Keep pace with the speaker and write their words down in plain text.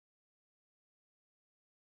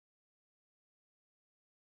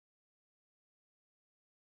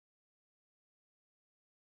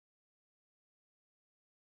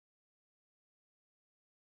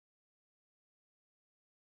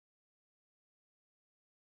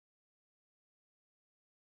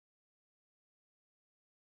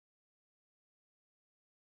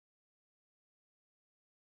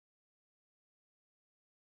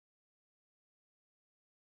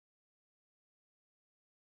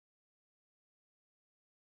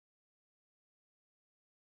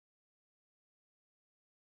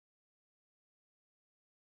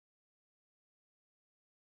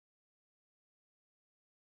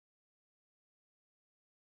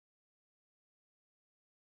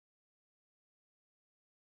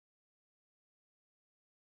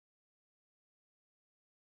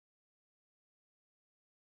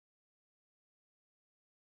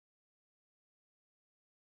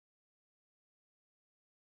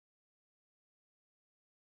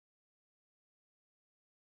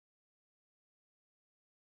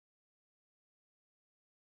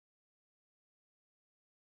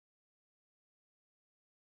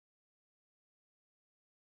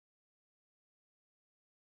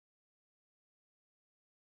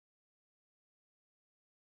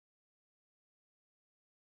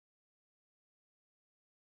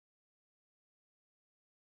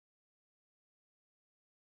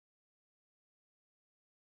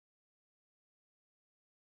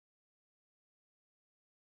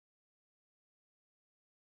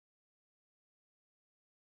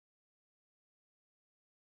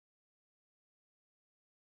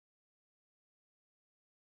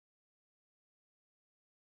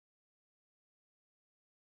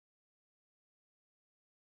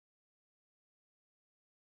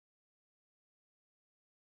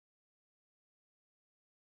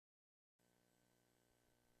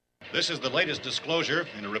This is the latest disclosure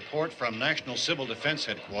in a report from National Civil Defense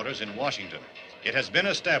Headquarters in Washington. It has been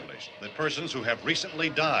established that persons who have recently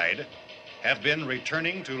died have been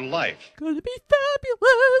returning to life. Gonna be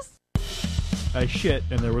fabulous! I shit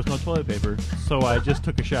and there was no toilet paper, so I just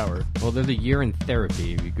took a shower. Well, there's a urine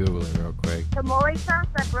therapy if you Google it real quick. The mole sauce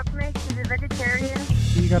that Brooke makes is a vegetarian.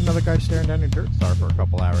 You got another guy staring down your dirt star for a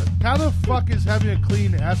couple hours. How the fuck is having a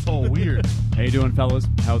clean asshole weird? How you doing, fellas?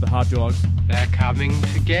 How are the hot dogs? They're coming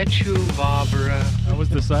to get you, Barbara. I was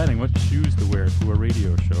deciding what shoes to wear to a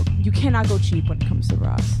radio show. You cannot go cheap when it comes to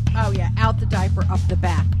bras. Oh yeah, out the diaper, up the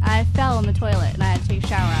back. I fell in the toilet and I had to take a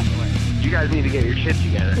shower afterwards. You guys need to get your shit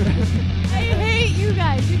together. I hate you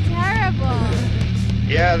guys. You're terrible.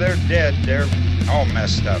 Yeah, they're dead. They're all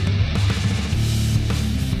messed up.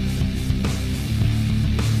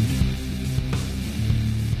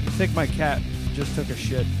 I think my cat just took a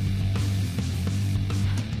shit.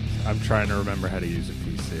 I'm trying to remember how to use a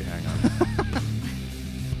PC. Hang on.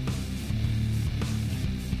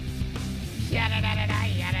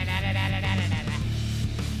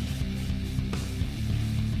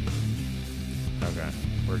 Okay,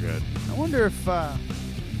 we're good. I wonder if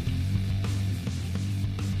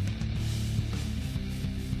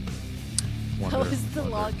That was the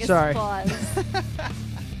longest Sorry. pause.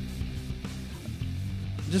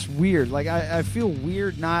 just weird. Like I feel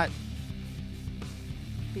weird not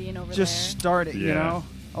Being over just there. starting. You Yeah. know,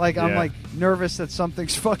 like I'm Yeah. like nervous that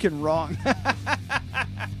something's fucking wrong.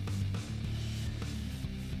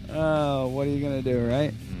 Oh, what are you gonna do,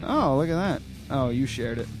 right? Oh, look at that. Oh, you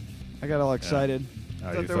shared it. I got all excited. Oh, thought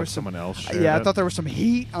you there thought was some- someone else shared Yeah, I it? thought there was some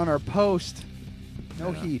heat on our post.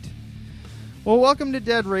 No Yeah. heat. Well, welcome to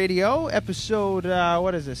Dead Radio, episode,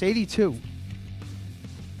 what is this, 82.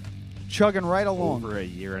 Chugging right along. Over a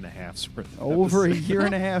year and a half's worth. of Over a episodes. year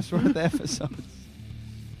and a half's worth of episodes.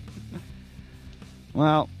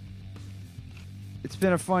 Well, it's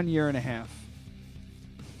been a fun year and a half.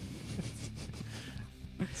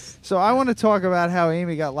 So I want to talk about how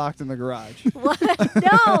Amy got locked in the garage. What?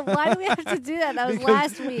 No, why do we have to do that? That was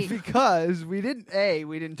last week. Because we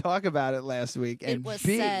didn't talk about it last week, and It was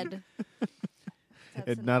B, said.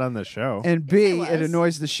 Not on the show. and B, Yes, it it was.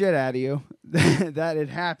 annoys the shit out of you that it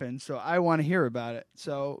happened. So I want to hear about it.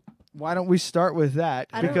 So why don't we start with that?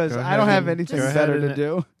 I don't- Because Go I don't ahead have and- anything go ahead better to and-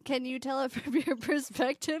 do. Can you tell it from your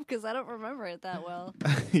perspective? Because I don't remember it that well.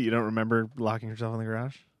 You don't remember locking yourself in the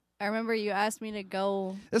garage? I remember you asked me to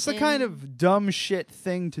go. It's the in- kind of dumb shit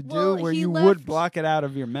thing to do Well, where he you left- would block it out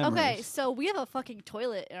of your memories. Okay, so we have a fucking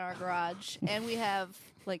toilet in our garage, and we have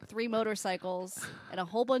like 3 motorcycles and a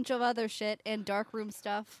whole bunch of other shit and dark room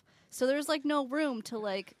stuff. So there's like no room to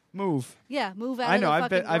like, Move. move out I of know, the I've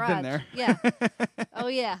fucking been- I've been garage. there. Yeah. Oh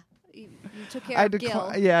yeah. You took care I of had to Gil.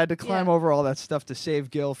 I had to climb Yeah. over all that stuff to save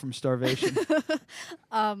Gil from starvation.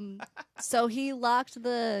 So he locked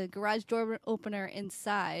the garage door opener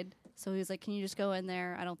inside. So he's like, "Can you just go in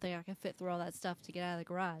there? I don't think I can fit through all that stuff to get out of the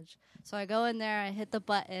garage." So I go in there, I hit the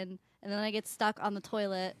button, and then I get stuck on the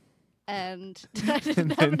toilet. And I didn't And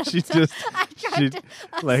have then enough she time. just, I tried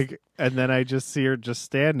to. and then I just see her just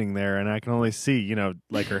standing there, and I can only see,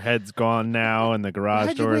 like her head's gone now, and the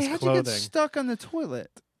garage door is how'd you closing. get stuck on the toilet?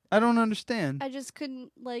 I don't understand. I just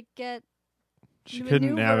couldn't get. She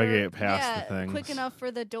couldn't maneuver, navigate past yeah, the things. quick enough for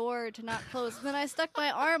the door to not close. And then I stuck my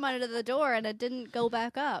arm under the door, and it didn't go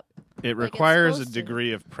back up. It like it's requires a supposed to.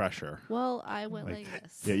 degree of pressure. Well, I went like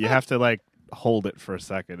this. Yeah, you have to hold it for a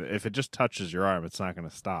second. If it just touches your arm, it's not going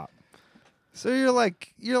to stop. So you're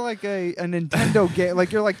like a Nintendo game,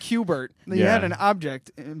 like you're like Qbert. You Yeah. had an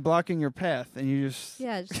object blocking your path, and you just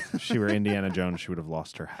Yeah. Just, If she were Indiana Jones, she would have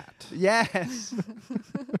lost her hat. yes.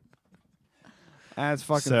 That's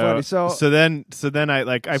fucking so, funny. So then I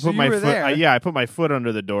So put you my were foot. there. I put my foot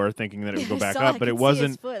under the door, thinking that it would go I back saw- up, I but it could see his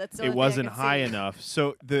wasn't. foot. That's the It only thing I wasn't could high see. enough.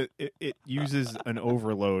 So it uses an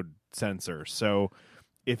overload sensor. So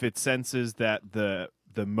if it senses that the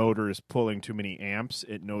motor is pulling too many amps,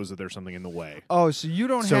 it knows that there's something in the way. Oh, so you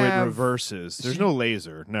don't So have it reverses. There's no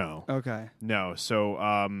laser. No. Okay. No. So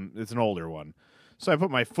it's an older one. So I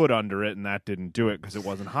put my foot under it, and that didn't do it because it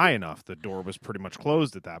wasn't high enough. The door was pretty much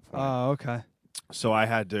closed at that point. Oh, okay. So I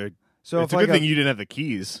had to. So it's if a good like thing you didn't have the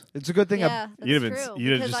keys. it's a good thing. yeah, that's you'd have been- true.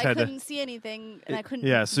 you'd have because just I had to- couldn't see anything, and I couldn't.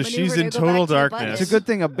 Yeah, so maneuver she's to in go total back to the darkness. button. it's a good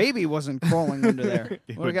thing a baby wasn't crawling under there.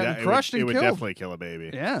 It Would have gotten de- crushed it and would killed. definitely kill a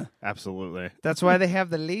baby. Yeah, Absolutely. that's why they have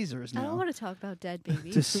the lasers I don't now want to talk about dead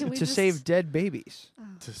babies. Can we to just- save dead babies.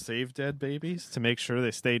 To save dead babies? To make sure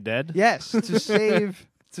they stay dead? Yes, to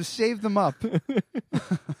save them up.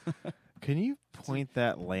 Can you point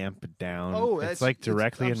that lamp down? Oh, it's like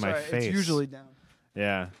directly I'm in my sorry, face. It's usually down.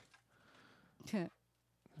 Yeah.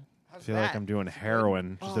 I feel like I'm doing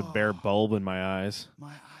heroin. Just a bare bulb in my eyes.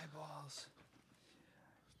 My eyeballs.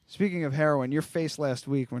 Speaking of heroin, your face last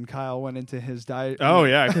week when Kyle went into his diet. Oh,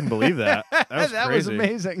 yeah. I couldn't believe that. That was that crazy. was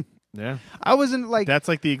amazing. Yeah. I wasn't like... That's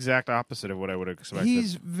like the exact opposite of what I would have expected.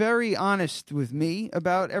 He's very honest with me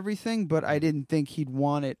about everything, but I didn't think he'd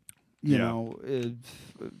want it, you know,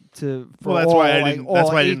 to for that's all, why I like, didn't. all That's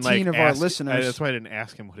why I 18 didn't like of ask, our listeners. That's why I didn't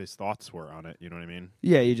ask him what his thoughts were on it. You know what I mean?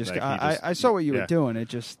 Yeah, you just. Like, I saw what you were yeah. doing. It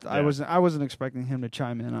just. I Yeah. wasn't expecting him to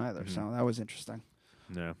chime in either. So that was interesting.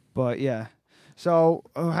 Yeah. But yeah. So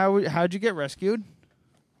how'd you get rescued?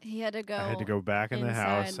 He had to go. I had to go back in the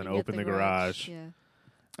house inside and to get open the garage. Yeah.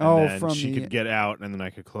 And then from she the... could get out, and then I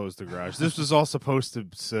could close the garage. This was all supposed to,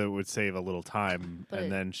 so it would save a little time, But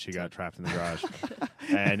and then she got trapped in the garage.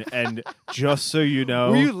 and just so you know,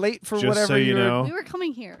 Were you late for just whatever so you were... know, We were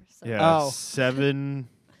coming here. So. yeah, Oh. seven.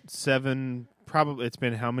 Probably it's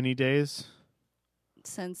been how many days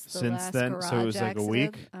Since the since last then? garage So it was like a accident?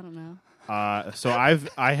 week. I don't know. So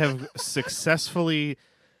I have successfully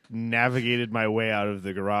navigated my way out of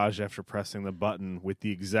the garage after pressing the button with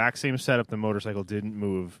the exact same setup. The motorcycle didn't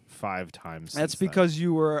move 5 times. That's since then. because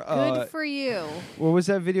you were... Good for you. What was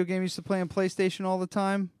that video game you used to play on PlayStation all the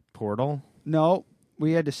time? Portal. No,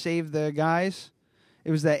 we had to save the guys.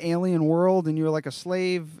 It was that alien world, and you were like a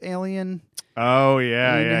slave alien. Oh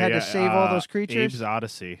yeah, And you yeah, had yeah. to save all those creatures? Abe's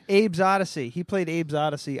Odyssey. Abe's Odyssey. He played Abe's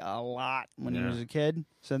Odyssey a lot when he Yeah. was a kid,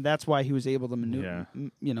 so that's why he was able to Yeah.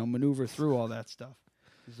 maneuver through all that stuff.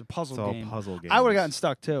 It was a puzzle It's all game. puzzle games. I would have gotten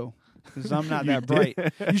stuck too, because I'm not You that bright.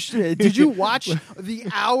 did. You should. Did you watch the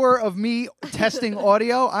hour of me testing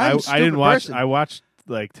audio? I'm a I stupid didn't watch. person. I watched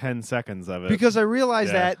like 10 seconds of it Because I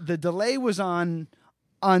realized Yeah. that the delay was on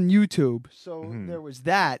YouTube, so Mhm. there was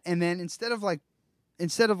that. And then instead of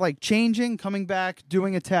like changing, coming back,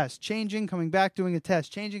 doing a test, changing, coming back, doing a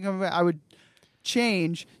test, changing, coming back, I would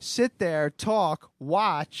change, sit there, talk,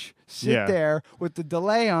 watch, sit Yeah. there with the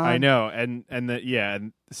delay on. I know,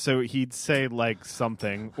 and so he'd say like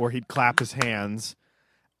something, or he'd clap his hands,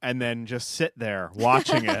 and then just sit there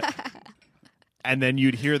watching it, and then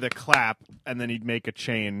you'd hear the clap, and then he'd make a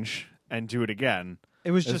change and do it again. It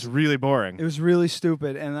was It's just really boring. It was really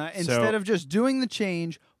stupid. And instead So- of just doing the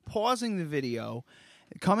change, pausing the video,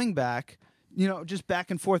 coming back, just back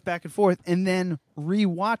and forth, and then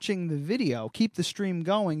rewatching the video, keep the stream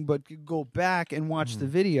going, but go back and watch the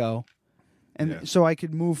video, and Yeah. so I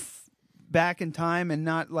could move back in time and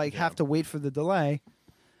not have to wait for the delay.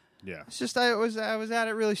 Yeah. It's just I was at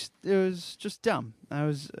it really. It was just dumb.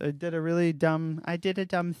 I did a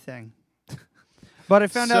dumb thing. But I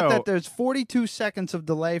found out So- that there's 42 seconds of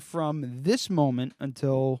delay from this moment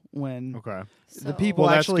until when Okay. the people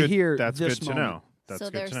Well, that's actually good. hear That's this good to moment. know. That's So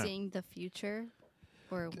good they're to know. seeing the future,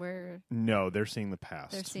 or we're No, they're seeing the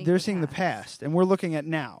past. they're seeing. They're the seeing the past, and we're looking at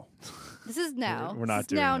now. This is now. We're not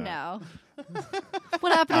This is now. doing Now.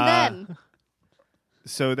 What happened to then?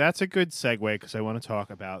 So that's a good segue because I want to talk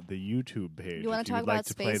about the YouTube page. You wanna if talk would like about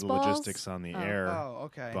to play the Spaceballs? logistics on the air Oh,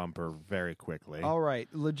 okay. bumper very quickly. All right,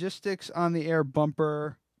 logistics on the air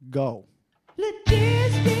bumper, go.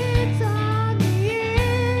 Logistics on the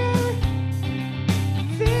air.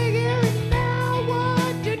 Figuring out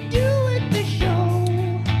what to do with the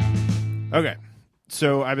show. Okay.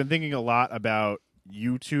 So I've been thinking a lot about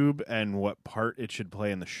YouTube and what part it should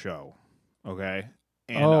play in the show. Okay?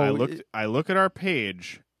 And I look at our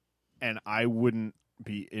page and I wouldn't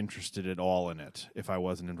be interested at all in it if I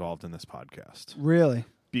wasn't involved in this podcast. Really?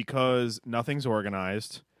 Because nothing's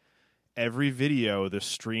organized. Every video, the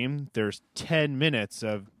stream, there's 10 minutes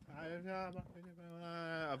of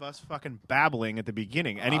us fucking babbling at the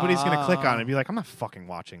beginning. Anybody's going to click on it and be like, I'm not fucking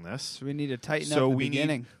watching this. So we need to tighten So up the we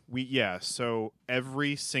beginning. So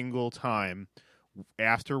every single time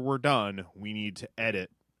after we're done, we need to edit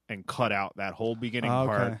and cut out that whole beginning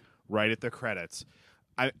part right at the credits.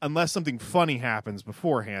 Unless something funny happens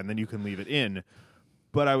beforehand, then you can leave it in.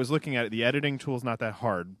 But I was looking at it. The editing tool's not that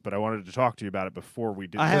hard, but I wanted to talk to you about it before we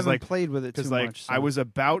did. I haven't played with it too much. So I was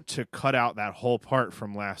about to cut out that whole part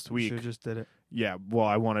from last week. Should have just did it. Yeah, well,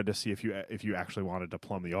 I wanted to see if you actually wanted to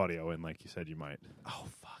plumb the audio, and like you said, you might. Oh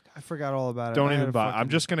fuck! I forgot all about it. Don't I had even a bother. I'm fucking-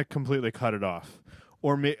 just gonna completely cut it off.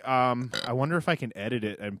 Or I wonder if I can edit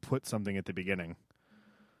it and put something at the beginning,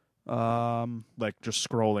 like just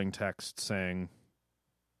scrolling text saying,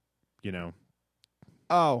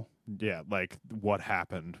 Oh. yeah, like what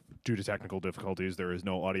happened due to technical difficulties. There is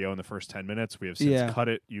no audio in the first 10 minutes. We have since cut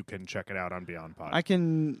it. You can check it out on Beyond Pod. I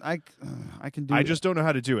can do. I just don't know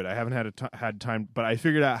how to do it. I haven't had time, but I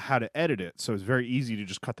figured out how to edit it, so it's very easy to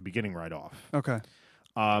just cut the beginning right off. Okay.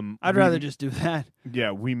 I'd rather just do that.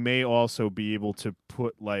 Yeah, we may also be able to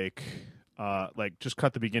put like like just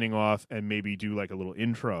cut the beginning off and maybe do like a little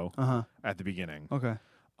intro at the beginning. Okay.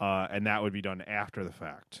 And that would be done after the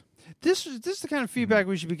fact. This is the kind of feedback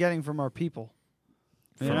we should be getting from our people.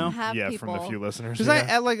 You From, know? from the few listeners. Because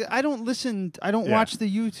I don't listen. I don't watch the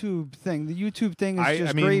YouTube thing. The YouTube thing is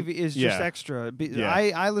just gravy. Is just extra.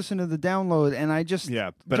 I listen to the download, and I just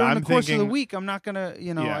but during I'm the course thinking, of the week, I'm not gonna.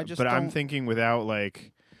 I just. But don't, I'm thinking without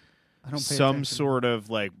like I don't pay some attention. sort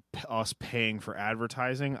of like us paying for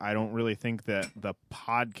advertising. I don't really think that the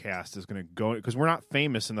podcast is going to go because we're not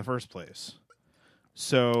famous in the first place.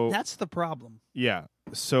 So that's the problem. Yeah.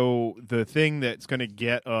 So the thing that's going to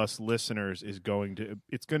get us listeners is going to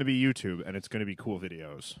be YouTube, and it's going to be cool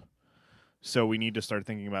videos. So we need to start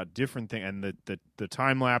thinking about different things, and the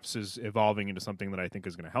time lapse is evolving into something that I think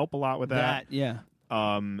is going to help a lot with that. Yeah.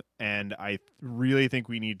 And I really think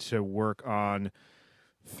we need to work on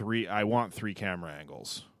I want 3 camera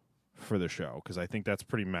angles for the show because I think that's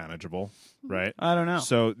pretty manageable, right? I don't know.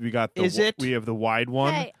 So we got we have the wide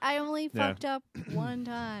one. Hey, I only fucked up one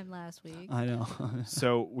time last week. I know.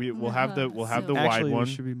 So we'll have the Actually, wide one. We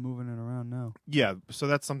should be moving it around now. Yeah, so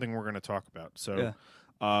that's something we're going to talk about. So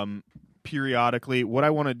periodically, what I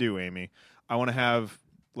want to do, Amy, I want to have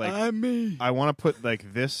like I want to put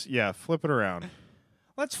like this. Yeah, flip it around.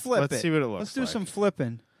 Let's flip it. Let's see what it looks Let's do like. some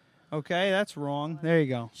flipping. Okay, that's wrong. There you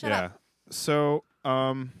go. Shut up. So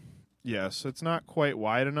so it's not quite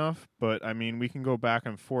wide enough, but I mean we can go back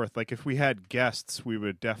and forth. Like if we had guests, we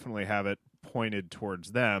would definitely have it pointed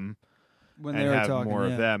towards them When and they were have talking, more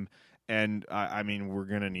yeah. of them. And I mean we're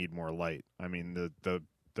gonna need more light. I mean the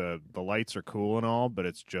lights are cool and all, but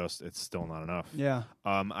it's still not enough. Yeah.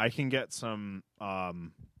 I can get some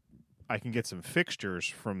fixtures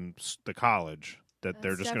from the college that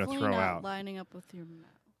they're just going to throw not out. Lining up with your mouth.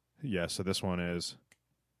 Yeah, so this one is.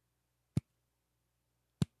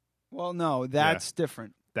 Well, no, that's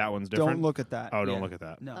different. That one's different. Don't look at that. Oh, don't look at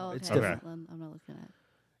that. No, okay. it's different. Then I'm not looking at it.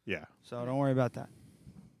 Yeah. So don't worry about that.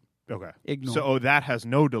 Okay. Ignore. So that has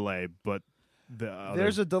no delay, but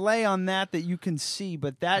there's a delay on that you can see,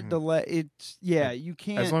 but that delay, you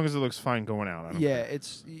can't. As long as it looks fine going out. I don't care.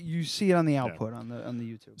 it's you see it on the output on the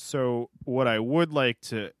YouTube. So what I would like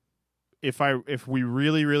to, if we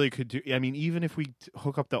really could do, I mean, even if we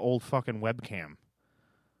hook up the old fucking webcam.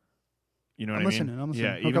 You know what I mean? I'm listening.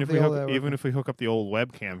 Yeah, even if we hook up the old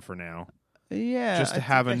webcam for now. Yeah. Just to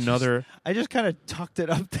have another. I just kind of tucked it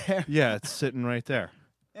up there. Yeah, it's sitting right there.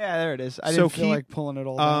 Yeah, there it is. I didn't feel like pulling it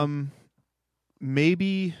all down.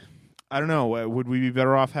 Maybe, I don't know, would we be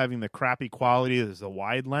better off having the crappy quality as the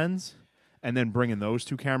wide lens and then bringing those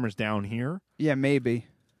 2 cameras down here? Yeah, maybe.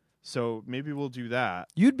 So maybe we'll do that.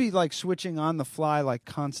 You'd be like switching on the fly like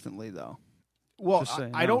constantly though. Well,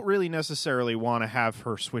 I don't really necessarily want to have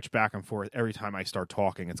her switch back and forth every time I start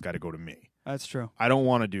talking. It's got to go to me. That's true. I don't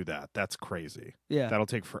want to do that. That's crazy. Yeah, that'll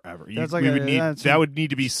take forever. That would need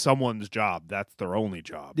to be someone's job. That's their only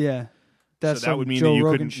job. Yeah, so that would mean Joe that you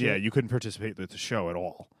Rogan couldn't. shit. Yeah, you couldn't participate with the show at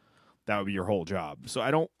all. That would be your whole job. So I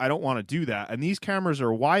don't want to do that. And these cameras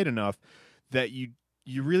are wide enough that you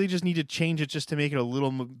really just need to change it just to make it a little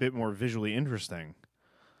bit more visually interesting.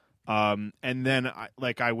 And then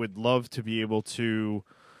I would love to be able to.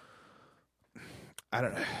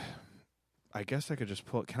 I guess I could just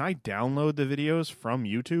pull. Can I download the videos from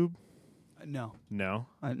YouTube? No. No.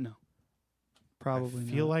 No. Probably. I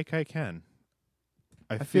feel like I can.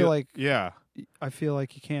 I feel like you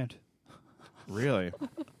can't. Really?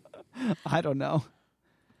 I don't know.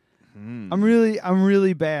 I'm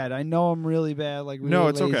really bad. I know I'm really bad. Like really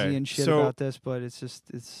it's lazy okay. and shit about this, but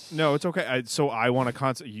it's no, it's okay. So I want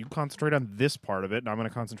to you concentrate on this part of it, and I'm going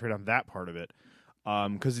to concentrate on that part of it.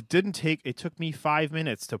 Because it took me 5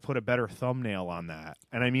 minutes to put a better thumbnail on that.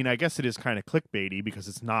 And I mean, I guess it is kind of clickbaity because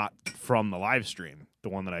it's not from the live stream, the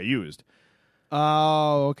one that I used.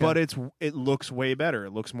 Oh, okay. But it looks way better.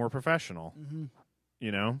 It looks more professional. Mm-hmm.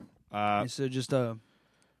 You know? So just a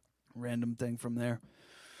random thing from there.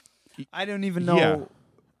 I don't even know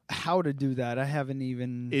how to do that. I haven't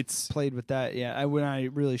even played with that yet. When I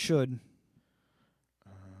really should.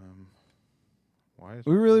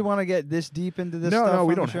 We really want to get this deep into this stuff? No,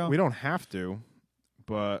 we on don't. The show? We don't have to,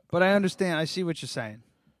 but I understand. I see what you're saying.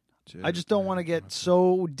 I just don't want to get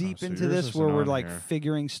so deep into this where we're like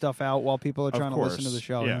figuring stuff out while people are trying to listen to the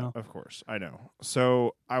show. Yeah, you know? of course, I know.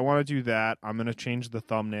 So I want to do that. I'm going to change the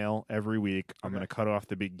thumbnail every week. I'm going to cut off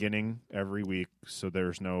the beginning every week, so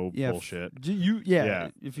there's no bullshit. If you want to do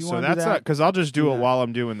that, that's not because I'll just do it while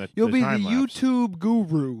I'm doing the. You'll be the time-lapse. YouTube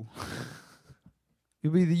guru.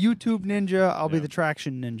 You'll be the YouTube ninja. I'll be the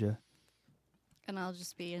traction ninja. And I'll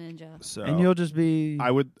just be a ninja. So and you'll just be. I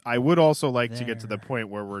would also like to get to the point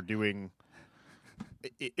where we're doing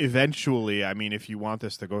eventually, I mean, if you want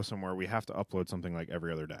this to go somewhere, we have to upload something like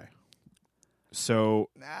every other day. So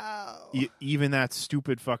even that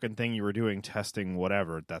stupid fucking thing you were doing, testing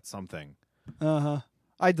whatever, that's something.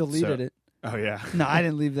 I deleted it. Oh, yeah. No, I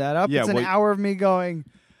didn't leave that up. Yeah, it's an hour of me going,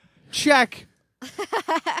 check.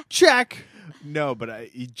 Check. No, but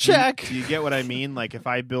check. Do you get what I mean? Like if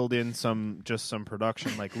I build in some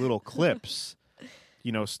production, like little clips,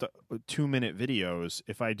 2-minute videos,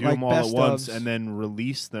 if I do like them all at once ofs. and then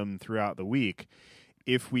release them throughout the week,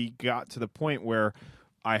 if we got to the point where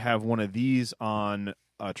I have one of these on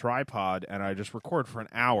a tripod and I just record for an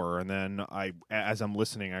hour, and then as I'm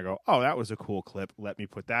listening, I go, oh, that was a cool clip. Let me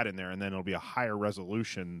put that in there, and then it'll be a higher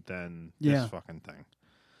resolution than this fucking thing.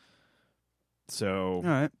 So, all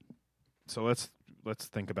right. So let's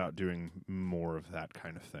think about doing more of that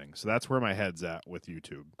kind of thing. So that's where my head's at with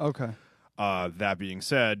YouTube. Okay. That being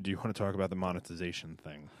said, do you want to talk about the monetization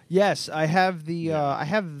thing? Yes, I have the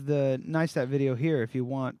NiceStat video here if you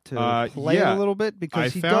want to play it a little bit,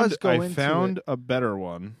 because he does go into it. I found a better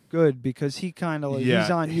one. Good, because he kind of he's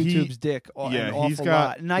on YouTube's dick an awful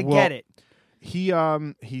lot, and I get it.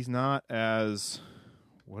 He's not as,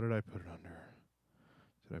 what did I put it under?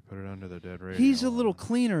 Did I put it under the dead radio? He's a little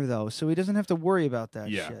cleaner though, so he doesn't have to worry about that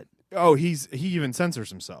shit. Oh, he even censors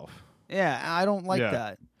himself. Yeah, I don't like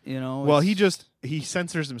that. Well, he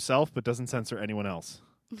censors himself, but doesn't censor anyone else.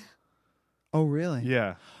 Oh, really?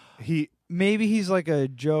 Yeah. Maybe he's like a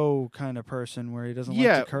Joe kind of person where he doesn't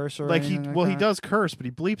like to curse or anything like that. He does curse, but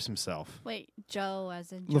he bleeps himself. Wait, Joe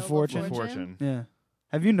as in Joe LaFortune? Yeah.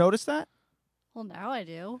 Have you noticed that? Well, now I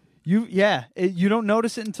do. You don't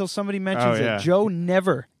notice it until somebody mentions it. Yeah. Joe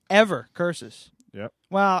never, ever curses. Yep.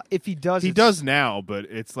 Well, if he does, he does now, but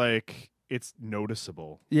it's like it's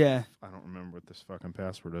noticeable. Yeah. I don't remember what this fucking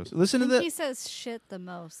password is. Listen to the. He says shit the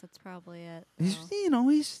most. That's probably it. He's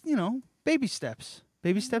baby steps.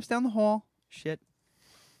 Baby steps down the hall. Shit.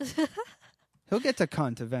 He'll get to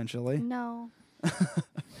cunt eventually. No.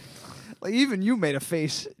 Like even you made a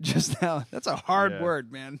face just now. That's a hard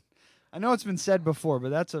word, man. I know it's been said before, but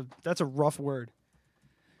that's a rough word.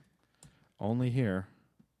 Only here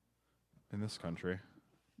in this country.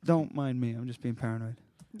 Don't mind me. I'm just being paranoid.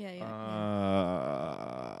 Yeah.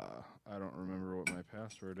 I don't remember what my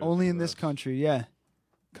password is. Only in this country, yeah.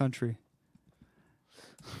 Country.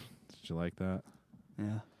 Did you like that?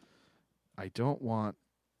 Yeah. I don't want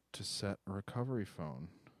to set a recovery phone.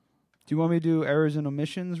 Do you want me to do errors and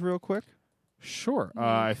omissions real quick? Sure.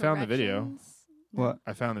 I found the video. What?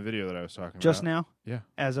 I found the video that I was talking about. Just now? Yeah.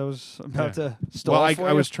 As I was about to stall Well, for I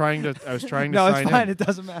you? was trying to No, sign it's fine. in. It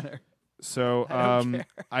doesn't matter. So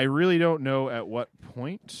I really don't know at what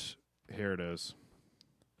point. Here it is.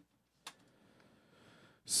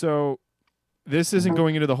 So this isn't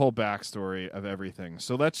going into the whole backstory of everything.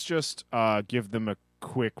 So let's just give them a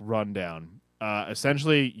quick rundown.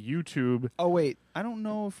 Essentially, YouTube. Oh, wait. I don't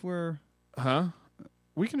know if we're... Huh?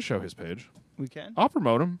 We can show his page. We can? I'll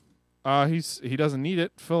promote him. He doesn't need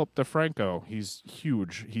it. Philip DeFranco. He's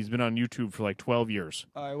huge. He's been on YouTube for like 12 years.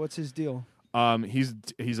 All right, what's his deal? He's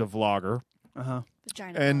a vlogger. Uh-huh.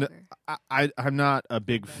 Vagina and blogger. I'm not a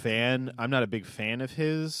big fan. I'm not a big fan of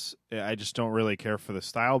his. I just don't really care for the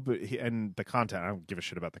style, and the content. I don't give a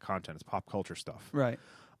shit about the content. It's pop culture stuff. Right.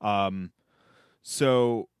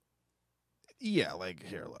 So yeah, like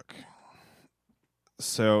here, look.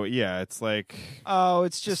 So yeah, it's like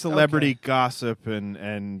it's just celebrity gossip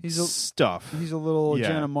and stuff. He's a little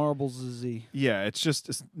Jenna Marbles-y. Yeah,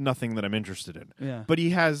 it's nothing that I'm interested in. Yeah. But he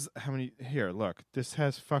has how many? Here, look. This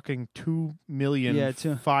has fucking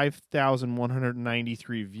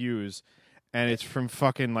 2,005,193 views, and it's from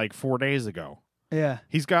fucking like 4 days ago. Yeah.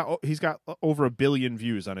 He's got over 1 billion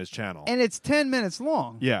views on his channel, and it's 10 minutes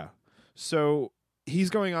long. Yeah. So he's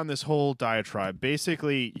going on this whole diatribe.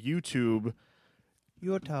 Basically, YouTube.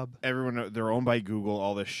 Everyone, they're owned by Google,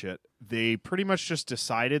 all this shit. They pretty much just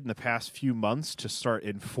decided in the past few months to start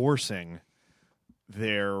enforcing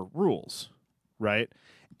their rules, right?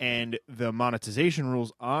 And the monetization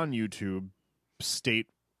rules on YouTube state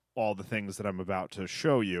all the things that I'm about to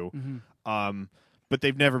show you, but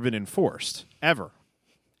they've never been enforced, ever.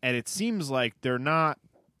 And it seems like they're not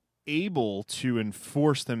able to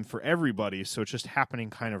enforce them for everybody, so it's just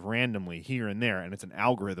happening kind of randomly here and there, and it's an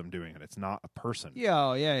algorithm doing it. It's not a person.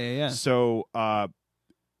 Yeah. So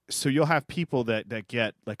you'll have people that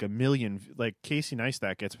get like 1 million, like Casey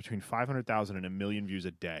Neistat gets between 500,000 and 1 million views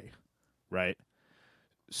a day, right?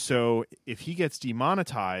 So if he gets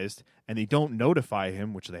demonetized and they don't notify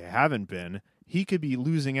him, which they haven't been, he could be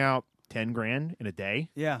losing out 10 grand in a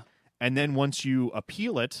day. Yeah. And then once you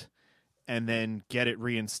appeal it and then get it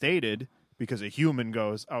reinstated, because a human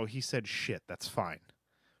goes, "Oh, he said shit. That's fine,"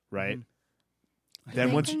 right? Mm-hmm.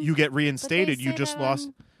 Then once you get reinstated, you just lost.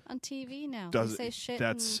 On TV now, Does they say it- shit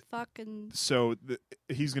that's- and fuck and So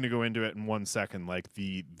he's going to go into it in 1 second, like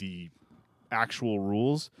the actual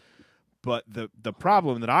rules. But the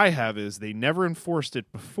problem that I have is they never enforced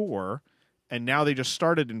it before, and now they just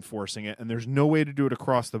started enforcing it, and there's no way to do it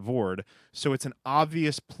across the board. So it's an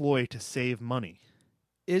obvious ploy to save money.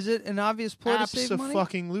 Is it an obvious ploy to save money?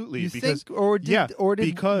 Abso-fucking-lutely, You because think, or did, yeah, or did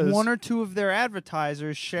because one or two of their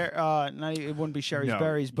advertisers share? It wouldn't be Sherry's No.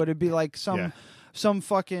 Berries, but it'd be like Yeah. some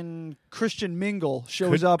fucking Christian mingle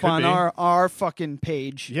shows Could- up could on be. our fucking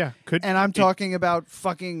page. Yeah, could And I'm it- talking about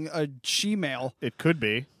fucking a she-mail. It could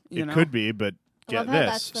be. You It know? could be, but I get love how this.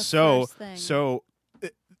 that's the So first thing.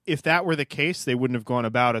 if that were the case, they wouldn't have gone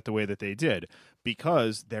about it the way that they did,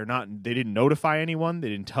 because they didn't notify anyone, they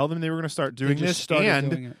didn't tell them they were going to start doing just this, started and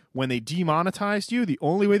doing it. when they demonetized you, the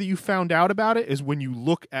only way that you found out about it is when you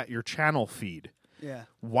look at your channel feed. Yeah.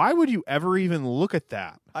 Why would you ever even look at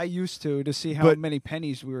that? I used to see how But- many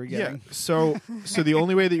pennies we were getting. Yeah. So the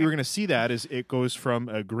only way that you were going to see that is it goes from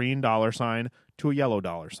a green $sign to a yellow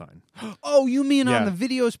 $sign. Oh, you mean Yeah. on the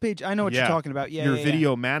videos page? I know what Yeah. you're talking about. Yeah, Your yeah,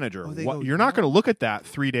 video manager. Oh, they What- go you're not going to look at that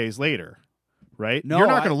 3 days later, right? No, you're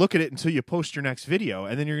not I- going to look at it until you post your next video,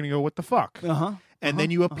 and then you're going to go, "What the fuck?" Uh-huh. And then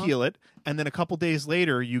you appeal it, and then a couple days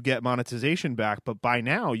later you get monetization back. But by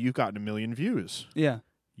now you've gotten 1 million views. Yeah.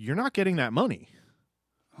 You're not getting that money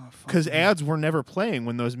Oh, fuck. because ads were never playing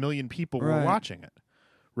when those 1 million people were Right. watching it,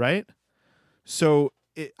 right? So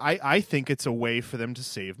I think it's a way for them to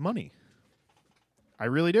save money. I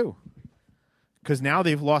really do, because now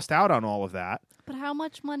they've lost out on all of that. But how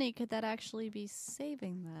much money could that actually be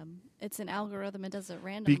saving them? It's an algorithm; it does it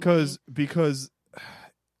randomly. Because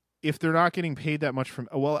if they're not getting paid that much from,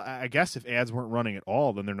 well, I guess if ads weren't running at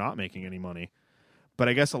all, then they're not making any money. But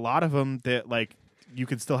I guess a lot of them that like you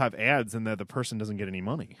could still have ads and that the person doesn't get any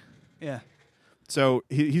money. Yeah. So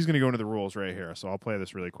he's going to go into the rules right here. So I'll play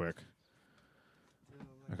this really quick.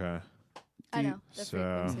 Okay. I know the So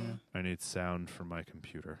frequency. I need sound from my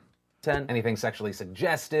computer. 10. Anything sexually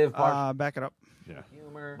suggestive, Back it up. Yeah.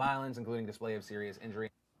 humor, violence, including display of serious injury.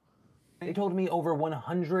 They told me over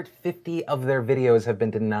 150 of their videos have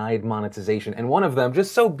been denied monetization, and one of them,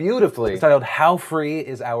 just so beautifully, is titled "How Free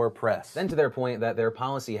Is Our Press?" Then to their point that their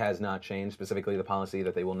policy has not changed, specifically the policy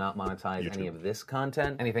that they will not monetize any of this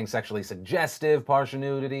content. Anything sexually suggestive, partial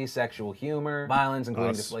nudity, sexual humor, violence,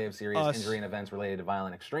 including display of serious injury and events related to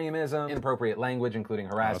violent extremism, inappropriate language, including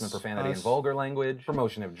harassment, profanity, and vulgar language,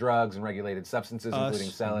 promotion of drugs and regulated substances,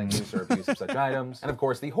 including selling, use, or abuse of such items, and of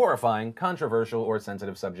course the horrifying, controversial, or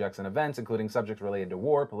sensitive subjects and events, including subjects related to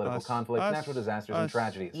war, political conflicts, natural disasters, and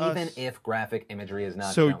tragedies, even if graphic imagery is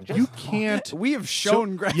not So shown. you can't. We have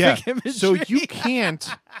shown graphic yeah, imagery. So you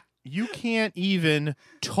can't even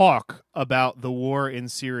talk about the war in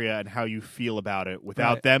Syria and how you feel about it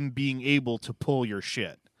without Right. them being able to pull your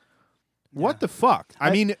shit. What the fuck?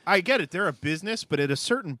 I mean, I get it. They're a business, but at a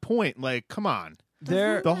certain point, like, come on.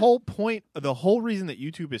 The whole point, the whole reason that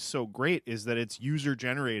YouTube is so great is that it's user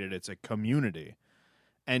generated. It's a community.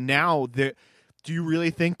 And now, do you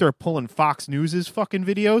really think they're pulling Fox News's fucking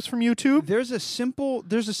videos from YouTube? There's a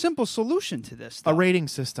simple solution to this. A rating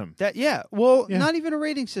system. Not even a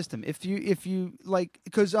rating system. If you like,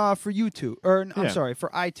 because for YouTube or I'm sorry, for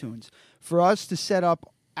iTunes, for us to set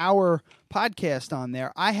up our podcast on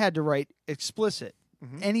there, I had to write explicit,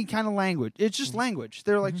 any kind of language. It's just language.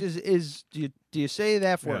 They're like, do you say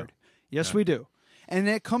that word? Yes, we do, and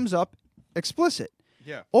it comes up explicit.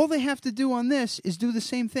 Yeah. All they have to do on this is do the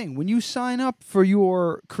same thing. When you sign up for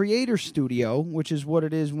your creator studio, which is what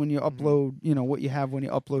it is when you upload, what you have when you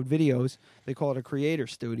upload videos, they call it a creator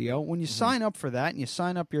studio. When you sign up for that and you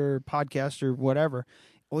sign up your podcast or whatever,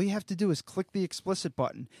 all you have to do is click the explicit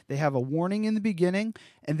button. They have a warning in the beginning,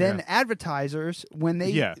 and then advertisers, when they...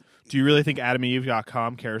 Yeah. Do you really think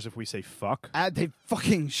AdamandEve.com cares if we say fuck? They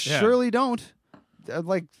fucking surely don't.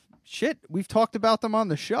 Like... Shit, we've talked about them on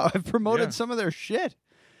the show. I've promoted some of their shit.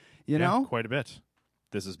 You know? Quite a bit.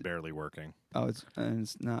 This is barely working. Oh,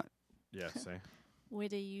 it's not. Yeah, see. Way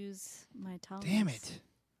to use my tongue. Damn it.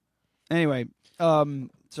 Anyway,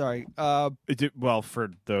 sorry. Well,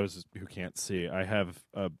 for those who can't see, I have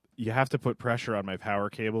you have to put pressure on my power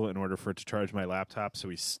cable in order for it to charge my laptop, so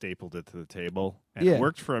we stapled it to the table. And it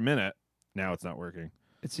worked for a minute. Now it's not working.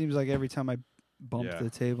 It seems like every time I bump the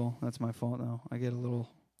table, that's my fault though. I get a little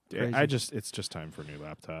crazy. It's just time for a new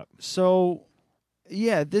laptop. So,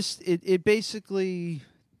 yeah, it basically,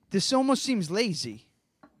 this almost seems lazy.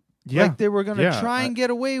 Yeah. Like they were going to try and get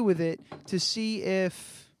away with it to see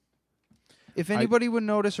if anybody would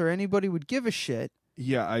notice or anybody would give a shit.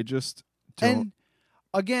 Yeah, And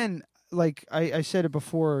again, like I said it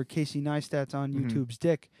before, Casey Neistat's on YouTube's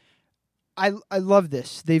dick. I love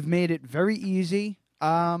this. They've made it very easy.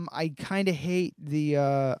 I kind of hate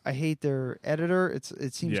I hate their editor.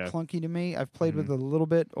 It seems clunky to me. I've played with it a little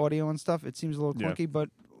bit, audio and stuff. It seems a little clunky, but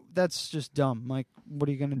that's just dumb. Like, what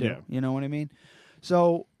are you gonna do? Yeah. You know what I mean?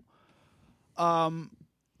 So, and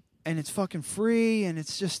it's fucking free, and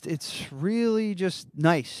it's really just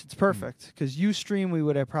nice. It's perfect because Ustream we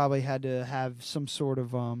would have probably had to have some sort of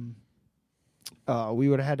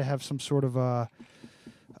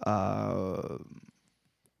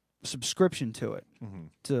subscription to it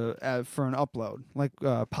to for an upload, like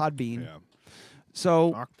Podbean. Yeah.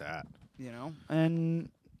 So fuck that. And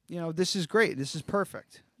this is great. This is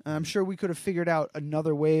perfect. I'm sure we could have figured out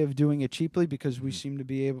another way of doing it cheaply because we seem to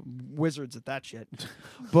be wizards at that shit.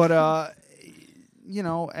 But and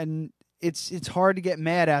it's hard to get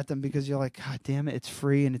mad at them because you're like, God damn it, it's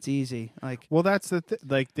free and it's easy. Like, well, that's the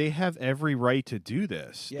like they have every right to do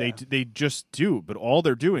this. Yeah. They just do, but all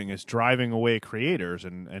they're doing is driving away creators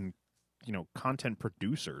and content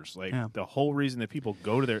producers. Like the whole reason that people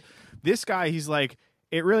go to this guy, he's like,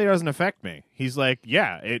 it really doesn't affect me. He's like,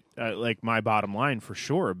 yeah, it like my bottom line for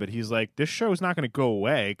sure, but he's like, this show is not going to go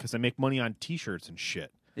away because I make money on T-shirts and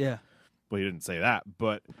shit. Yeah. Well, he didn't say that,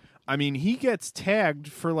 but I mean, he gets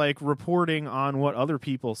tagged for like reporting on what other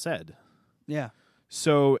people said. Yeah.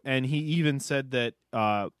 So, and he even said that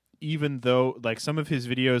even though like some of his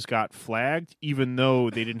videos got flagged, even though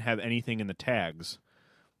they didn't have anything in the tags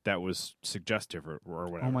that was suggestive or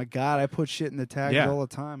whatever. Oh my God, I put shit in the tags all the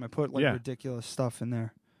time. I put like ridiculous stuff in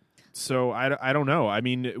there. So I don't know. I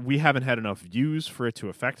mean, we haven't had enough views for it to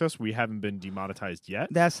affect us. We haven't been demonetized yet.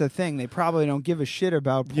 That's the thing. They probably don't give a shit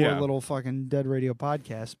about poor little fucking Dead Radio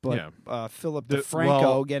podcast. But Philip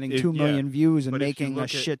DeFranco getting 2 million views and making a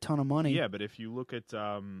shit ton of money. Yeah, but if you look at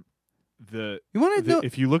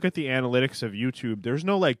if you look at the analytics of YouTube, there's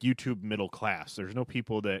no like YouTube middle class. There's no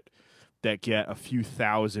people that get a few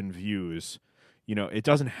thousand views. It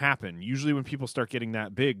doesn't happen. Usually when people start getting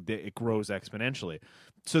that big, it grows exponentially.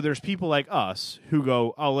 So there's people like us who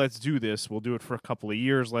go, oh, let's do this. We'll do it for a couple of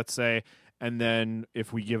years, let's say. And then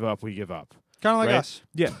if we give up, we give up. Kind of like us.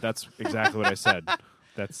 Yeah, that's exactly what I said.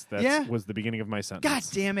 That's was the beginning of my sentence. God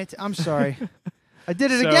damn it. I'm sorry. I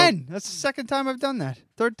did it again. That's the second time I've done that.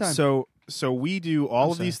 Third time. So we do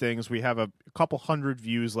all of these things. We have a couple hundred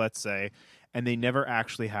views, let's say, and they never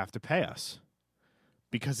actually have to pay us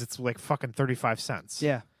because it's like fucking 35 cents.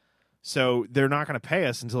 Yeah. So they're not going to pay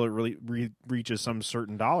us until it really reaches some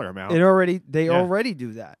certain dollar amount. They already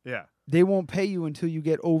do that. Yeah. They won't pay you until you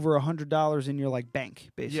get over $100 in your like bank,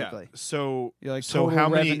 basically. Yeah. So you're like how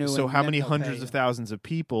many they'll hundreds of thousands of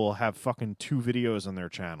people have fucking 2 videos on their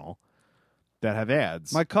channel that have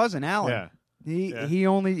ads? My cousin Alan. Yeah.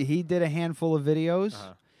 He did a handful of videos.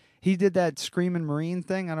 Uh-huh. He did that Screaming Marine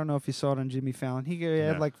thing. I don't know if you saw it on Jimmy Fallon. He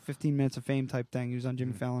had like 15 minutes of fame type thing. He was on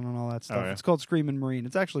Jimmy Fallon and all that stuff. Oh, yeah. It's called Screaming Marine.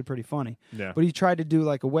 It's actually pretty funny. Yeah. But he tried to do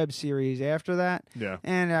like a web series after that. Yeah.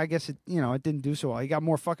 And I guess it didn't do so well. He got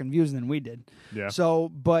more fucking views than we did. Yeah. So,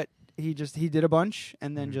 but he did a bunch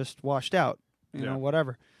and then just washed out. You know,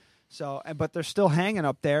 whatever. So, but they're still hanging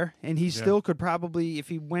up there, and he still could probably, if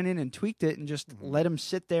he went in and tweaked it and just let him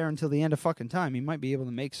sit there until the end of fucking time, he might be able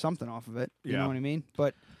to make something off of it. You know what I mean?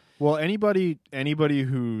 But well, anybody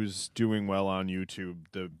who's doing well on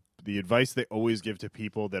YouTube, the advice they always give to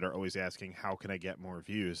people that are always asking, how can I get more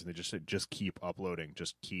views? And they just keep uploading,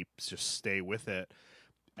 just stay with it,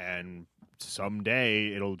 and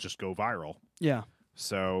someday it'll just go viral. Yeah.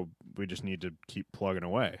 So we just need to keep plugging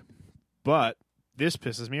away. But this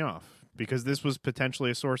pisses me off because this was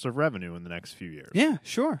potentially a source of revenue in the next few years. Yeah,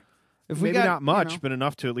 sure. If Maybe we got, not much, but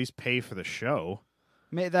enough to at least pay for the show.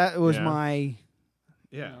 That was my...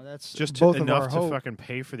 Yeah, that's just both enough of our to fucking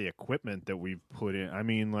pay for the equipment that we've put in. I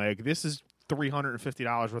mean, like, this is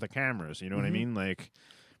 $350 worth of cameras. You know what I mean? Like,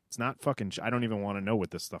 it's not fucking... I don't even want to know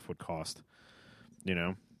what this stuff would cost. You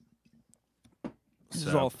know? This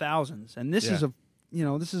is all thousands. And this is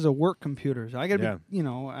this is a work computer. So I got to be,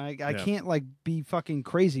 I can't, like, be fucking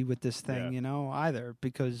crazy with this thing, either,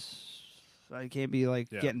 because... I can't be like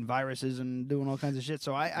getting viruses and doing all kinds of shit.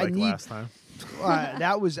 So I need last time.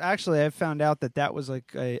 That was actually I found out that was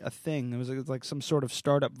like a thing. It was like some sort of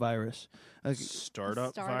startup virus. Like,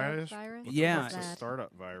 startup virus? Yeah, what's a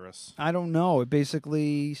startup virus? I don't know. It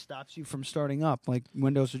basically stops you from starting up. Like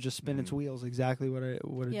Windows would just spin its wheels. Exactly what it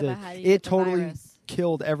did. But how do you It get the totally virus?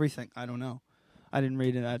 killed everything. I don't know. I didn't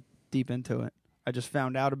read it that deep into it. I just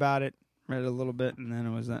found out about it. Read it a little bit, and then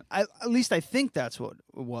it was that. At least I think that's what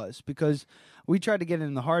it was, because we tried to get it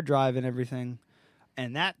in the hard drive and everything,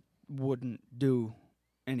 and that wouldn't do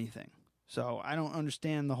anything. So I don't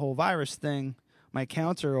understand the whole virus thing. My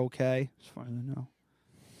accounts are okay, as far as I know.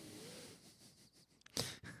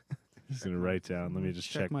 He's gonna write down. Let me just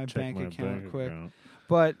check my bank account quick. account.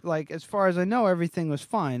 But like, as far as I know, everything was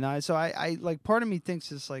fine. So I like, part of me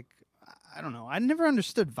thinks it's like, I don't know. I never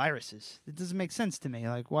understood viruses. It doesn't make sense to me.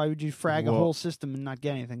 Like, why would you frag a whole system and not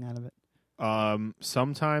get anything out of it?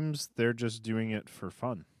 Sometimes they're just doing it for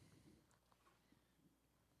fun.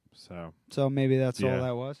 So maybe that's all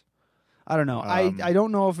that was. I don't know. I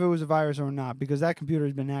don't know if it was a virus or not, because that computer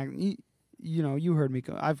has been acting. You heard me.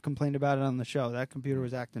 I've complained about it on the show. That computer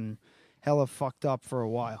was acting hella fucked up for a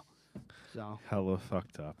while. So hella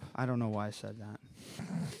fucked up. I don't know why I said that.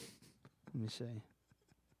 Let me see.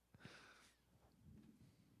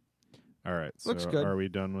 All right. So Looks good. Are we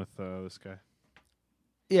done with this guy?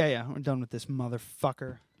 Yeah. We're done with this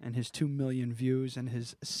motherfucker and his 2 million views and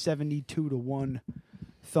his 72-1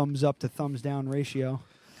 thumbs up to thumbs down ratio.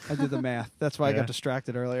 I did the math. That's why I got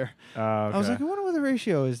distracted earlier. Okay. I was like, I wonder what the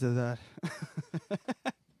ratio is to that.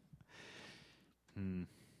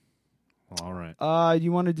 Well, all right.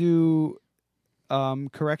 You want to do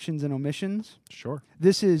corrections and omissions? Sure.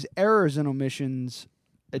 This is Errors and Omissions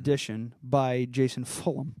edition by Jason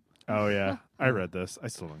Fulham. Oh yeah, I read this. I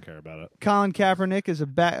still don't care about it. Colin Kaepernick is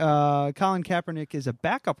a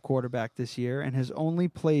backup quarterback this year and has only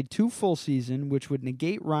played 2 full seasons, which would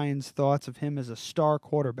negate Ryan's thoughts of him as a star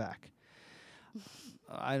quarterback.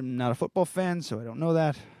 I'm not a football fan, so I don't know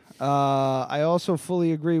that. I also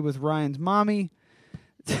fully agree with Ryan's mommy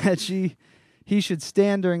that he should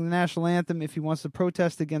stand during the national anthem. If he wants to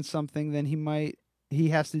protest against something, then he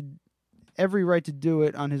has to every right to do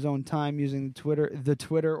it on his own time using the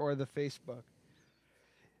Twitter or the Facebook.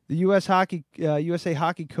 The USA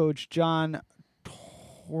hockey coach John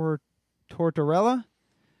Tortorella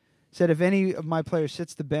said, if any of my players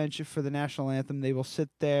sits the bench for the national anthem, they will sit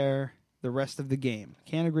there the rest of the game.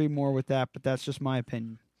 Can't agree more with that, but that's just my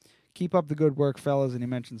opinion. Keep up the good work, fellas. And he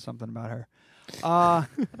mentioned something about her.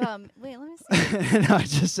 Wait, let me see. No, it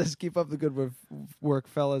just says keep up the good work,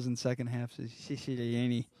 fellas. In second half,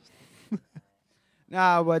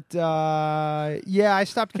 nah, but yeah, I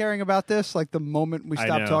stopped caring about this like the moment we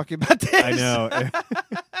stopped talking about this. I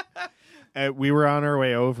know. We were on our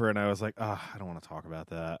way over, and I was like, "Oh, I don't want to talk about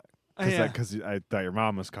that," because I thought your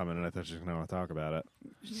mom was coming, and I thought she was going to want to talk about it.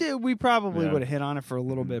 Yeah, we probably would have hit on it for a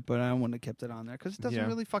little bit, but I wouldn't have kept it on there because it doesn't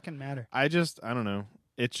really fucking matter. I don't know.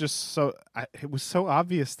 It's just it was so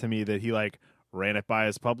obvious to me that he like ran it by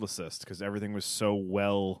his publicist because everything was so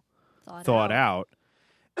well thought out.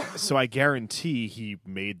 So I guarantee he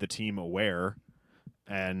made the team aware.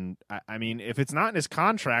 And, I mean, if it's not in his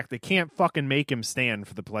contract, they can't fucking make him stand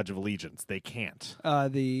for the Pledge of Allegiance. They can't.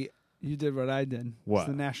 You did what I did. What? It's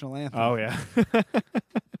the national anthem. Oh, yeah.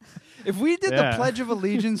 If we did the Pledge of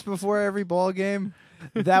Allegiance before every ball game,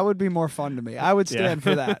 that would be more fun to me. I would stand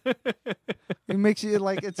for that. It makes you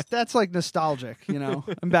like that's like nostalgic, you know.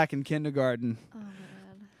 I'm back in kindergarten. Oh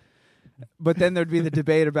man. But then there'd be the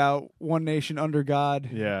debate about one nation under God.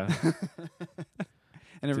 Yeah.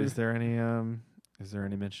 And is there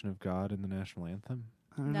any mention of God in the national anthem?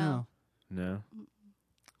 I don't know. No.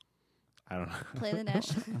 I don't know. Play the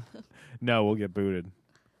national anthem. No, we'll get booted.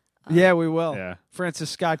 Yeah, we will. Yeah.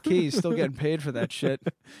 Francis Scott Key is still getting paid for that shit.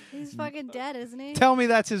 He's fucking dead, isn't he? Tell me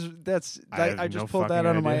that's his. I just pulled that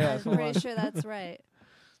out of my ass. I'm pretty sure that's right.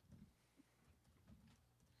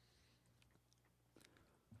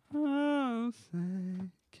 Oh, say,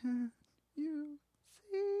 can you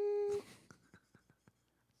see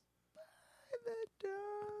by the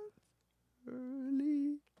dawn's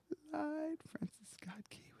early light? Francis Scott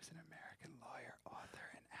Key was an American lawyer,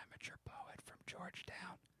 author, and amateur poet from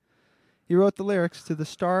Georgetown. He wrote the lyrics to the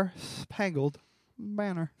Star-Spangled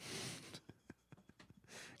Banner.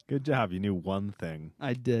 Good job. You knew one thing.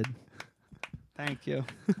 I did. Thank you.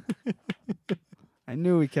 I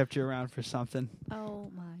knew we kept you around for something. Oh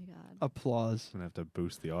my god. Applause. I'm going to have to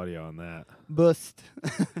boost the audio on that. Boost.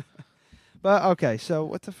 But okay, so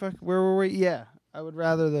what the fuck? Where were we? Yeah, I would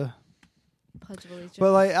rather the Pledge of Allegiance.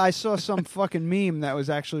 But like, I saw some fucking meme that was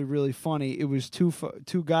actually really funny. It was two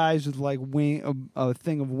guys with like a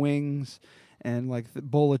thing of wings and like a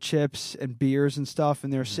bowl of chips and beers and stuff,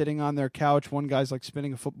 and they're sitting on their couch. One guy's like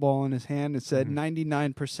spinning a football in his hand. It said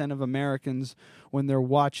 99% of Americans when they're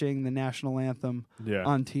watching the national anthem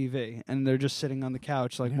on TV, and they're just sitting on the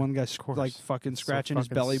couch. Like one guy's like fucking scratching his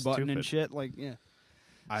belly button and shit. Like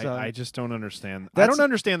I just don't understand. I don't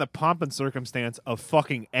understand the pomp and circumstance of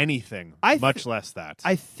fucking anything, much less that.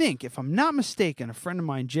 I think, if I'm not mistaken, a friend of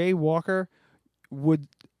mine, Jay Walker,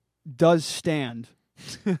 does stand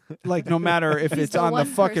Like no matter if it's the on the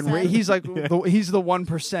fucking 1%. he's like he's the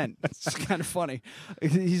 1%. It's kind of funny.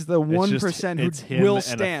 He's the 1% It's who him will and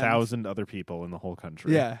stand. 1,000 other people in the whole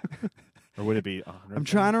country. Yeah. Or would it be 100? I'm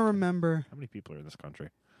trying to remember. How many people are in this country?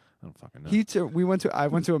 I don't fucking know. I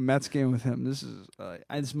went to a Mets game with him.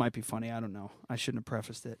 This might be funny. I don't know. I shouldn't have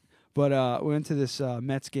prefaced it. But we went to this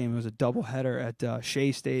Mets game. It was a doubleheader at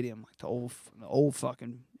Shea Stadium, like the old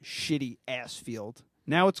fucking shitty ass field.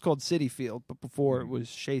 Now it's called Citi Field, but before it was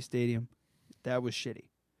Shea Stadium. That was shitty.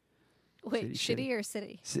 Wait, shitty or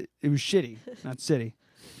city? It was shitty, not city.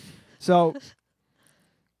 So,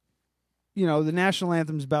 the national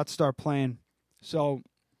anthem's about to start playing. So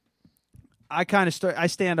I kind of I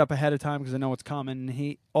stand up ahead of time because I know what's coming.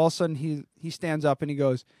 And all of a sudden he stands up and he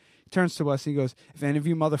turns to us and he goes, "If any of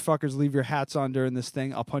you motherfuckers leave your hats on during this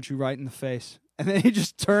thing, I'll punch you right in the face." And then he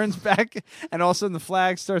just turns back and all of a sudden the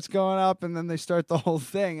flag starts going up and then they start the whole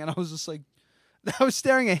thing. And I was just like, I was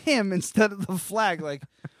staring at him instead of the flag, like,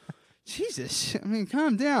 Jesus, I mean,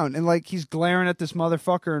 calm down. And like he's glaring at this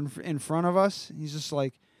motherfucker in front of us. He's just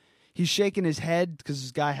like, he's shaking his head because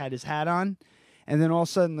this guy had his hat on. And then all of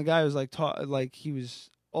a sudden the guy was like, he was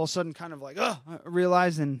all of a sudden kind of like,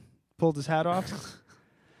 realized and pulled his hat off.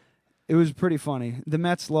 It was pretty funny. The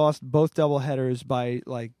Mets lost both doubleheaders by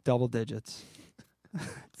like double digits.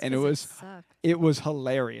 And it was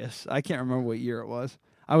hilarious. I can't remember what year it was.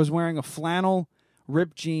 I was wearing a flannel,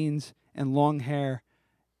 ripped jeans, and long hair.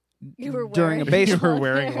 You were during wearing a baseball. You were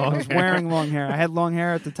wearing long I was hair. wearing long hair. I had long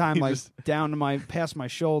hair at the time, like down to past my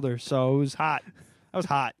shoulder, so it was hot. I was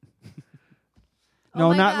hot.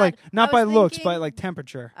 No, my not God. like not I by was looks, thinking- by like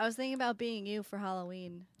temperature. I was thinking about being you for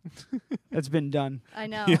Halloween. That's been done. I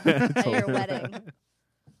know. Yeah, At your wedding.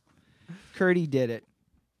 Curdy did it.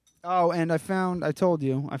 Oh, and I found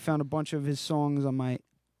a bunch of his songs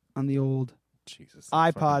on the old Jesus,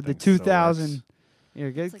 that fucking iPod, the thing still 2000. works. Here,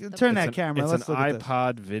 It's like the- turn It's that camera. It's Let's an look at this.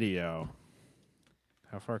 iPod video.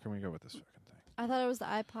 How far can we go with this fucking thing? I thought it was the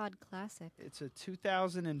iPod Classic. It's a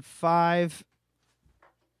 2005,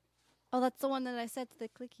 Oh, that's the one that I set to the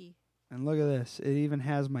clicky. and look at this. It even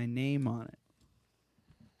has my name on it.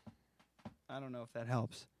 I don't know if that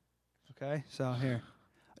helps. Okay, so here.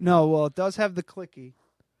 No, well, it does have the clicky.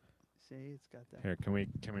 See, it's got that. Here, can we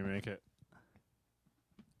make it?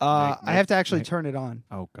 I have to actually make- turn it on.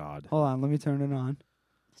 Oh God. Hold on, let me turn it on.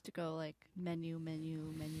 Just to go like menu.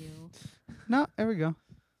 No, there we go.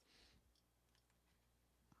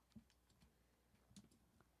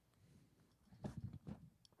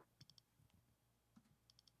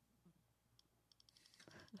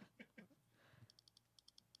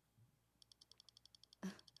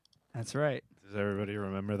 That's right. Does everybody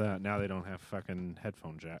remember that? Now they don't have fucking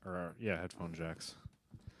headphone headphone jacks.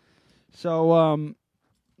 So, where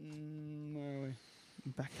are we?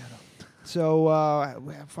 Back that up.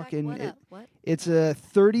 So, fucking, what up? What? it's a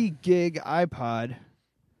 30 gig iPod.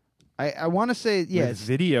 I want to say, yeah, With it's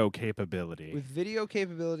video capability. with video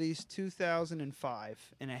capabilities, 2005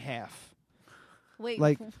 and a half. Wait.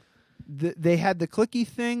 Like, they had the clicky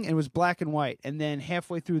thing and it was black and white. And then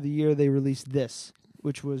halfway through the year, they released this,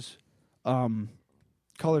 which was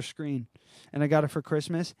color screen. And I got it for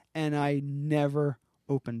Christmas, and I never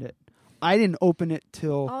opened it. I didn't open it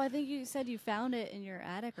till... Oh, I think you said you found it in your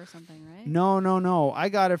attic or something, right? No. I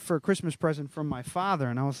got it for a Christmas present from my father,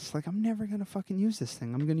 and I was just like, I'm never going to fucking use this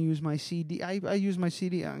thing. I'm going to use my CD. I use my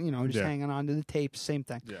CD, just Yeah. hanging on to the tapes, same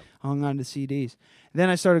thing. Yeah. Hung on to CDs. Then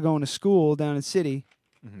I started going to school down in City,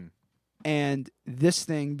 Mm-hmm. and this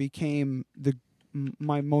thing became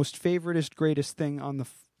my most favoritist, greatest thing on the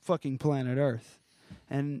fucking planet Earth.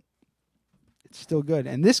 And it's still good.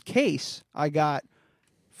 And this case I got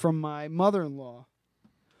from my mother-in-law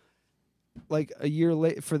like a year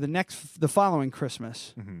late for the following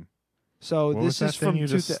Christmas. Mm-hmm. So What this was that is thing from you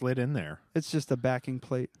just slid in there? It's just a backing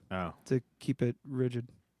plate Oh, to keep it rigid.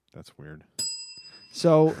 that's weird.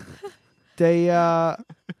 So they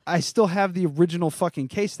I still have the original fucking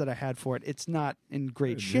case that I had for it. It's not in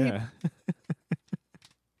great shape. Yeah.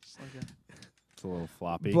 It's a little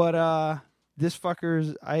floppy. But this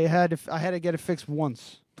fucker's I had to get it fixed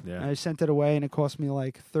once. Yeah. I sent it away and it cost me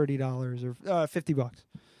like $30 or $50.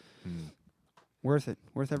 Worth it.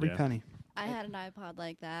 Worth every Yeah. penny. I had an iPod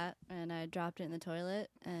like that, and I dropped it in the toilet,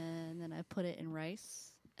 and then I put it in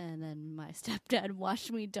rice, and then my stepdad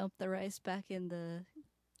watched me dump the rice back in the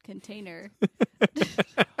container.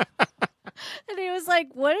 And he was like,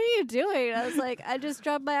 "What are you doing?" I was like, "I just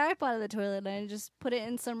dropped my iPod in the toilet, and I just put it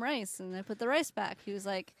in some rice, and I put the rice back." He was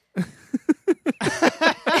like,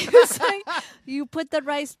 It's like, you put the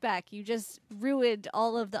rice back. You just ruined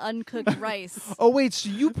all of the uncooked rice. Oh, wait, so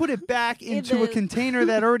you put it back into a container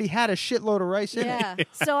that already had a shitload of rice in it? Yeah.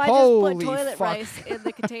 So I Holy just put toilet fuck. rice in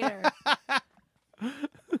the container.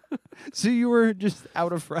 So you were just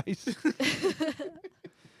out of rice?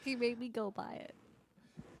 He made me go buy it.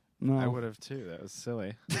 No. I would have too. That was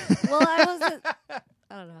silly. Well, I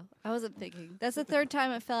don't know. I wasn't thinking. That's the third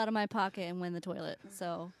time it fell out of my pocket and went in the toilet.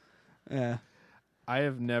 So. Yeah. I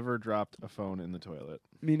have never dropped a phone in the toilet.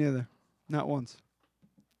 Me neither. Not once.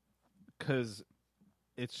 Because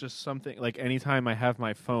it's just something, like anytime I have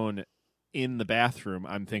my phone in the bathroom,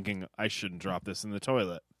 I'm thinking I shouldn't drop this in the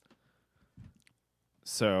toilet.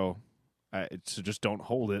 So just don't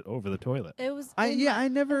hold it over the toilet. It was. I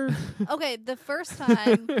never. Okay, the first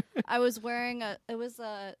time I was wearing it was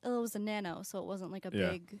a Nano, so it wasn't like a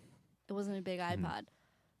big iPod.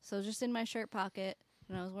 So just in my shirt pocket,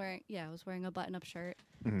 and I was wearing a button-up shirt,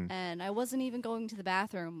 and I wasn't even going to the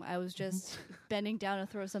bathroom. I was just bending down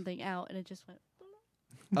to throw something out, and it just went.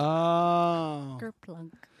 Oh.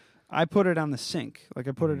 Kerplunk. I put it on the sink. Like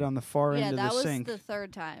I put it on the far end of the sink. Yeah, that was the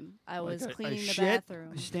third time I was Like cleaning the shit,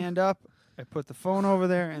 bathroom. I stand up, I put the phone over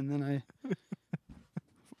there, and then I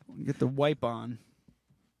get the wipe on.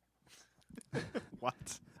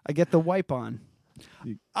 What? I get the wipe on.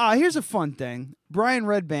 Here's a fun thing. Brian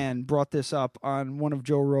Redband brought this up on one of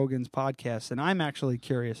Joe Rogan's podcasts, and I'm actually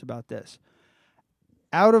curious about this.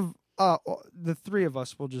 Out of the three of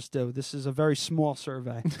us, we'll just do. This is a very small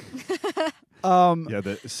survey.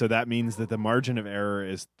 So that means that the margin of error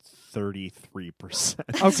is 33%.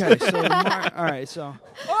 Okay, so all right, so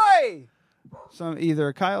so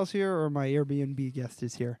either Kyle's here or my Airbnb guest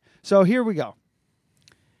is here. So here we go.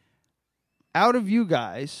 Out of you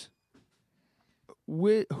guys,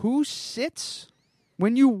 who sits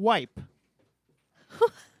when you wipe?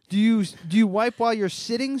 Do you wipe while you're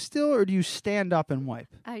sitting still, or do you stand up and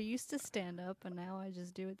wipe? I used to stand up, and now I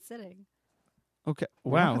just do it sitting. Okay.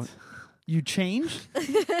 Wow. What? You changed?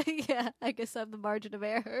 Yeah, I guess I'm the margin of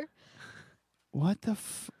error. What the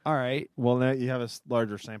all right. Well, now you have a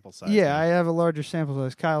larger sample size. Yeah, I have a larger sample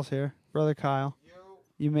size. Kyle's here. Brother Kyle.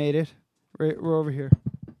 You made it. We're over here.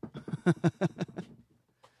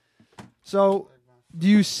 So, do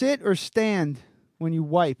you sit or stand when you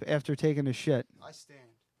wipe after taking a shit? I stand.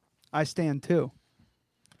 I stand too.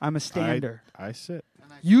 I'm a stander. I sit.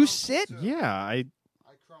 You sit? Yeah, I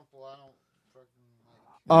crumple. I don't fucking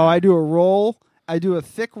Oh, I do a roll. I do a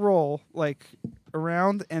thick roll, like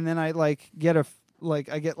around, and then I get a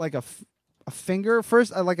finger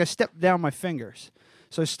first. I step down my fingers,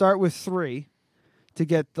 so I start with 3 to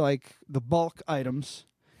get like the bulk items,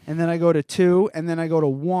 and then I go to 2, and then I go to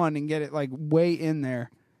 1 and get it like way in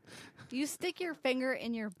there. Do you stick your finger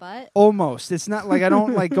in your butt? Almost. It's not like I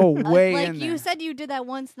don't like go way like in there. you said you did that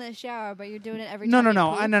once in the shower, but you're doing it every No, time.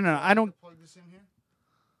 no. You I don't. plug this in here.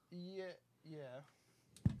 Yeah.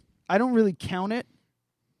 I don't really count it,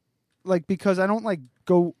 like because I don't like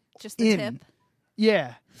go Just the in. tip?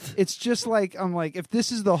 Yeah, it's just like I'm like if this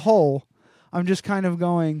is the hole, I'm just kind of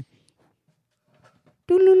going.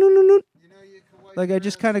 Like I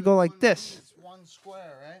just kind of go like this. It's one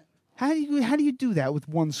square, right? How do you do that with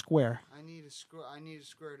one square? I need a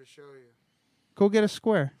square to show you. Go get a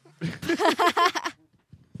square.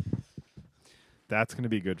 That's going to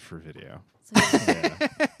be good for video. Yeah.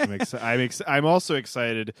 I'm also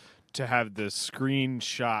excited to have the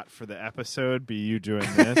screenshot for the episode be you doing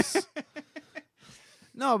this.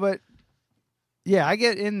 No, but yeah, I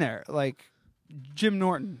get in there like Jim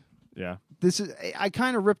Norton. Yeah. I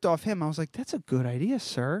kind of ripped off him. I was like, that's a good idea,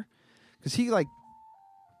 sir. Because he like,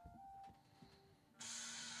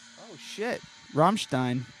 oh shit,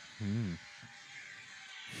 Rammstein.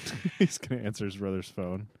 He's going to answer his brother's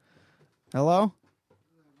phone. Hello?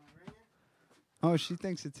 Oh, she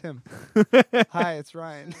thinks it's him. Hi, it's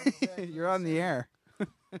Ryan. You're on the air.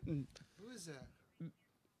 Who is that?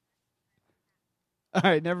 All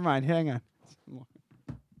right, never mind. Hang on.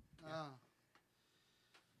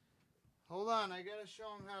 Hold on, I gotta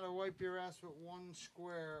show him how to wipe your ass with one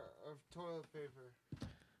square of toilet paper.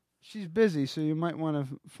 She's busy, so you might want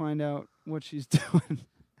to find out what she's doing.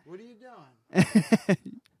 What are you doing?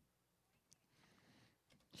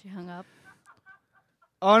 She hung up.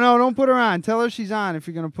 Oh, no, don't put her on. Tell her she's on if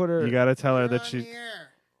you're going to put her. You got to tell her that she.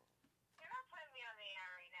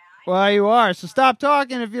 Well, you are, so stop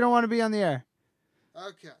talking if you don't want to be on the air.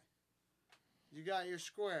 Okay. You got your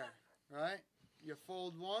square, right? You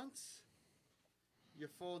fold once. You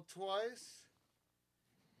fold twice.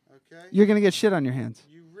 Okay? You're going to get shit on your hands.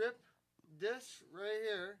 You rip this right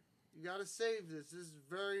here. You got to save this. This is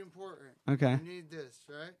very important. Okay. You need this,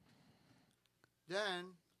 right? Then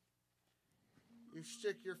you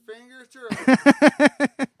stick your finger through.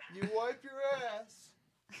 You wipe your ass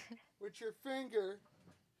with your finger.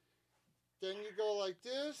 Then you go like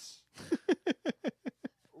this.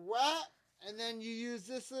 What? And then you use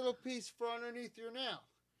this little piece for underneath your nail.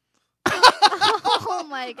 Oh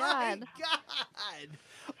my god.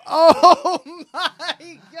 Oh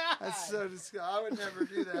my god! That's so disgusting. I would never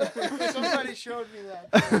do that. Somebody showed me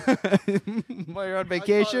that. While you're on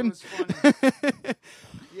vacation? I thought it was funny.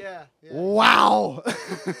 Yeah. Wow.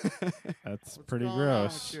 That's pretty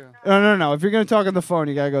gross. No. If you're going to talk on the phone,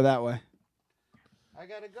 you got to go that way. I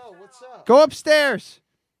got to go. What's up? Go upstairs.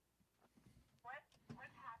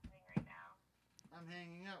 What's happening right now? I'm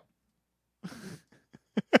hanging up.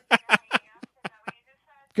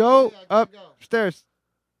 Go Yeah, I gotta go. upstairs.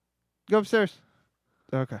 Go upstairs.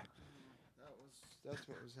 Okay. That's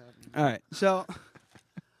what was happening. All right. So,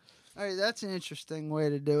 all right, that's an interesting way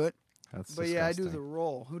to do it. That's But yeah, I do disgusting. the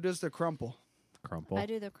roll. Who does the crumple? Crumple. I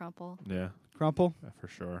do the crumple. Yeah. Crumple? Yeah, for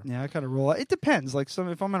sure. Yeah, I kind of roll. It depends. Like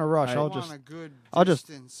if I'm in a rush, I I'll want just. a good I'll just.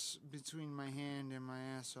 distance between my hand and my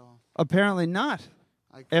asshole. Apparently not.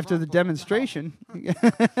 After the demonstration.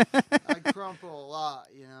 I crumple a lot,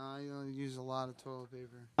 you know. I use a lot of toilet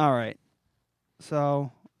paper. All right.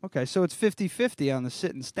 So, okay, so it's 50-50 on the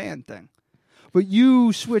sit and stand thing. But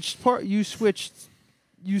you switched fucking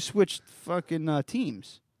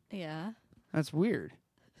teams. Yeah. That's weird.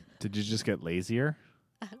 Did you just get lazier?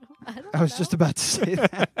 I was just about to say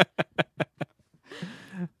that.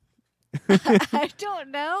 I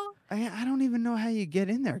don't know. I don't even know how you get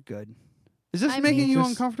in there good. Is this I making mean- you Just-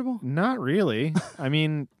 uncomfortable? Not really. I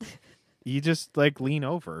mean, you just like lean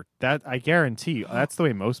over. That I guarantee you, that's the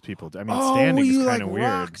way most people do. I mean, standing is you kind like of weird.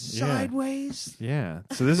 rock sideways? Yeah.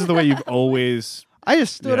 So this is the way you've always. I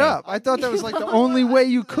just stood Yeah. up. I thought that was like the only way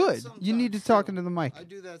you could. You need to talk into the mic. I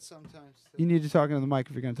do that sometimes. You need to talk into the mic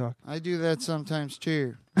if you're going to talk. I do that sometimes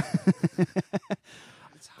too.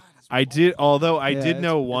 I did, although I Yeah, did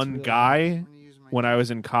know it's one really guy when I was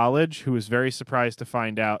in college who was very surprised to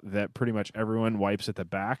find out that pretty much everyone wipes at the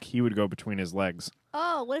back. He would go between his legs.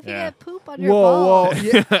 Oh, what if you Yeah. get poop on your Whoa, balls? whoa!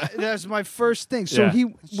 Yeah, that's my first thing. So Yeah.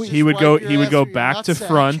 he would go back to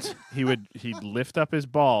front. He'd lift up his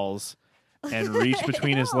balls and reach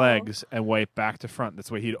between his legs and wipe back to front. That's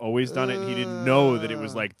the way he'd always done it. And he didn't know that it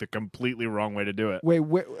was like the completely wrong way to do it. Wait,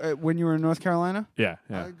 when you were in North Carolina? Yeah,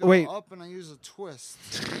 yeah. I go Wait. up and I use a twist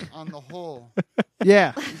on the hole.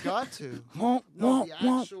 Yeah. You got to. Womp, No, womp, the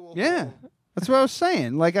womp. actual Yeah. hole. That's what I was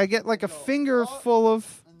saying. Like I get like a finger full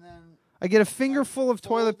of. I get a finger full of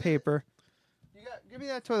toilet paper. Give me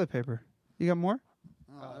that toilet paper. You got more?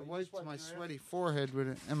 I wiped my sweaty forehead with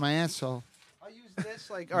it and my asshole. I use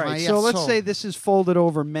this like. All right. So let's say this is folded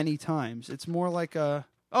over many times. It's more like a.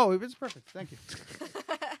 Oh, it's perfect. Thank you.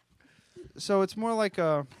 So it's more like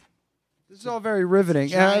a. This is all very riveting.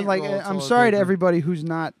 Giant And like, roll of I'm toilet sorry to paper. everybody who's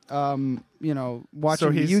not, watching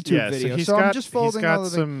the YouTube video. he's So got, I'm just folding all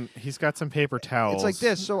of the. He's got some paper towels. It's like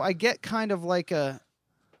this. So I get kind of like a.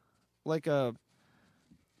 Like a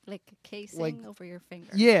casing over your finger.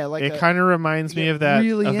 Yeah, like it kind of reminds me of that.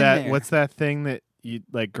 really in there. What's that thing that you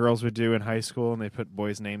like girls would do in high school, and they put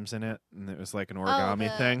boys' names in it, and it was like an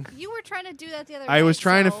origami thing. You were trying to do that the other day. I was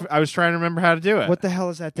trying so to. I was trying to remember how to do it. What the hell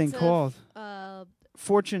is that thing it's a, called?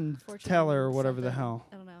 Fortune Teller or whatever the hell.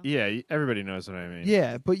 I don't know. Yeah, everybody knows what I mean.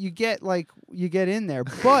 Yeah, but you get in there,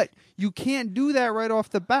 but you can't do that right off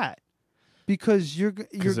the bat because you're gonna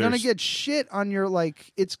there's- get shit on your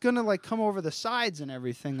it's gonna come over the sides and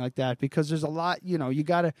everything like that because there's a lot. You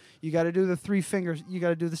gotta do the 3 fingers. You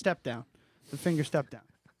gotta do the step down, the finger step down.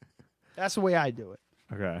 That's the way I do it.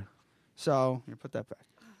 Okay. So here, put that back.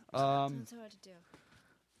 That's what to do.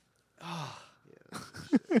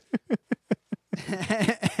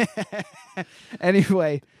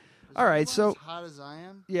 Anyway, all right. So As hot as I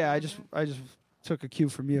am. yeah, I just took a cue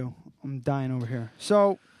from you. I'm dying over here.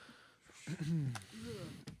 So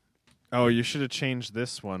Oh, you should have changed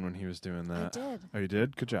this one when he was doing that. did. Oh, you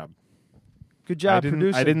did? Good job. good job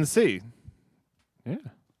producing. I didn't see. Yeah.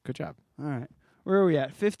 Good job. All right, where are we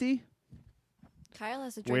at? 50. Kyle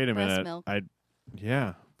has to drink Wait a breast minute. milk.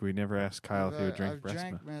 Yeah. We never asked Kyle if he would drink I've breast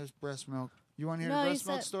drank milk. breast milk. You want to hear No, the you breast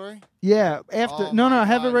milk said- story? Yeah, after Oh no, my I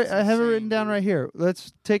have God, it. it's I have it written insane, down dude. right here.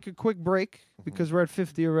 Let's take a quick break because we're at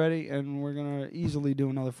 50 already, and we're gonna easily do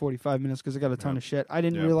another 45 minutes because I got a ton of shit. I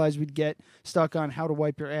didn't Yep. realize we'd get stuck on how to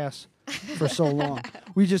wipe your ass for so long.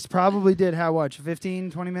 We just probably did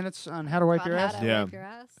 15, 20 minutes on how to wipe your ass. Yeah. Wipe your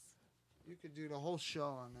ass. You could do the whole show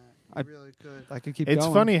on that. I- You really could. I could keep It's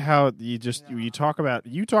going. funny how you just you talk about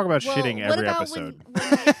shitting what every about episode.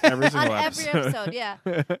 when Every on single every episode. episode, yeah.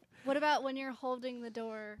 What about when you're holding the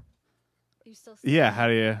door You still Yeah, how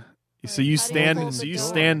do you? So you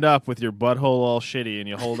stand up with your butthole all shitty, and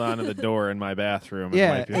you hold on to the door in my bathroom.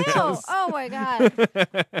 Yeah, And wipe Ew! your- Oh my god!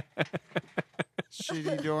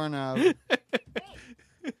 Shitty doorknob.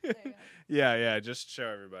 Yeah. Just show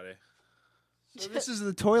everybody. So this is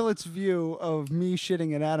the toilet's view of me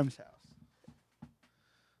shitting at Adam's house.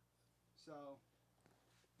 So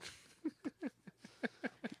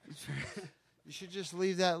You should just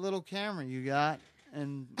leave that little camera you got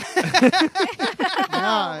and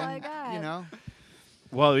my God. you know,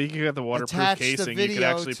 Well, you can get the waterproof attach the casing. You video could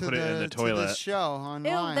actually to put it in the to toilet. the show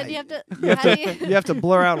online. Then you have to. you have how to, do you, you have to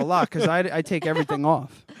blur out a lot because I take everything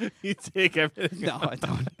off. You take everything. No, I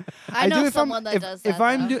don't. I know do if someone I'm, that if, does if that.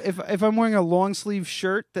 I'm though. if I'm wearing a long sleeve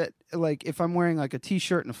shirt that like if I'm wearing like a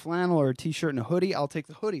t-shirt and a flannel or a t-shirt and a hoodie, I'll take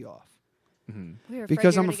the hoodie off. We're afraid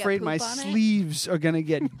Because you're I'm gonna get afraid my poop on it? sleeves are gonna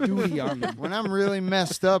get duty on me. When I'm really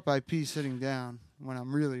messed up, I pee sitting down. When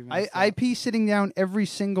I'm really messed I up. pee sitting down every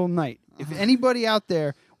single night. If anybody out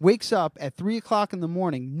there wakes up at 3:00 in the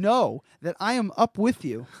morning, know that I am up with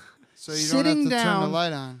you, So you don't sitting have to turn down the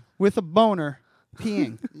light on. with a boner,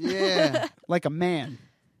 peeing Yeah. like a man.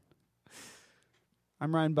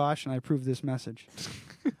 I'm Ryan Bosch, and I approve this message.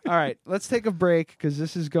 All right, let's take a break because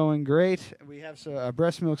this is going great. We have some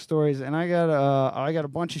breast milk stories, and I got a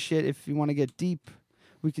bunch of shit. If you want to get deep,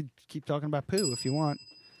 we could keep talking about poo if you want.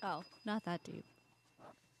 Oh, not that deep.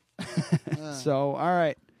 So, all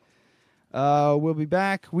right, we'll be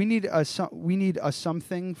back. We need a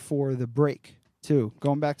something for the break too.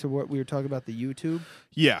 Going back to what we were talking about, the YouTube.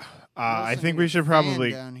 Yeah, I think we should fan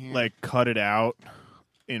probably down here. like cut it out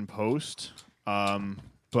in post.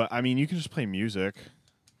 But I mean, you can just play music.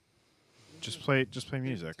 Just play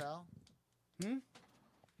music.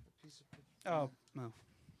 Oh, no.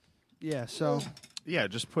 Yeah. So, Yeah,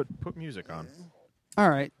 just put music on. all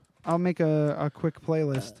right, I'll make a quick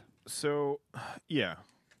playlist. So, yeah.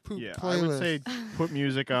 Poop Yeah, I would say playlist. put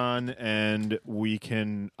music on, and we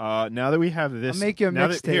can. Now that we have this, I'll make you a now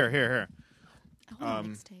that- mixtape. Here. I want a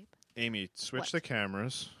mixtape. Amy, switch What? the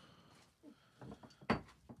cameras,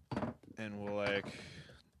 and we'll like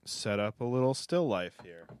set up a little still life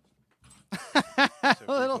here. A So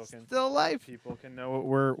little people can- still life. People can know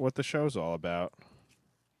what the show's all about.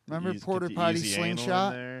 Remember Get Porta the Potty easy anal in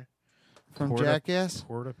Slingshot there. from Jackass?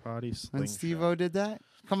 Porta Potty Slingshot. When Steve-O did that?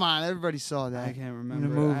 Come on, everybody saw that. I can't In remember.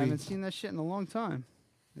 the movie. I haven't seen that shit in a long time.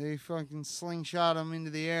 They fucking slingshot him into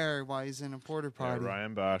the air while he's in a porta Yeah, potty.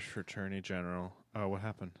 Ryan Bosch, Attorney General. Oh, what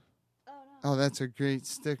happened? Oh, that's a great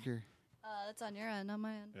sticker. That's on your end, not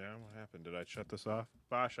my end. Yeah, what happened? Did I shut this off?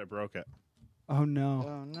 Bosch, I broke it. Oh no.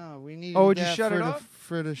 Oh no, we need Oh, would you that shut for it the, off?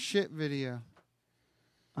 for the shit video.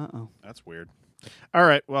 Uh-oh. That's weird. All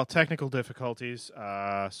right, well, technical difficulties.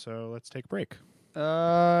 So let's take a break.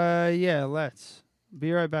 Yeah, let's.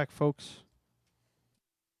 Be right back, folks.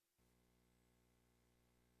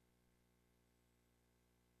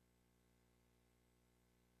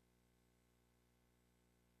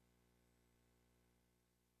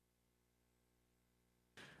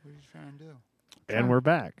 What are you trying to do? And we're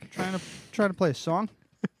back. Trying to play a song.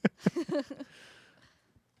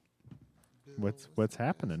 What's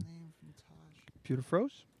happening? Computer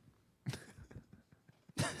froze.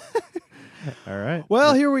 All right.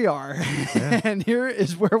 Well, here we are. And here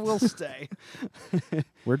is where we'll stay.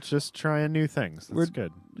 We're just trying new things. That's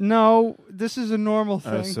good. No, this is a normal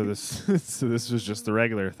thing. So this was just the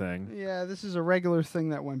regular thing. Yeah, this is a regular thing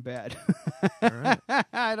that went bad.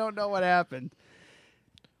 I don't know what happened.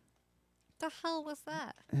 The hell was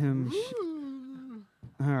that?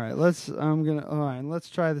 All right, let's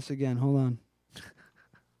try this again. Hold on.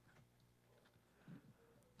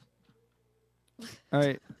 All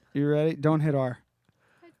right, you ready? Don't hit R.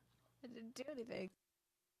 I didn't do anything.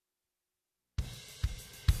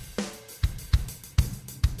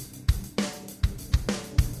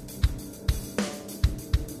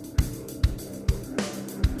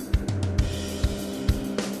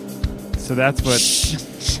 So that's what.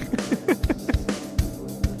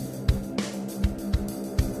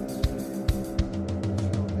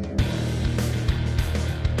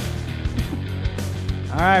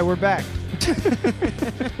 All right, we're back.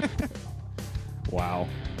 Wow.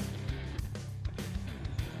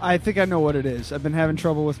 I think I know what it is. I've been having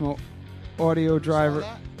trouble with my audio driver.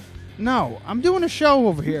 No, I'm doing a show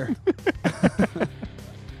over here.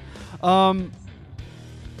 The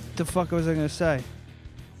fuck was I gonna say?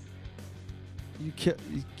 You killed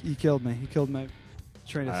me. You killed my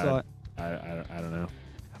train of thought. I don't know.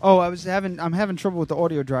 Oh, I'm having trouble with the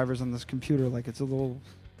audio drivers on this computer. Like it's a little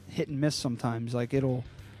hit and miss sometimes. Like it'll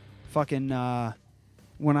fucking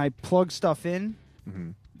when I plug stuff in,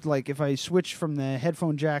 like if I switch from the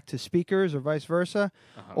headphone jack to speakers or vice versa,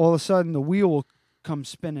 all of a sudden the wheel will come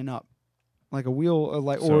spinning up. Like a wheel,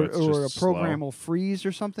 or a program will freeze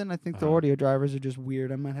or something. I think the audio drivers are just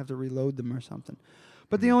weird. I might have to reload them or something.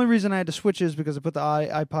 But the only reason I had to switch is because I put the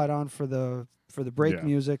iPod on for the brake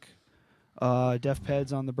music, Def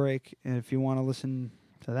Peds on the brake. And if you want to listen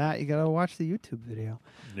to that, you gotta watch the YouTube video.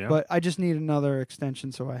 Yeah. But I just need another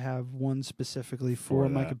extension, so I have one specifically for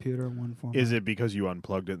my computer and one for. Is it because you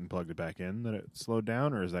unplugged it and plugged it back in that it slowed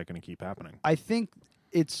down, or is that going to keep happening? I think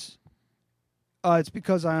it's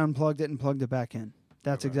because I unplugged it and plugged it back in.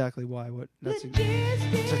 That's exactly why. That's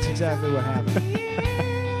exactly what happened.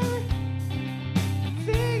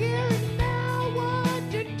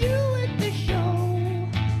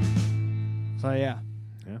 So yeah.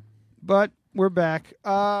 But we're back.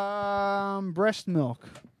 Breast milk.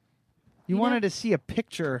 You wanted to see a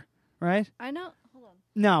picture, right? I know. Hold on.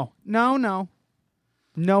 No.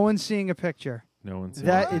 No one's seeing a picture. No one's seeing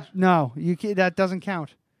that. That doesn't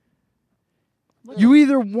count. You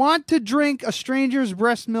either want to drink a stranger's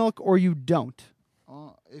breast milk or you don't.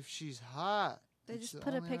 If she's hot. They just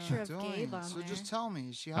put a picture of Gabe on there. So there. just tell me,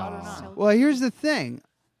 is she hot or not? Well, here's the thing.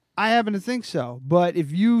 I happen to think so. But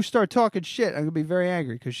if you start talking shit, I'm going to be very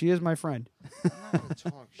angry because she is my friend. I'm not going to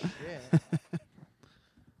talk shit.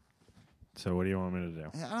 So what do you want me to do?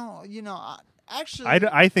 I don't, actually.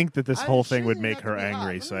 I think that this whole thing would make her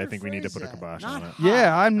angry, so I think we need to put a kibosh on it.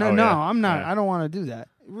 Yeah, I'm not. I'm not. I don't want to do that.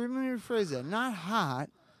 Let me rephrase that. Not hot,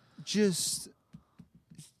 just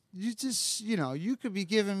you could be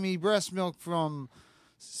giving me breast milk from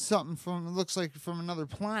something looks like from another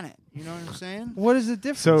planet. You know what I'm saying? What is the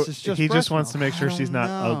difference? So it's just he just breast wants milk. to make sure she's not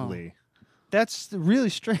ugly. That's really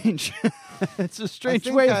strange. It's a strange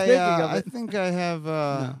way of thinking of it. I think I have.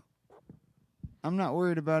 I'm not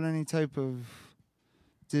worried about any type of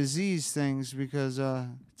disease things because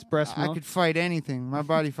it's breast milk. I could fight anything. My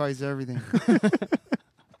body fights everything.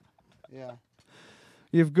 Yeah.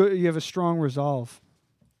 You have a strong resolve.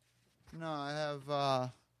 No, I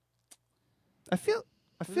have. I feel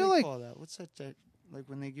like call that? What's that? Like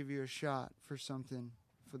when they give you a shot for something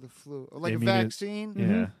for the flu, or like a vaccine.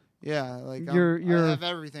 Yeah. Yeah, like you're I have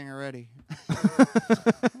everything already.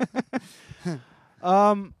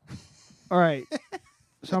 All right.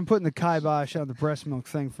 So I'm putting the kibosh on the breast milk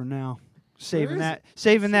thing for now. Saving that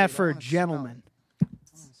for a gentleman.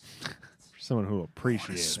 For someone who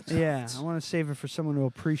appreciates it. Yeah, I want to save it for someone who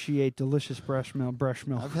appreciate delicious breast milk.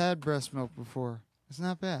 I've had breast milk before. It's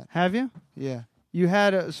not bad. Have you? Yeah. You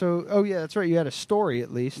had oh yeah, that's right. You had a story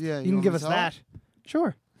at least. Yeah. You can give us that.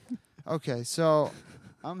 Sure. Okay, so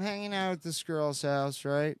I'm hanging out at this girl's house,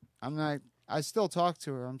 right? I still talk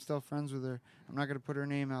to her. I'm still friends with her. I'm not going to put her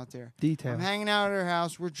name out there. Detail. I'm hanging out at her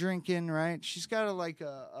house. We're drinking, right? She's got I don't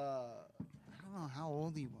know how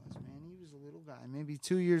old he was, man. He was a little guy, maybe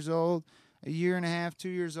 2 years old, a year and a half, 2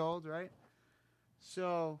 years old, right?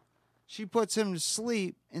 So she puts him to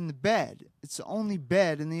sleep in the bed. It's the only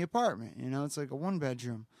bed in the apartment, it's like a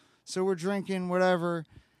one-bedroom. So we're drinking, whatever.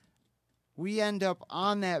 We end up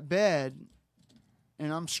on that bed,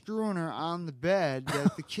 and I'm screwing her on the bed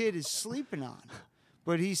that the kid is sleeping on.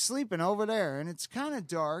 But he's sleeping over there, and it's kind of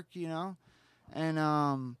dark,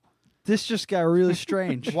 And this just got really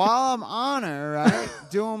strange. While I'm on her, right,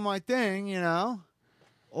 doing my thing,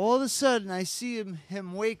 all of a sudden I see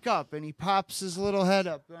him wake up, and he pops his little head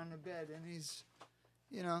up on the bed, and he's,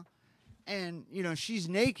 and she's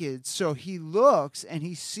naked, so he looks and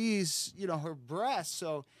he sees, her breasts,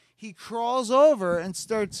 so he crawls over and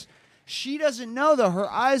starts. She doesn't know though; her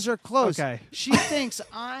eyes are closed. Okay. She thinks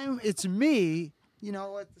it's me.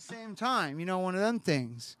 At the same time, one of them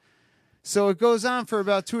things. So it goes on for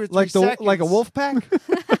about 2 or 3 seconds. Like a wolf pack?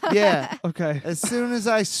 Yeah. Okay. As soon as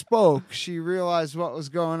I spoke, she realized what was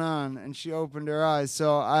going on, and she opened her eyes.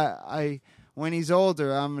 So I when he's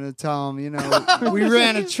older, I'm going to tell him, we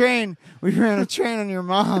ran a train. We ran a train on your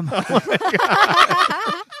mom. Oh my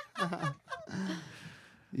God.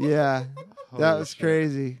 Yeah. That was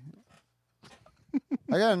crazy.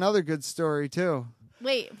 I got another good story, too.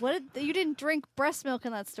 Wait, you didn't drink breast milk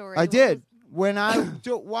in that story? I did. When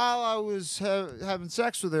while I was having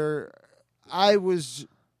sex with her, I was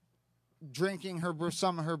drinking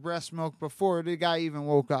some of her breast milk before the guy even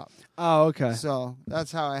woke up. Oh, okay. So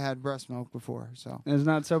that's how I had breast milk before. So it's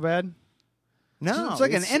not so bad. No, it's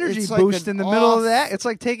like an energy boost in the middle of that. It's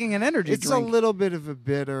like taking an energy drink. It's a little bit of a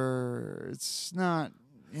bitter. It's not.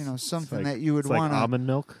 Something that you would want. Like almond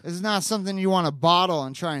milk. It's not something you want to bottle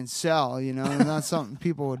and try and sell. It's not something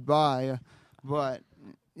people would buy. But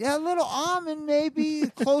yeah, a little almond maybe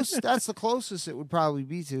close. That's the closest it would probably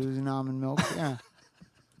be to is an almond milk. Yeah.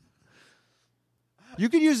 You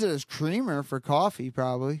could use it as creamer for coffee,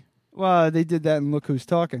 probably. Well, they did that in Look Who's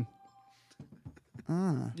Talking.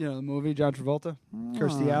 Ah. You know, the movie, John Travolta,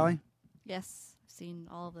 Kirstie Alley, Yes, I've seen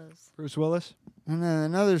all of those. Bruce Willis. And then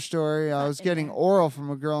another story, I was getting oral from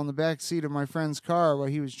a girl in the back seat of my friend's car while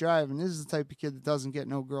he was driving. This is the type of kid that doesn't get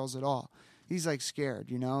no girls at all. He's like scared,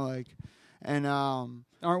 you know, like, and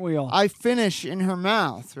aren't we all? I finish in her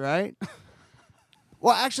mouth, right?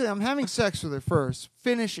 Well, actually, I'm having sex with her first.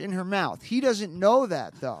 Finish in her mouth. He doesn't know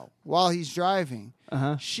that though. While he's driving,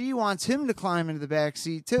 she wants him to climb into the back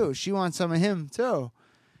seat too. She wants some of him too.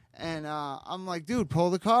 And I'm like, dude, pull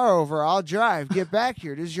the car over. I'll drive. Get back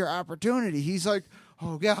here. This is your opportunity. He's like,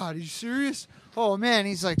 oh, God, are you serious? Oh, man,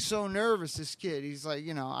 he's like so nervous, this kid. He's like,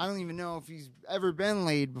 you know, I don't even know if he's ever been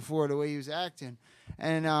laid before the way he was acting.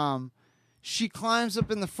 And she climbs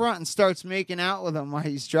up in the front and starts making out with him while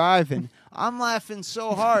he's driving. I'm laughing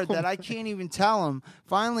so hard that I can't even tell him.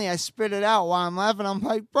 Finally, I spit it out while I'm laughing. I'm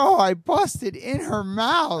like, bro, I busted in her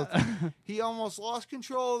mouth. He almost lost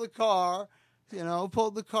control of the car. You know,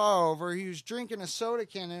 pulled the car over. He was drinking a soda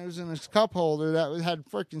can and it was in his cup holder that had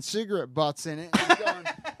freaking cigarette butts in it. And he's going,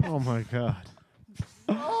 oh, my God.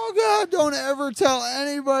 Oh, God, don't ever tell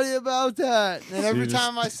anybody about that. And every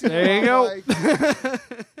time I see there him, you go.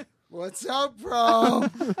 Like, what's up, bro?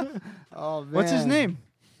 Oh, man. What's his name?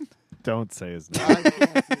 Don't say his name. I can't do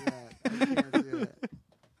that. I can't do that.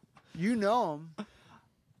 You know him.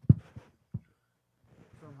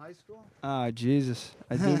 From high school? Ah, Jesus.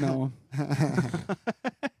 I do know him.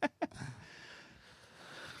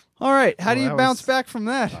 All right. How do you bounce back from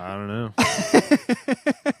that? I don't know.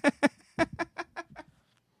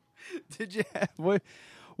 Did you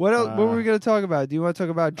what else, what were we going to talk about? Do you want to talk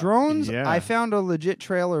about drones? Yeah. I found a legit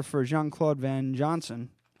trailer for Jean-Claude Van Johnson.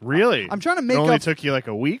 Really? I'm trying to make it only up. took you like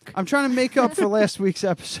a week? I'm trying to make up for last week's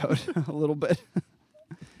episode a little bit.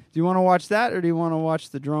 Do you want to watch that, or do you want to watch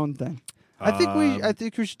the drone thing? I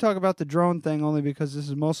think we should talk about the drone thing only because this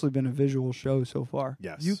has mostly been a visual show so far.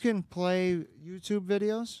 Yes. You can play YouTube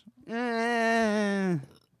videos?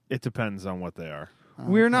 It depends on what they are.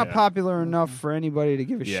 We're not popular enough for anybody to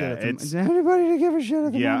give a shit at them. Is there anybody to give a shit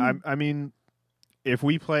at them? Yeah, I mean, if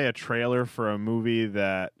we play a trailer for a movie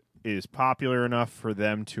that is popular enough for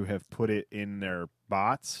them to have put it in their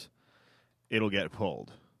bots, it'll get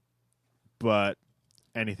pulled. But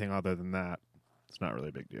anything other than that, it's not really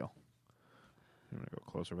a big deal. I'm going to go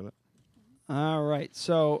closer with it. All right.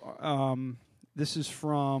 So this is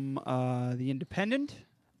from The Independent,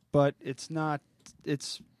 but it's not.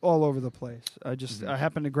 It's all over the place. I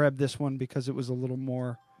happened to grab this one because it was a little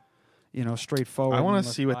more, straightforward. I want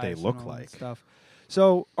to see what they look like. Stuff.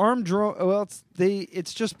 So armed drone. Well,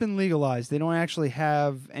 it's just been legalized. They don't actually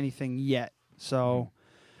have anything yet. So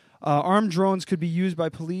armed drones could be used by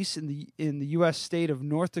police in the U.S. state of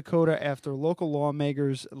North Dakota after local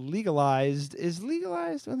lawmakers legalized. Is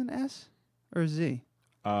legalized with an S or a Z?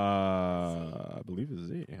 I believe it's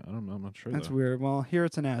Z. I don't know. I'm not sure. That's though. weird. Well, here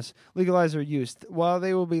it's an S. Legalize their use. While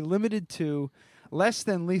they will be limited to less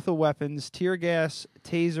than lethal weapons, tear gas,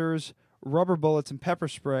 tasers, rubber bullets, and pepper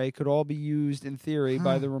spray could all be used in theory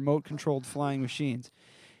by the remote-controlled flying machines.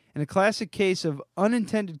 In a classic case of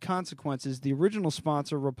unintended consequences, the original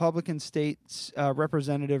sponsor, Republican State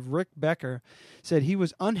Representative Rick Becker, said he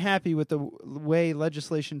was unhappy with the way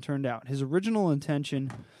legislation turned out. His original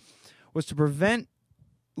intention was to prevent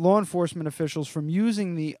law enforcement officials from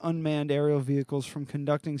using the unmanned aerial vehicles from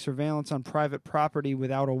conducting surveillance on private property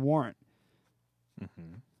without a warrant.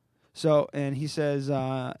 Mm-hmm. So, and he says,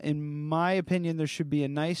 in my opinion, there should be a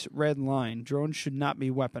nice red line. Drones should not be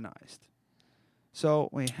weaponized. So,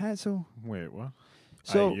 wait, what?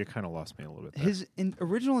 So you kind of lost me a little bit there. His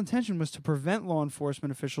original intention was to prevent law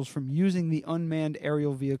enforcement officials from using the unmanned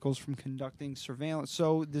aerial vehicles from conducting surveillance.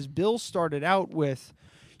 So this bill started out with,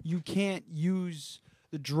 you can't use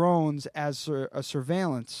the drones as a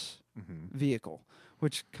surveillance vehicle,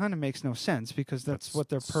 which kind of makes no sense because that's what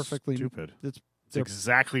they're perfectly stupid. It's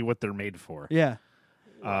exactly what they're made for. Yeah.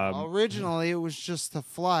 Originally, it was just to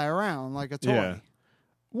fly around like a toy. Yeah.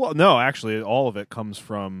 Well, no, actually, all of it comes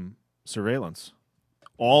from surveillance.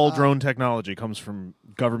 All drone technology comes from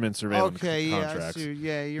government surveillance contracts.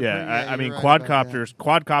 I mean, right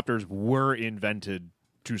quadcopters were invented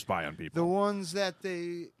to spy on people. The ones that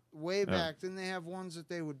they way back, then they have ones that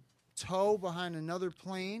they would tow behind another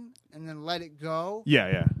plane and then let it go.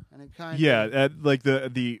 Yeah. And it kind of like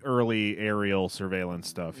the early aerial surveillance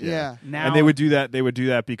stuff. Yeah. Now, and they would do that. They would do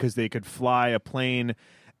that because they could fly a plane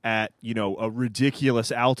at a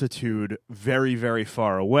ridiculous altitude, very very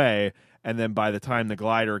far away, and then by the time the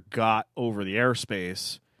glider got over the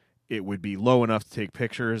airspace, it would be low enough to take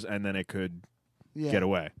pictures, and then it could get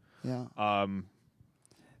away. Yeah.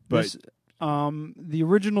 But the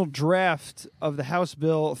original draft of the House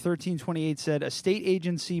Bill 1328 said a state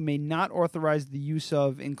agency may not authorize the use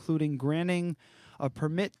of, including granting a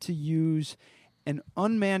permit to use an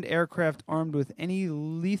unmanned aircraft armed with any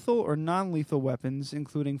lethal or non-lethal weapons,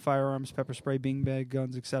 including firearms, pepper spray, beanbag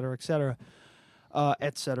guns, etc., etc.,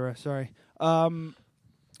 etc. Sorry.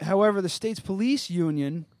 However, the state's police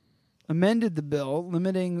union amended the bill,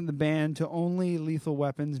 limiting the ban to only lethal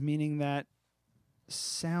weapons, meaning that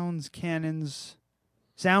sound cannons,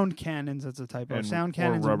 that's a typo. And- Sound or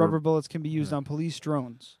cannons and rubber- rubber bullets can be used on police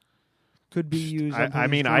drones. Could be used on I police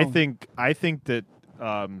mean, drones. I think that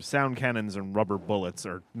sound cannons and rubber bullets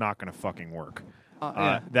are not going to fucking work.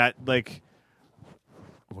 Yeah. That like,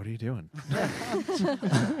 what are you doing?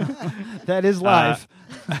 That is live.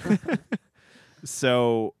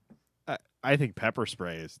 So, I think pepper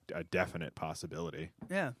spray is a definite possibility.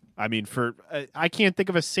 Yeah. I mean, I can't think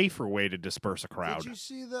of a safer way to disperse a crowd. Did you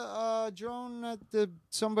see the drone that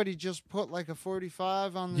somebody just put like a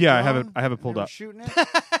 45 on the Yeah, drone? I have it pulled and up. Shooting it.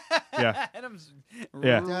 Yeah. Adam's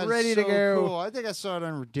Yeah. That is ready to so go. Cool. I think I saw it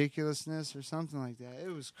on Ridiculousness or something like that. It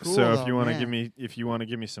was cool. So if though, you want to man.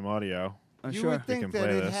 give me some audio, You sure. would We think can that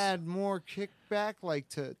play it this. had more kickback, like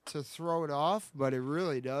to throw it off, but it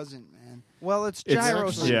really doesn't, man. Well, it's It's-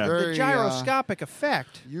 gyros. yeah. The Very, gyroscopic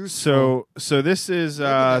effect. Useful. So this is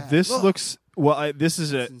at that. this Look. looks well. This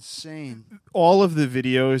is It's insane. all of the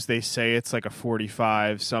videos. They say it's like a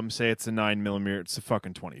 45. Some say it's a 9mm. It's a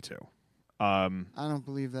fucking 22. I don't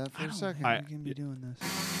believe that for a second. You can be doing this.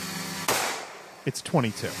 It's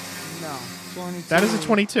 22. No, 22. That is a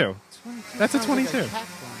 22. 22 That's a sounds like 22. cat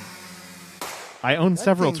gun. I own That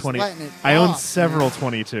several thing's 20. letting it I own off, several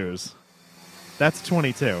man. 22s. That's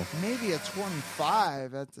 22. Maybe a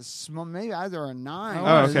 25 at the small. Maybe either a 9.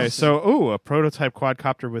 Oh, okay. So, a prototype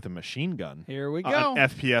quadcopter with a machine gun. Here we go. On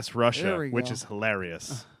FPS Russia, There we which go. is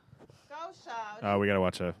hilarious. Go, Saudi. We gotta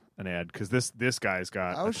watch an ad because this guy's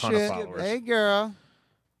got Oh a ton shit! of followers. Hey, girl.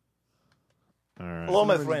 All right. Hello,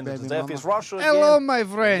 my Somebody, friend. This is baby FPS mama. Russia Hello, again. my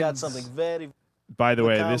We friends. got something very. By the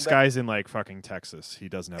way, calm this down. guy's in like fucking Texas. He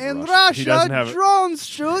doesn't have a In Russian. He doesn't Russia, have. drones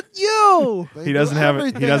shoot you. They He doesn't do have. He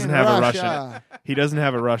everything doesn't in have a Russia. Russian. He doesn't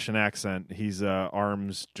have a Russian accent. He's a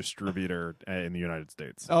arms distributor in the United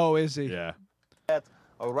States. Oh, is he? Yeah.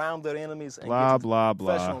 Around their enemies and Blah get blah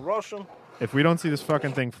professional blah. Russian. If we don't see this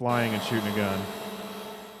fucking thing flying and shooting a gun,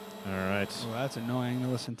 all right. Oh, that's annoying to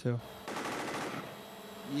listen to.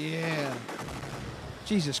 Yeah.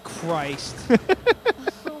 Jesus Christ. Oh my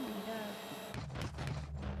god.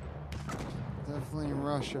 Definitely in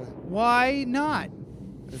Russia. Why not?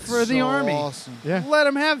 It's For the so army. Awesome. Yeah. Let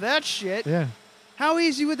them have that shit. Yeah. How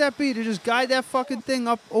easy would that be to just guide that fucking thing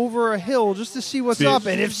up over a hill just to see what's See, up?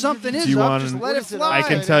 And if something do is you up, want just an- let it fly. I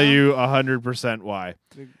can tell you 100% why.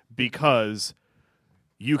 Because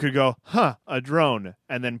you could go, a drone,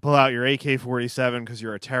 and then pull out your AK-47 because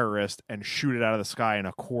you're a terrorist and shoot it out of the sky in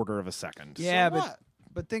a quarter of a second. Yeah, So what?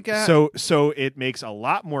 but think So it makes a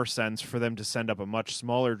lot more sense for them to send up a much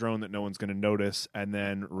smaller drone that no one's going to notice, and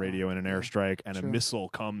then radio in an airstrike, and a True. missile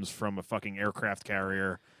comes from a fucking aircraft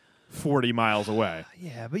carrier 40 miles away.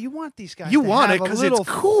 yeah, but you want these guys. You to want have it a 'cause it's little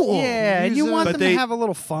cool. Yeah, and you Use want But them they- to have a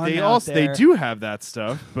little fun. They out also there. they do have that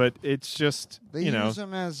stuff, but it's just They you know use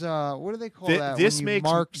them as what do they call thi- that? this when you makes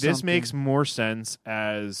mark this something makes more sense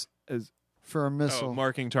as for a missile.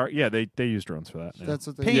 marking target. Yeah, they use drones for that. Yeah. That's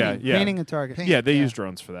what they painting, yeah. painting a target. Paint, Yeah, they yeah. use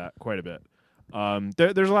drones for that quite a bit.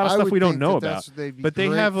 There's a lot of I stuff would we don't think know that about, that's what they'd be but they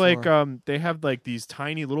great have like for. they have like these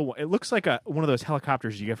tiny little. It looks like one of those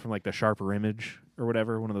helicopters you get from like the Sharper Image or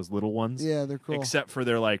whatever, one of those little ones. Yeah, they're cool. Except for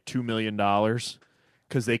they're like $2 million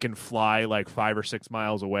because they can fly like 5 or 6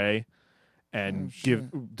 miles away and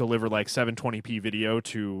deliver like 720p video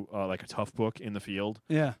to like a tough book in the field.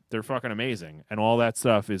 Yeah. They're fucking amazing, and all that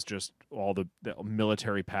stuff is just all the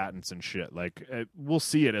military patents and shit. Like we'll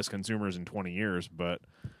see it as consumers in 20 years, but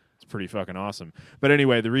it's pretty fucking awesome. But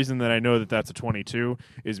anyway, the reason that I know that that's a 22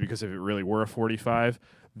 is because if it really were a 45,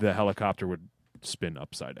 the helicopter would spin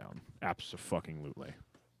upside down. Abso-fucking-lutely.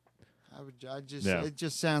 It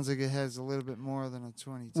just sounds like it has a little bit more than a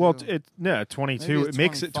 22. Well, 22. Maybe a It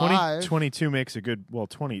makes it 25. 22 makes a good. Well,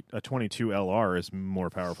 a 22 LR is more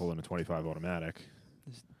powerful than a 25 automatic.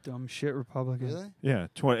 This dumb shit Republican. Really? Yeah,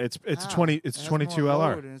 it's How? 20. It It's has 22 more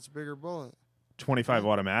LR. load and it's a bigger bullet. 25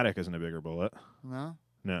 automatic isn't a bigger bullet. No?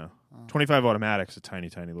 No. Oh. 25 automatic's a tiny,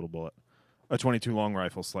 tiny little bullet. A 22 long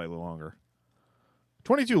rifle's slightly longer.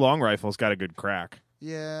 22 long rifle's got a good crack.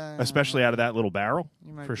 Yeah. Especially out of that little barrel,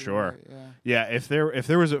 You might for be sure. right, yeah. If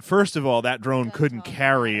there was first of all, that drone couldn't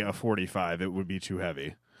carry a 45. It would be too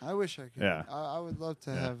heavy. I wish I could. Yeah. I would love to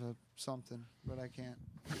have something, but I can't.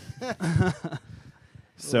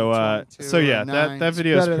 So yeah, that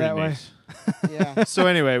video is pretty neat. Yeah. So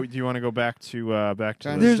anyway, do you want to go back to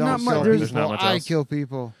There's not much. There's not much I else. kill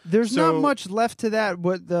people. There's So- not much left to that.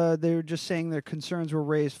 What they were just saying their concerns were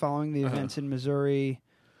raised following the events in Missouri.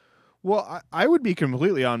 Well, I would be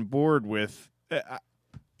completely on board with.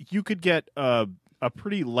 You could get a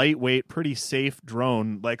pretty lightweight, pretty safe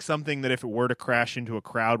drone, like something that if it were to crash into a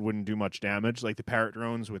crowd wouldn't do much damage, like the Parrot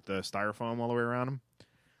drones with the styrofoam all the way around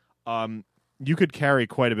them. You could carry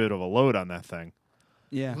quite a bit of a load on that thing.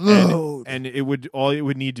 Yeah. And it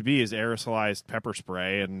would need to be is aerosolized pepper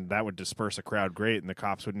spray, and that would disperse a crowd great, and the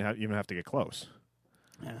cops wouldn't even have to get close.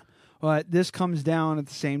 Yeah. But this comes down at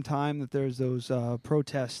the same time that there's those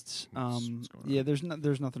protests. Yeah, there's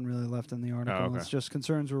nothing really left in the article. okay. It's just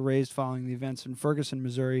concerns were raised following the events in Ferguson,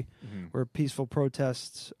 Missouri, where peaceful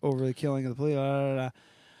protests over the killing of the police.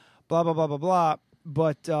 Blah blah blah blah blah.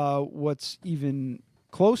 But what's even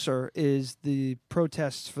closer is the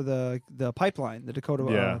protests for the pipeline, the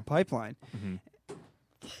Dakota pipeline.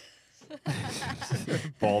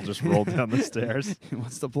 Ball just rolled down the stairs. He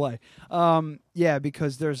wants to play. Yeah,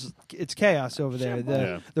 because it's chaos over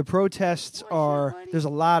there. The protests there's a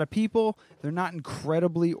lot of people. They're not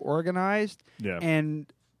incredibly organized. Yeah. And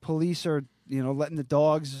police are letting the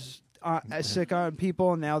dogs sick on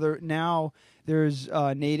people. And now there's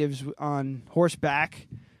natives on horseback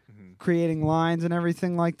creating lines and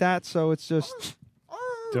everything like that. So it's just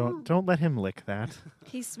don't let him lick that.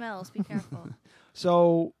 He smells. Be careful.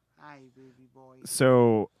 So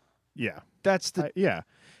yeah, that's the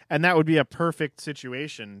and that would be a perfect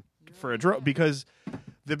situation for a drone, because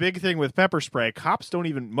the big thing with pepper spray,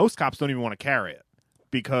 most cops don't even want to carry it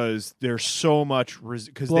because there's so much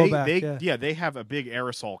because they have a big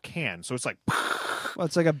aerosol can, so it's like well,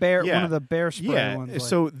 it's like a bear, one of the bear spray ones. Like.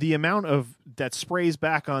 So the amount of that sprays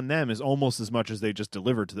back on them is almost as much as they just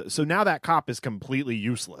delivered to so now that cop is completely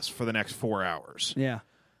useless for the next 4 hours. Yeah.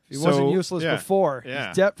 He wasn't useless before.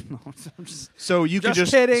 Yeah. So you could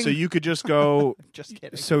just kidding. So you could just go. Just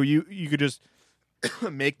kidding. So you could just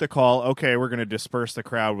make the call. Okay, we're going to disperse the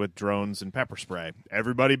crowd with drones and pepper spray.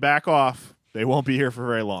 Everybody back off. They won't be here for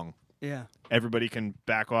very long. Yeah. Everybody can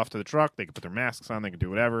back off to the truck. They can put their masks on. They can do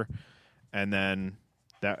whatever, and then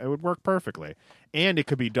it would work perfectly. And it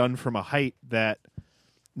could be done from a height that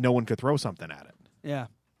no one could throw something at it. Yeah.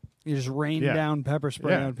 You just rain down pepper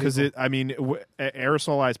spray on people. Because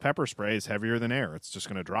aerosolized pepper spray is heavier than air. It's just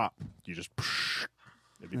going to drop. You just,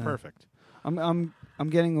 it'd be perfect. I'm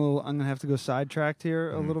getting a little. I'm gonna have to go sidetracked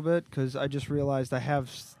here a little bit because I just realized I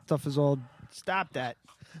have stuff is all. Stop that.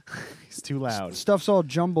 It's too loud. Stuff's all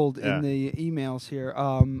jumbled in the emails here.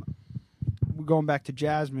 We're going back to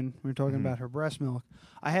Jasmine. We were talking about her breast milk.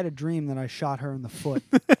 I had a dream that I shot her in the foot.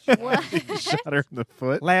 You shot her in the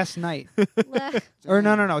foot? Last night. Or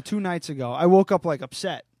no, 2 nights ago. I woke up like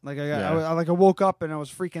upset. Like I woke up and I was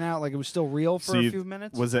freaking out like it was still real for a few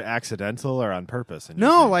minutes. Was it accidental or on purpose?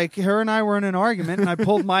 No, like her and I were in an argument and I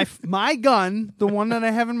pulled my gun, the one that I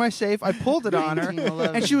have in my safe, I pulled it on her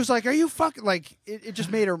and she was like, "Are you fucking," like it just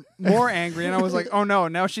made her more angry and I was like, "Oh no,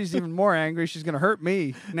 now she's even more angry. She's going to hurt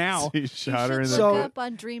me now." So you shot her in the look up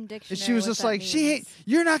on Dream Dictionary. And she was just like,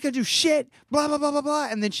 "You're not going to do shit, blah blah blah blah blah."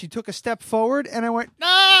 And then she took a step forward and I went,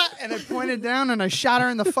 "Ah!" and I pointed down and I shot her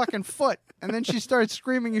in the fucking foot. And then she started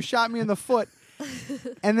screaming, "You shot me in the foot."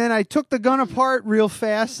 And then I took the gun apart real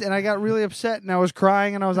fast and I got really upset and I was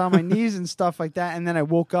crying and I was on my knees and stuff like that. And then I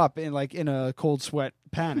woke up in a cold sweat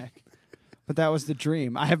panic. But that was the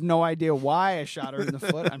dream. I have no idea why I shot her in the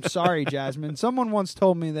foot. I'm sorry, Jasmine. Someone once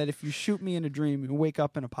told me that if you shoot me in a dream, you wake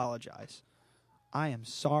up and apologize. I am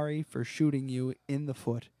sorry for shooting you in the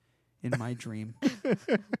foot in my dream.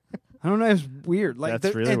 I don't know. It's weird. Like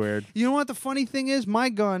that's really weird. You know what the funny thing is? My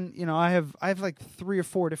gun. I have like 3 or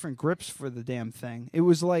 4 different grips for the damn thing. It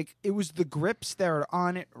was the grips that are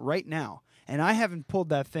on it right now, and I haven't pulled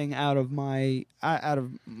that thing out of my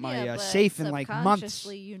safe in like months.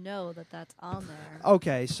 Subconsciously, you know that's on there.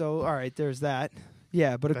 Okay, so all right, there's that.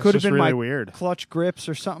 Yeah, but it That's could have just been really my weird. clutch grips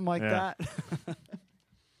or something like that.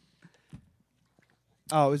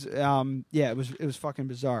 Oh, it was it was fucking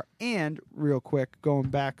bizarre. And real quick, going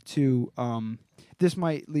back to this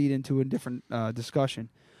might lead into a different discussion.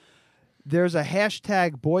 There's a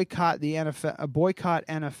hashtag boycott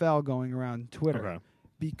NFL going around Twitter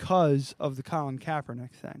because of the Colin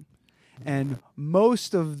Kaepernick thing. And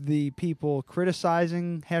most of the people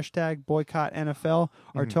criticizing hashtag boycott NFL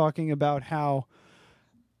are talking about how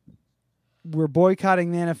we're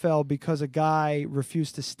boycotting the NFL because a guy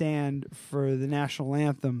refused to stand for the national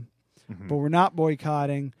anthem, but we're not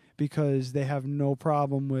boycotting because they have no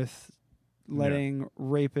problem with letting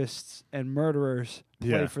rapists and murderers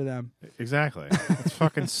play for them. Exactly. It's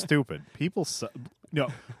fucking stupid. People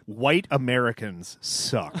white Americans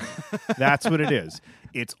suck. That's what it is.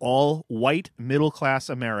 It's all white middle-class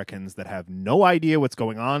Americans that have no idea what's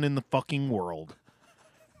going on in the fucking world.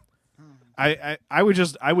 I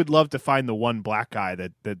would love to find the one black guy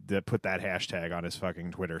that put that hashtag on his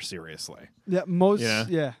fucking Twitter. Seriously. Yeah,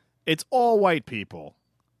 yeah. It's all white people.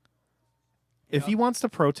 If he wants to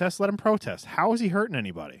protest, let him protest. How is he hurting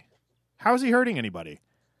anybody? How is he hurting anybody?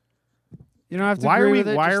 You don't have to why agree are we with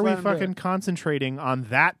it, why just are we let him do fucking it. concentrating on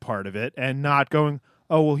that part of it and not going,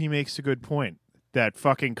 oh well, he makes a good point that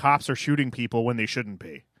fucking cops are shooting people when they shouldn't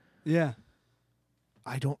be. Yeah.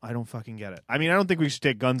 I don't fucking get it. I mean, I don't think we should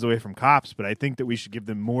take guns away from cops, but I think that we should give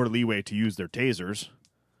them more leeway to use their tasers.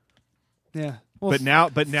 Yeah. Well, But now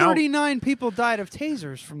 39 people died of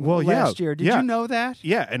tasers from last year. Did you know that?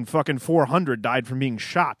 Yeah, and fucking 400 died from being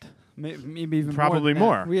shot. Maybe even Probably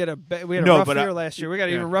more. more. We had a rough year last year. We got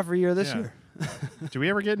an even rougher year this year. Do we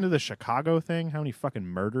ever get into the Chicago thing? How many fucking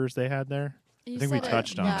murders they had there? I think we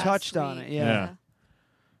touched on it. You touched on it, Yeah.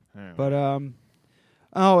 But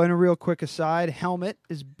oh, and a real quick aside, Helmet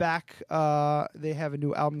is back. They have a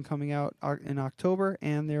new album coming out in October,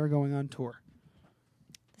 and they're going on tour.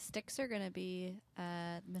 The Styx are going to be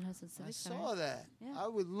at Mid-Hudson Civic Center. I saw that. Yeah. I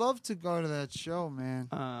would love to go to that show, man.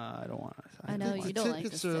 I don't want to. I know you don't like the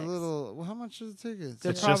tickets are a little. Well, how much are the tickets?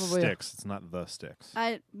 It's just Styx. It's not the Styx.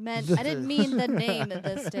 I didn't mean the name of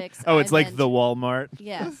the Styx. Oh, it's I like meant- the Walmart.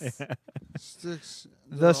 Yes. Styx.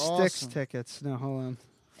 The Styx tickets. No, hold on.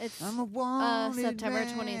 It's I'm a wanted September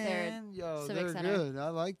man. 23rd. Yo, Civic they're Center. good. I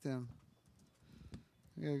like them.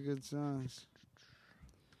 They got good songs.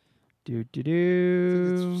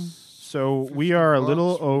 So we are a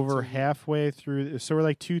little for over halfway through. So we're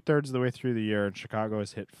like 2/3 of the way through the year, and Chicago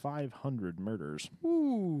has hit 500 murders.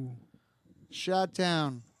 Ooh. Shot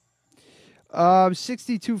down.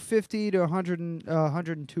 6250 to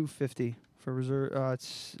 10250 for reserve.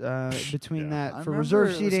 It's between that I for remember reserve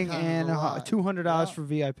it was seating kind of and a lot. $200 for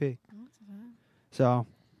VIP. So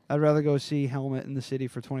I'd rather go see Helmet in the city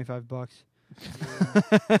for $25.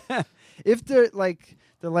 If they're like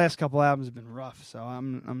the last couple albums have been rough, so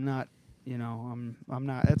I'm not. You know, I'm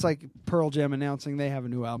not. It's like Pearl Jam announcing they have a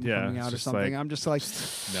new album coming out or something. I'm just like,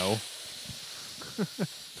 no.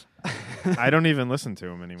 I don't even listen to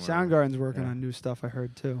them anymore. Soundgarden's working on new stuff. I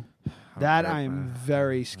heard too. That I am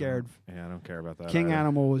very scared. Yeah, I don't care about that. King either.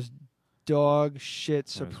 Animal was dog shit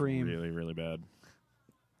That was supreme. really, really bad.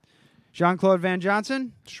 Jean-Claude Van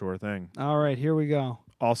Johnson. Sure thing. All right, here we go.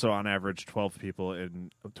 Also, on average, 12 people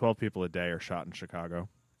a day are shot in Chicago.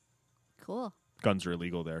 Cool. Guns are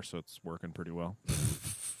illegal there, so it's working pretty well.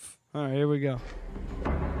 All right, here we go.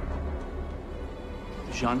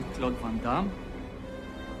 Jean-Claude Van Damme?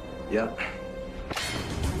 Yeah.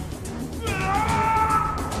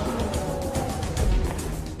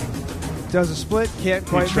 Does a split, can't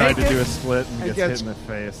quite He tried make to it. do a split and And gets hit in the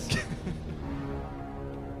face.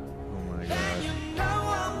 Oh my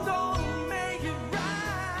god.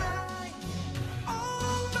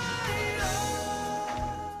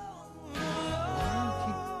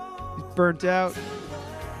 He's burnt out.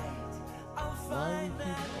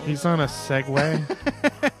 He's on a Segway.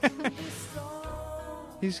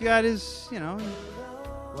 He's got his, you know,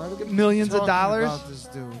 Why do we keep millions of talking dollars. about this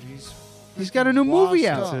dude? He's got a new movie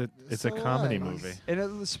washed out. up. It's a comedy movie. And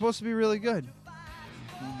it's supposed to be really good. Oh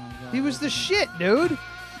my God. He was the shit, dude.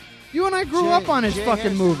 You and I grew Jay- up on his Jay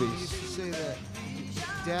fucking Hess movies. used to say that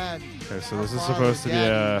Dad. Okay, so our this is father, supposed to be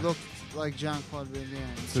Dad, a. looked like Jean-Claude Van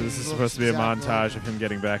Damme. So this is He supposed to be a looks exactly montage of him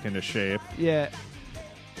getting back into shape. Yeah.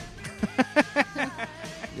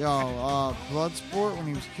 Yo, Bloodsport, when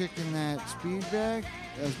he was kicking that speed bag,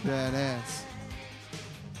 that's badass.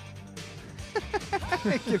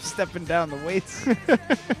 He keeps stepping down the weights.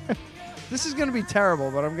 This is going to be terrible,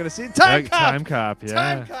 but I'm going to see it. Time Cop! Time Cop, yeah.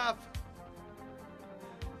 Time Cop!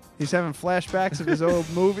 He's having flashbacks of his old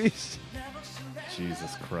movies.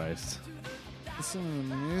 Jesus Christ. Listen to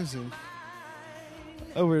the music.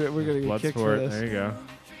 Oh, we're going to get kicked for Bloodsport, this. there you go.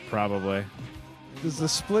 Probably. Does the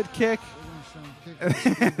split kick?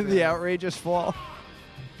 The outrageous fall.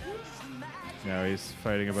 No, he's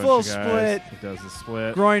fighting a bunch Full of guys. split. He does the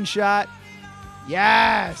split. Groin shot.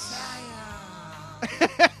 Yes!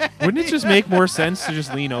 Wouldn't it just make more sense to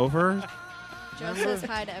just lean over? Joe says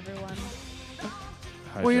hi to everyone.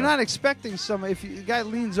 Hi, Well, you're Joe. not expecting some. If the guy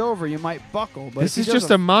leans over, you might buckle. But This if is he just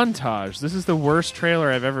a doesn't- montage. This is the worst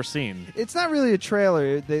trailer I've ever seen. It's not really a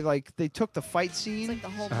trailer. They took the fight scene It's like the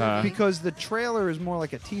whole Uh-huh. because the trailer is more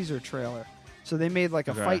like a teaser trailer. So they made like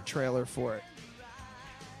a Okay. fight trailer for it.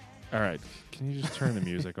 All right. Can you just turn the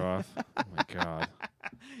music off? Oh, my God.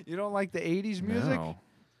 You don't like the 80s music? No.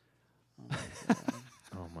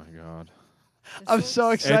 Oh, my God. I'm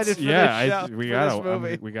so excited for this show. We for gotta, this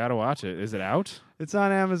movie. we gotta watch it. Is it out? It's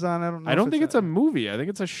on Amazon. I don't know. I don't if think it's out. a movie. I think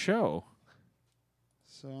it's a show.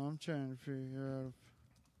 So I'm trying to figure out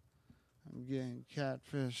if I'm getting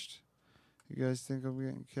catfished. You guys think I'm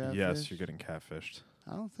getting catfished? Yes, you're getting catfished.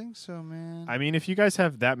 I don't think so, man. I mean, if you guys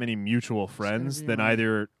have that many mutual friends, then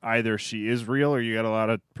either she is real or you got a lot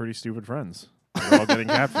of pretty stupid friends. We're all getting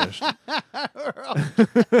catfished.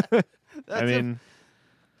 I mean,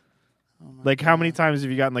 like how many times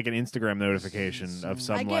have you gotten like an Instagram notification of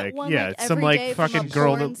some like some like fucking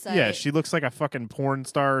girl that she looks like a fucking porn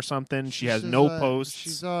star or something. She has no posts. She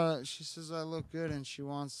says I look good and she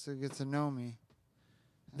wants to get to know me.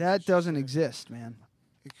 That doesn't exist, man.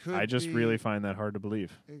 It could I just be, really find that hard to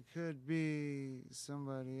believe. It could be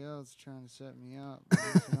somebody else trying to set me up.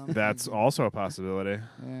 That's also a possibility.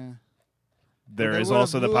 Yeah. There is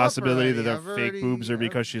also the possibility that her fake boobs are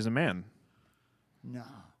because she's a man. No.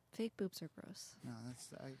 Fake boobs are gross. No,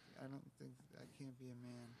 I don't think I can't be a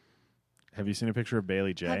man. Have you seen a picture of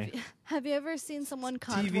Bailey J? Have you ever seen someone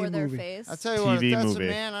contour their face? I'll tell you what, if that's a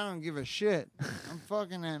man, I don't give a shit. I'm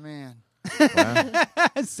fucking that man.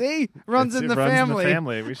 See? Runs in the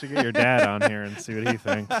family. We should get your dad on here and see what he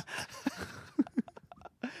thinks.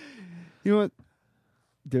 You know what?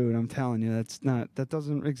 Dude, I'm telling you, that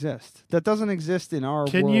doesn't exist. That doesn't exist in our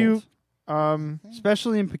world. Can you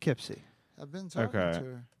especially in Poughkeepsie. I've been talking to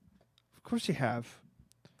her. Of course you have.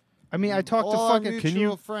 I mean, I talked All to our fucking.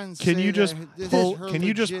 mutual friends Can say you just that this pull? is her Can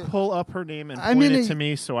you just legit. pull up her name and I'm point in it a- to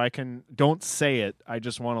me so I can? Don't say it. I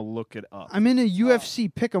just want to look it up. I'm in a UFC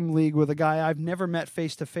pick'em league with a guy I've never met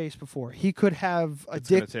face to face before. He could have a It's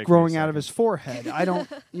gonna dick take me a growing out of second. his forehead. I don't,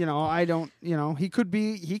 he could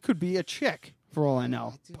be a chick for all I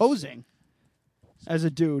know, posing as a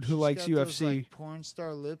dude who She's likes got those, UFC. like, porn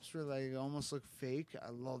star lips where they almost look fake.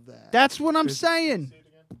 I love that. That's what I'm saying.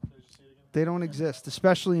 They don't exist,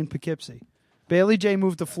 especially in Poughkeepsie. Bailey J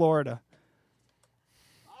moved to Florida,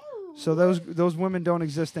 so those women don't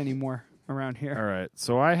exist anymore around here. All right.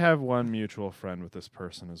 So I have one mutual friend with this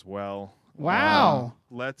person as well. Wow.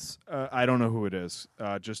 Let's. I don't know who it is.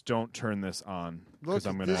 Just don't turn this on Look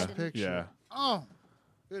I'm at gonna. this picture. Yeah. Oh,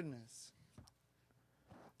 goodness.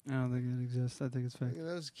 I don't think it exists. I think it's fake. Look at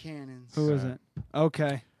those cannons. Who is it?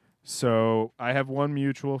 Okay. So I have one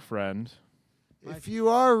mutual friend. If you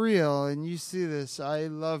are real and you see this, I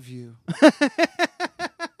love you.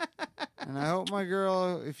 And I hope my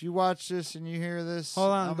girl, if you watch this and you hear this, Hold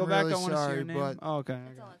on, I'm go back. really I want to see sorry, your name. but Oh, okay.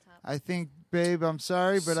 I think, babe, I'm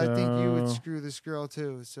sorry, but I think you would So- screw this girl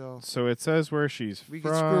too. So So it says where she's we from.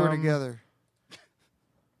 could screw her together.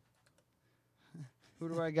 Who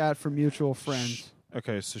do I got for mutual friends?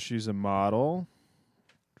 Okay, so she's a model.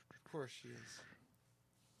 Of course she is.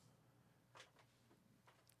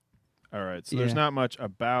 All right, so there's Yeah. not much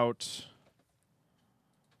about.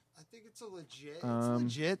 I think it's a legit. It's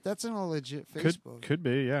legit. That's an legit Could Facebook. could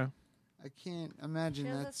be, yeah. I can't imagine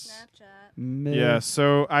that's. Yeah,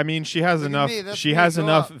 so I mean, she has Look at enough. me, that's She me, has go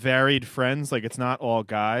enough up. varied friends. Like it's not all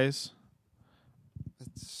guys.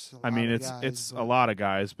 It's a I mean, lot of it's guys, it's but- a lot of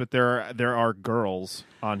guys, but there are girls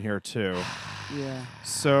on here too. Yeah.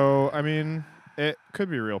 So I mean, it could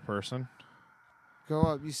be a real person. Go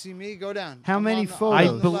up. You see me? Go down. How I'm many on the- photos?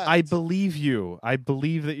 on the left. I believe you. I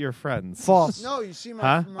believe that you're friends. False. No, you see my.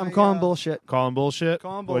 Huh? my I'm calling bullshit. Calling bullshit.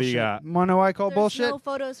 Calling What do you bullshit. got? Want to know why I call There's bullshit? no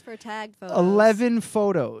photos for tagged photos. 11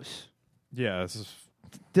 photos. Yeah, this is.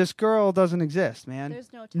 This girl doesn't exist, man.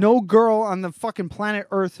 There's no No girl on the fucking planet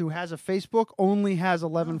Earth who has a Facebook only has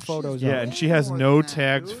 11 photos. Yeah, of and it. she has no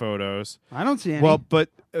tagged photos. I don't see any. Well, but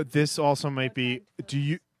this also might be. Do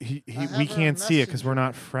you? have We her can't see it because we're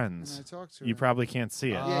not Messenger, friends. and I talk to You her. probably can't see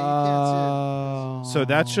it. Yeah, you can't So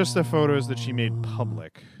that's just the photos that she made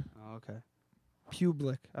public. Oh, okay.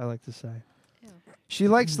 Public, I like to say. She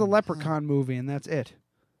likes the Leprechaun movie, and that's it.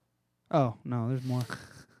 Oh no, there's more.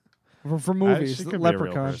 For movies, she the could be a real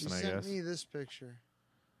Leprechaun. person, She I sent guess. me this picture,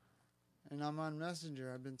 and I'm on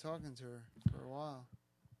Messenger. I've been talking to her for a while.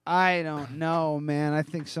 I don't know, man. I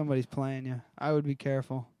think somebody's playing you. I would be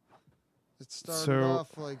careful. It started So-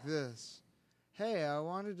 off like this. Hey, I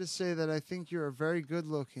wanted to say that I think you're very good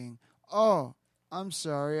looking. Oh, I'm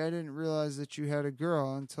sorry. I didn't realize that you had a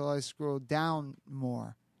girl until I scrolled down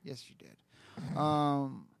more. Yes, you did.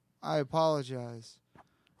 I apologize.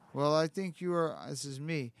 Well, I think you are, this is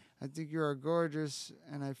me. I think you are gorgeous,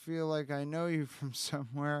 and I feel like I know you from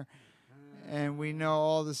somewhere, and we know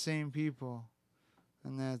all the same people.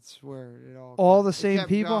 And that's where it all the it same kept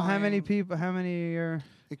people? How many going. people? How many are...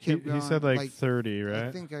 It kept He said going, like 30, right?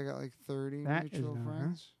 I think I got like 30 That is mutual not her.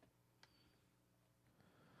 friends.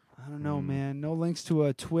 I don't know, man. No links to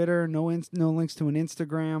a Twitter. No links to an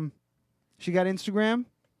Instagram. She got Instagram?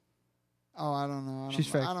 Oh, I don't know. She's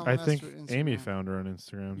fake. I think Amy found her on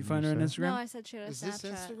Instagram. You find her on Instagram? No, I said she had a Is this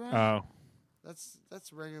Snapchat. Instagram? Oh.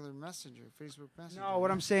 That's regular Messenger, Facebook Messenger. No,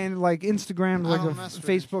 what I'm saying, like Instagram, I like don't a mess with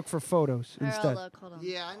Facebook for photos All right, instead. I'll look. Hold on.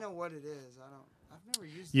 Yeah, I know what it is. I've never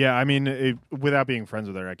used Yeah, I mean, without being friends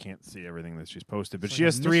with her, I can't see everything that she's posted. But It's she like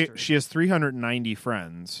has a three. mystery. She has 390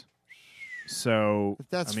 friends. So If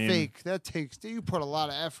that's I mean, fake, that takes. You put a lot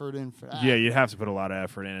of effort in for that. Yeah, you have to put a lot of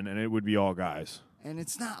effort in, and it would be all guys. And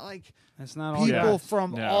it's not like That's not all people guys.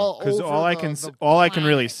 from No, all over all I the- can the all I can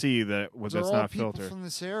really planet. see that was They're that's all not people filtered. from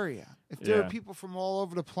this area. If there Yeah. are people from all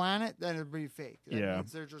over the planet, then it'd be fake. That Yeah.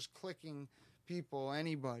 means they're just clicking people,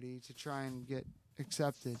 anybody, to try and get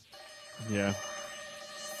accepted. Yeah.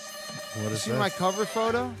 What You is see this? my cover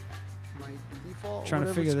photo? My default. Trying to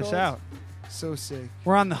whatever figure it's this called? out. So sick.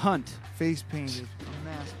 We're on the hunt. Face painted. I'm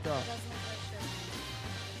masked up.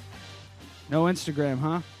 No Instagram,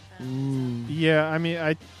 huh? Yeah, I mean,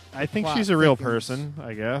 I think Plot she's a real thickens. person.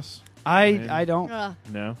 I guess. I don't.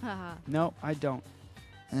 No. No, I don't.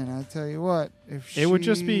 And I tell you what, if It would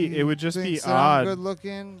just be- it would she just be thinks that odd. I'm good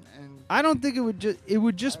looking, and I don't think it would just. It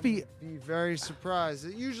would just be. be very surprised.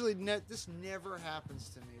 It usually this never happens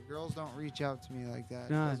to me. Girls don't reach out to me like that.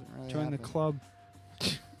 It Nah, doesn't really join the happen. club.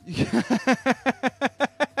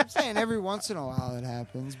 I'm saying every once in a while it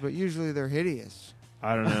happens, but usually they're hideous.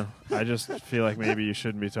 I don't know. I just feel like maybe you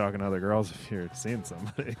shouldn't be talking to other girls if you're seeing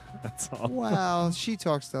somebody. That's all. Well, she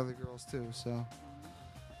talks to other girls too, so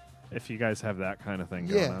If you guys have that kind of thing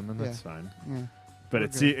Yeah, going on, then yeah. that's fine. Yeah. But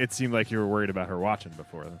We're it seemed like you were worried about her watching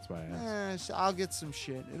before. That's why I asked. so I'll get some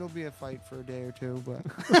shit. It'll be a fight for a day or two, but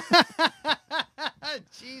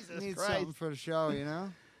Jesus need Christ. something for the show, you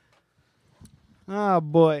know. Oh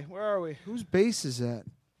boy, where are we? Whose base is that?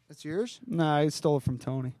 That's yours? Nah, I stole it from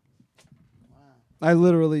Tony. I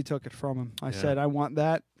literally took it from him. I Yeah. said, "I want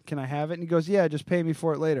that. Can I have it?" And he goes, "Yeah, just pay me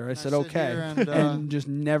for it later." I said, sit "Okay," here and, and, just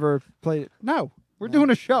never played it. No, we're doing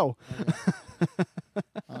a show.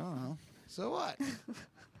 I don't know. So what?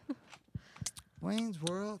 Wayne's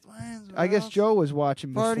World. I guess Joe was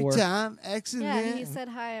watching Party before. time. Excellent. Yeah, he said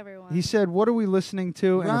hi, everyone. He said, "What are we listening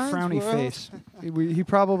to?" And a Ryan's frowny World. face. He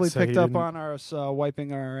probably So picked he up didn't- on us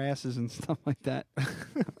wiping our asses and stuff like that.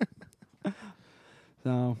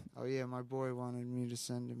 So, Oh yeah, my boy wanted me to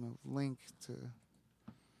send him a link to.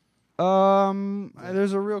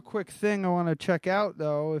 there's a real quick thing I want to check out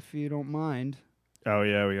though, if you don't mind. Oh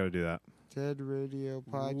yeah, we got to do that. Dead Radio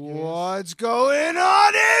Podcast. What's going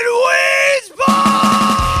on in Weedsboro?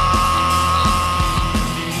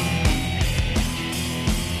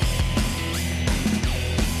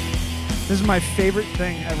 This is my favorite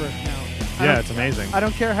thing ever now. Yeah, it's amazing. I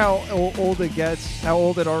don't care how old it gets, how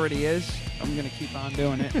old it already is. I'm going to keep on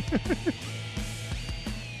doing it.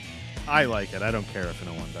 I like it. I don't care if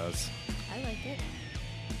no one does. I like it.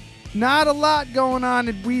 Not a lot going on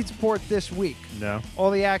in Weedsport this week. No. All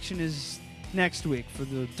the action is next week for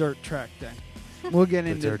the dirt track thing. We'll get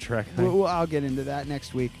The into dirt track thing? I'll get into that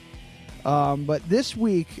next week. But this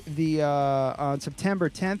week, on September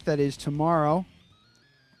 10th, that is tomorrow,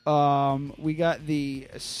 we got the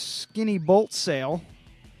Skinny Bolt sale.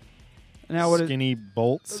 Now what? Skinny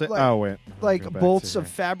bolts? Like- Oh wait. Like Go back bolts to of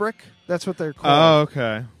here. fabric. That's what they're Oh, called.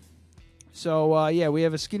 okay. So, yeah, we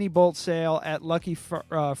have a Skinny Bolt sale at Lucky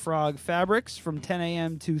Frog Fabrics from 10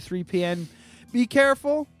 a.m. to 3 p.m. Be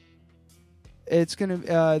careful. It's going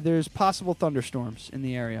to, there's possible thunderstorms in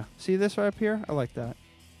the area. See this right up here? I like that.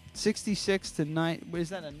 66 to 9, is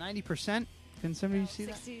that a 90%? Can somebody see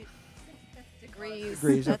that? 60 degrees.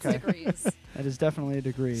 Degrees, That's okay. degrees. That is definitely a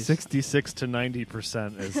degree. 66 to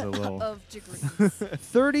 90% is a little. Of degrees.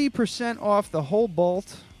 30% off the whole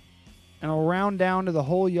bolt, and I'll round down to the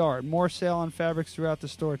whole yard. More sale on fabrics throughout the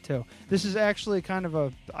store, too. This is actually kind of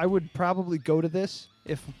a... I would probably go to this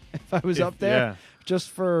if I was up there, yeah. just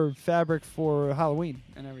for fabric for Halloween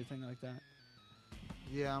and everything like that.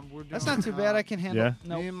 Yeah, we're doing. That's not too bad. I can handle Yeah?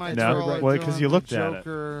 No, Me and my No? girl are Well, 'cause doing you the looked at it.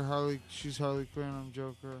 Joker, Harley. She's Harley Quinn. I'm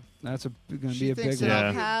Joker. That's going to She be a thinks big that one.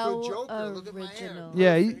 I'll be a How good Joker. Look at my hair. original.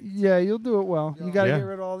 Yeah, you'll do it well. You got to Yeah. get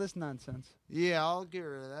rid of all this nonsense. Yeah, I'll get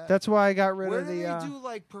rid of that. That's why I got rid Where of do the... they do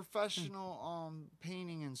like professional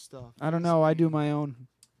painting and stuff? I don't know. I do my own.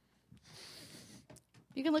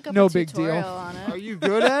 You can look up No a big deal. tutorial on it. Are you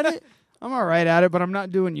good at it? I'm all right at it, but I'm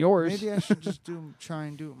not doing yours. Maybe I should just try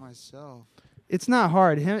and do it myself. It's not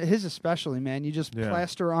hard. His especially, man. You just Yeah.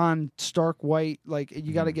 plaster on stark white. Like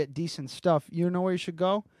you got to get decent stuff. You know where you should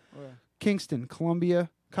go? Where? Kingston, Columbia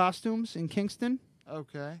Costumes in Kingston.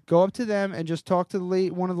 Okay. Go up to them and just talk to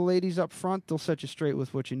one of the ladies up front. They'll set you straight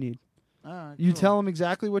with what you need. All right. You cool. tell them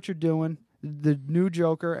exactly what you're doing, the new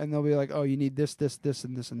Joker, and they'll be like, "Oh, you need this, this, this,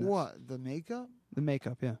 and this, and this." What? The makeup? The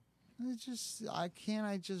makeup, yeah. It's just I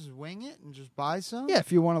just wing it and just buy some. Yeah,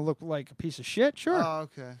 if you want to look like a piece of shit, sure. Oh,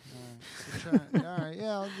 okay. All right. All right. Yeah,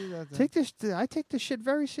 I'll do that. Then. Take this. I take this shit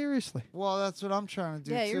very seriously. Well, that's what I'm trying to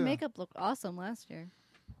do. Yeah, too. your makeup looked awesome last year.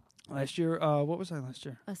 Last year, what was I last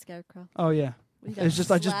year? A scarecrow. Oh yeah. We got It's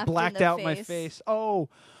just I just slapped in blacked the out my face. face. Oh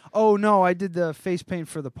no, I did the face paint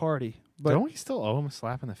for the party. But Don't we still owe him a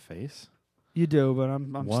slap in the face? you do, but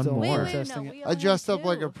I'm One still more. testing it. I dressed up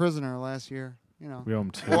like a prisoner last year. You know, We owe him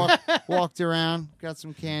 2. walked around, got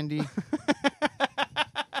some candy,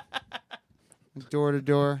 door to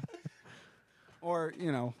door. Or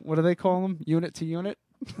what do they call them? Unit to unit.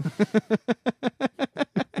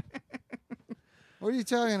 What are you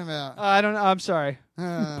talking about? I don't know. I'm sorry.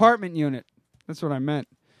 Apartment unit. That's what I meant.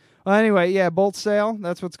 Well, anyway, yeah, Bolt Sale.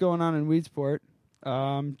 That's what's going on in Weedsport.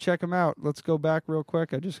 Check them out. Let's go back real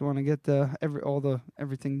quick. I just want to get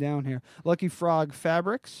everything down here. Lucky Frog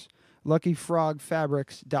Fabrics.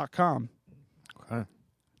 LuckyFrogFabrics.com. Okay.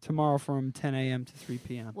 Tomorrow from 10 a.m. to 3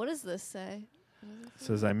 p.m. What does this say?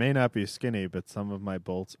 Says I may not be skinny, but some of my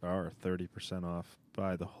bolts are 30% off.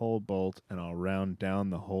 Buy the whole bolt, and I'll round down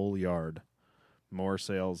the whole yard. More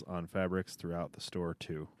sales on fabrics throughout the store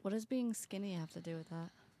too. What does being skinny have to do with that?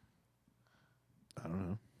 I don't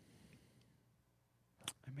know.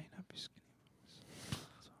 I may not be skinny.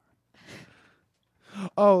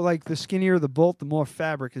 Oh, like the skinnier the bolt, the more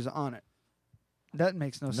fabric is on it. That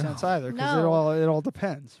makes no sense either, because No. it all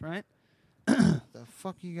depends, right? The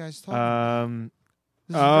fuck are you guys talking about?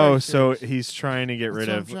 This is Oh, very so serious. he's trying to get That's rid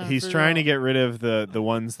what I'm of. trying to He's figure trying to out. get rid of the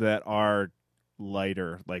ones that are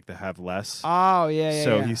lighter, like that have less. Oh, yeah.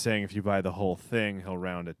 So he's saying if you buy the whole thing, he'll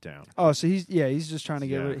round it down. Oh, so he's just trying to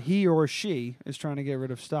get Yeah. rid. He or she is trying to get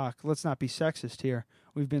rid of stock. Let's not be sexist here.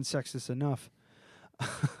 We've been sexist enough.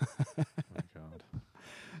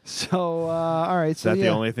 So, all right. Is So that yeah. the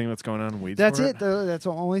only thing that's going on in Weedsport? That's it. That's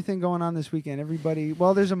the only thing going on this weekend. Everybody.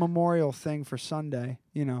 Well, there's a memorial thing for Sunday.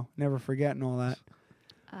 Never forgetting all that.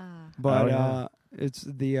 But Oh, yeah. it's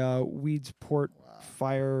the Weedsport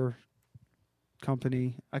Fire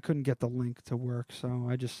Company. I couldn't get the link to work, so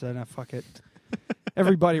I just said, fuck it.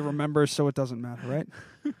 Everybody remembers, so it doesn't matter, right?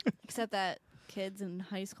 Except that kids in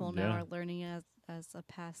high school now Yeah. are learning as a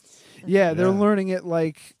past. Yeah, they're learning it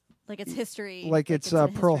like it's history. like it's a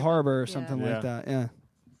Pearl history Harbor or book. something Yeah. like that. Yeah,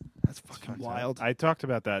 that's fucking wild. I talked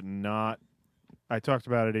about that. I talked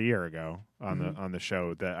about it a year ago on the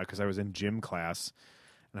show that because I was in gym class,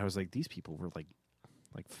 and I was like, these people were like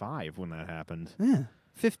 5 when that happened. Yeah,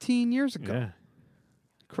 15 years ago. Yeah,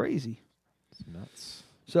 crazy. It's nuts.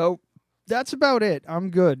 So that's about it. I'm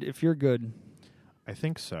good. If you're good, I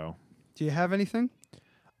think so. do you have anything?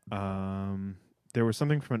 There was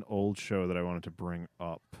something from an old show that I wanted to bring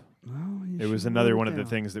up. Oh, It was another one of the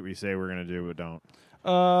things that we say we're going to do but don't.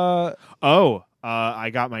 I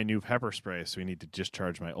got my new pepper spray, so we need to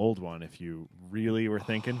discharge my old one. If you really were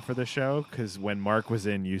thinking for the show, because when Mark was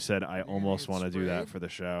in, you said I almost want to do that for the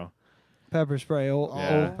show. Pepper spray, old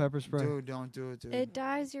pepper spray. Dude, don't do it, dude. It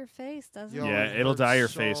dyes your face, doesn't Yo, it? Yeah, it it'll dye your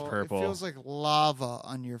hurts face so- purple. It feels like lava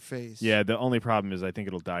on your face. Yeah, the only problem is I think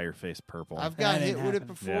it'll dye your face purple. I've got That hit ain't with it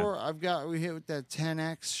happening. before. We hit with that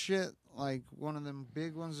 10X shit, like one of them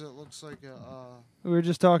big ones that looks like a. We were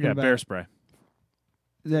just talking about bear it. spray.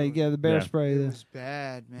 Yeah, you get the bear Yeah. spray. It there. was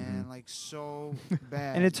bad, man. Like so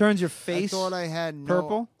bad. And it turns your face I thought I had no,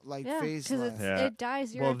 purple? Yeah, face because left. Yeah. it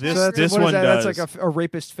dyes your. Well, entire this- face. this what is one that? does. That's like a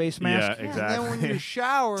rapist face mask. Yeah, And then when exactly. you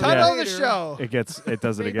shower, Title of the later, show. It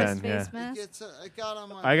does it again. Rapist Yeah. face mask? It got on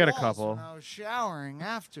my I got a balls couple. when I was showering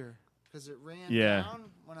after because it ran Yeah. down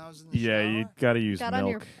when I was in the Yeah, shower. you got to use Got on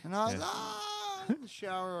your- milk. And I was Yeah. in the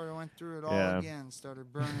shower. I went through it all Yeah. again.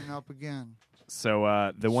 Started burning up again.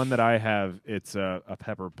 So the one that I have, it's a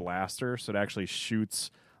pepper blaster, so it actually shoots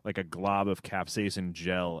like a glob of capsaicin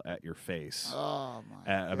gel at your face Oh my!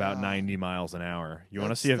 at about God. 90 miles an hour. You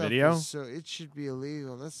want That to see a stuff video? is So it should be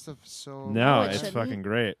illegal. That stuff is so. No, it it's shouldn't. fucking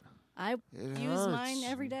great. I It use hurts. mine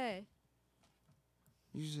every day.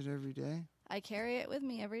 Use it every day. I carry it with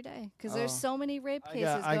me every day because there's Oh. so many rape I cases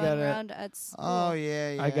got- I going got it. around at school. Oh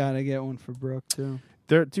yeah, yeah. I gotta get one for Brooke too.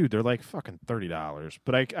 They're like fucking $30,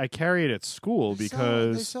 but I carry it at school They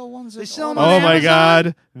because sell ones. They at sell 'em Auto- on oh my Amazon?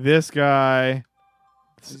 god, this guy.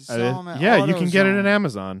 They sell 'em at Yeah, you can get it AutoZone. at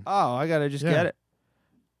Amazon. Oh, I gotta just Yeah. get it.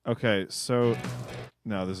 Okay, so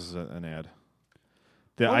no, this is an ad.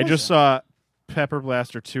 I just saw Pepper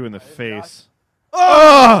Blaster 2 in the face.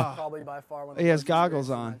 Oh! Probably by far one of He the has most goggles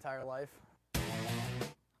experiences on. in my entire life.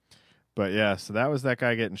 But yeah, so that was that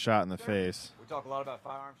guy getting shot in the face. We talk a lot about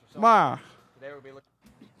firearms. Ma. Today we'll be looking.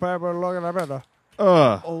 Pepper, look at that better.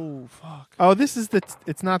 Ugh. Oh, fuck. Oh, this is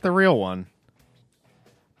it's not the real one.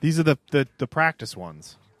 These are the practice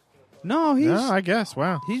ones. No, he's... No, I guess.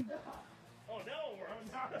 Wow. He's...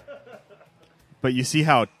 But you see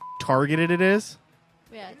how targeted it is?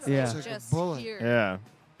 Yeah, it's Yeah. like It's like a just bullet. here. Yeah.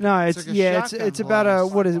 No, it's like a yeah, shotgun it's about a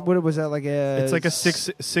blast. what was that like a? It's like a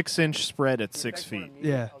 6-inch spread at 6 feet.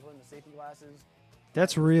 Yeah. I was wearing the safety glasses.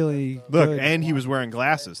 That's really Look, good. and he was wearing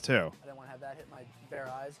glasses too. I didn't want to have that hit my bare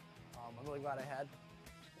eyes. I'm really glad I had.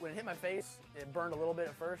 When it hit my face, it burned a little bit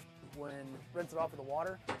at first. When rinsed it off with the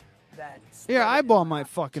water, that Your eyeball might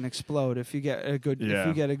fucking explode if you get a good. If Yeah.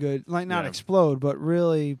 you get a good, like not Yeah. explode, but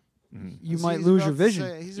really, you See, might he's lose about your to vision.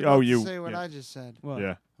 say- he's about to say what yeah. I just said. What?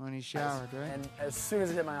 Yeah. When he showered, right? And as soon as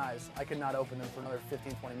it hit my eyes, I could not open them for another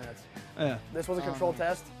 15, 20 minutes. Yeah. This was a controlled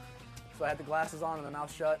test, so I had the glasses on and the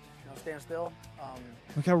mouth shut, stand still.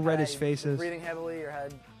 Look how red I his face was is. breathing heavily or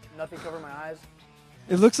had nothing covering my eyes.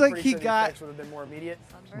 It looks like Pretty he sure the got. effects would have been more immediate.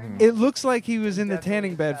 It looks like he was in the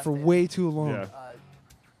tanning bed for way too long. Yeah.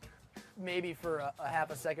 Maybe for a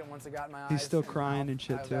half a second once it got in my eyes. He's still crying and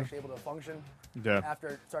shit I was too. actually able to function. Yeah. After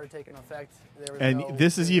it started taking effect, there was And no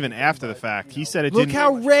this is even after the fact. He said it Look didn't.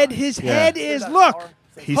 how red his Yeah. head is. Look.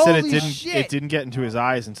 He said it Holy didn't. shit. It didn't get into his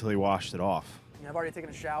eyes until he washed it off. You know, I've already taken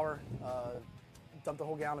a shower, dumped a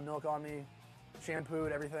whole gallon of milk on me,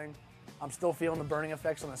 shampooed everything. I'm still feeling the burning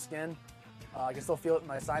effects on the skin. I can still feel it in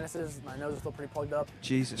my sinuses. My nose is still pretty plugged up.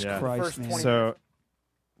 Jesus Yeah. Christ, First man. 20 So,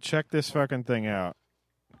 check this fucking thing out.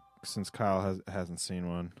 Since Kyle hasn't seen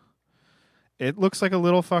one, it looks like a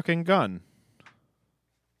little fucking gun.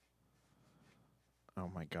 Oh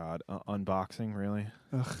my god! Unboxing, really?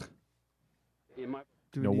 Ugh. Do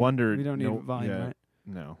we No need- wonder. we don't need no, volume, yeah, right?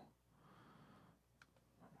 No.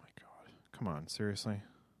 Oh my god! Come on, seriously.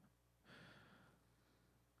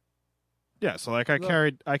 Yeah. So like, I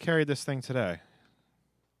Look. carried this thing today.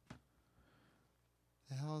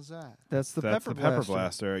 The hell is that? That's the That's pepper the pepper blaster.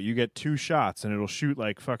 blaster. You get 2 shots and it'll shoot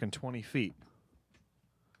like fucking 20 feet.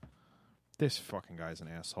 This fucking guy's an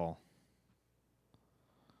asshole.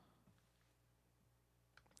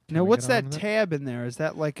 Can Now, we what's get on that with it? tab in there? Is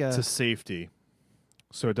that like a? It's a safety,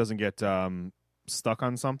 so it doesn't get stuck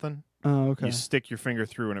on something. Oh, okay. You stick your finger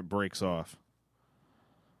through and it breaks off.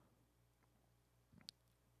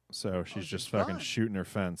 So she's just fucking fine. shooting her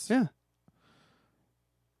fence. Yeah.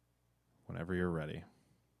 Whenever you're ready.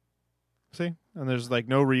 See? And there's like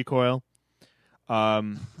no recoil.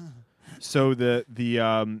 So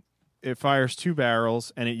the it fires 2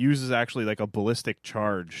 barrels and it uses actually like a ballistic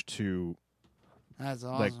charge to That's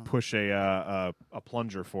awesome. like push a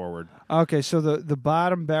plunger forward. Okay, so the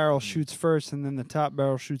bottom barrel shoots first, and then the top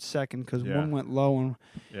barrel shoots second because Yeah. one went low. And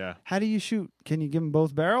Yeah. how do you shoot? Can you give them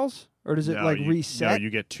both barrels, or does it No, like you- reset? No, you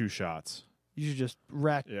get 2 shots. You should just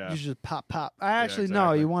Yeah. You should just pop. I actually no.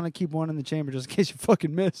 exactly. You want to keep one in the chamber just in case you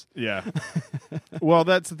fucking miss. Yeah. Well,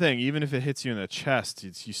 that's the thing. Even if it hits you in the chest,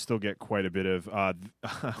 you still get quite a bit of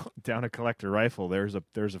down a collector rifle. There's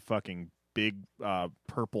a fucking big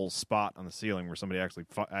purple spot on the ceiling where somebody actually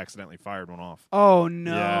accidentally fired one off. Oh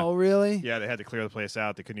no! Yeah. Really? Yeah, they had to clear the place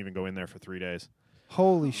out. They couldn't even go in there for 3 days.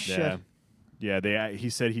 Holy shit! Yeah. He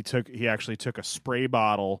said he actually took a spray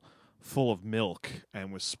bottle full of milk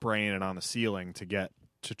and was spraying it on the ceiling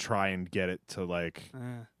to try and get it to like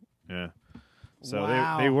yeah. So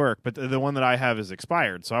Wow. they work, but the one that I have is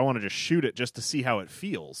expired, so I want to just shoot it just to see how it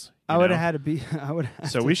feels. I would have had to be. I would.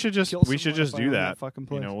 So we should just kill someone if I do owned that. fucking You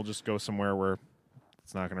place. know, we'll just go somewhere where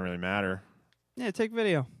it's not going to really matter. Yeah, take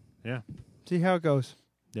video. Yeah. See how it goes.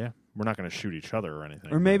 Yeah, we're not going to shoot each other or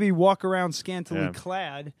anything. Or maybe walk around scantily Yeah.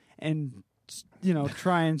 clad and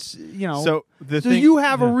try and So the so thing- you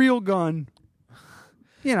have a yeah. real gun.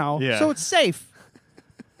 Yeah. So it's safe.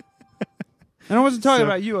 And I wasn't talking So-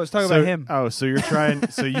 about you. I was talking so- about him. Oh, so you're trying?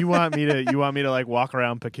 So you want me to like walk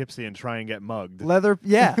around Poughkeepsie and try and get mugged? Leather,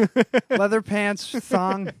 yeah, leather pants,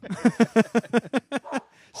 thong,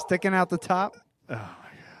 sticking out the top. Oh my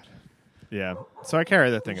god. Yeah. So I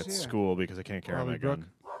carry that thing Who's at here? school because I can't carry Probably my Brooke.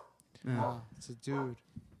 gun. Oh, it's a dude.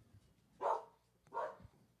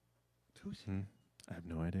 I have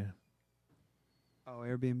no idea. Oh,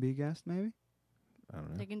 Airbnb guest, maybe. I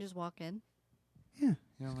don't know. They can just walk in. Yeah, You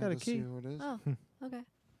he's don't got a like to see key. who it is? Oh, okay.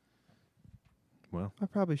 Well, I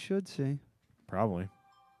probably should see. probably.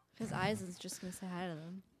 His eyes is just gonna say hi to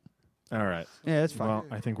them. All right. Yeah, that's fine. Well,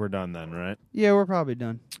 I think we're done then, right? Yeah, we're probably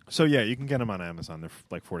done. So yeah, you can get them on Amazon. They're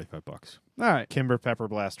like $45. All right. Kimber Pepper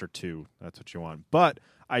Blaster 2. That's what you want. But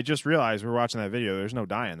I just realized we were watching that video. There's no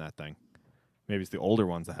dye in that thing. Maybe it's the older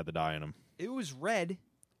ones that had the dye in them. It was red.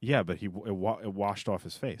 Yeah, but it washed off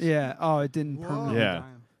his face. Yeah. Oh, it didn't permanently dye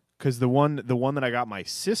him. Because the one that I got my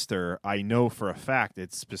sister, I know for a fact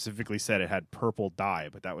it specifically said it had purple dye,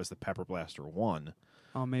 but that was the Pepper Blaster 1.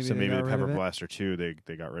 Oh, maybe so they maybe got the rid Pepper of it? Blaster 2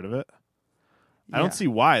 they got rid of it. Yeah. I don't see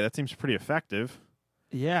why. That seems pretty effective.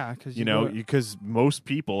 Yeah, because because most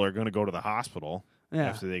people are going to go to the hospital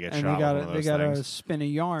after they get shot. And with one of those they got to things. spin a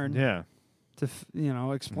yarn. Yeah.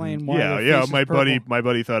 To explain why. their Yeah. face is My purple.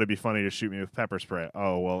 buddy thought it'd be funny to shoot me with pepper spray.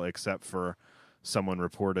 Oh well, except for someone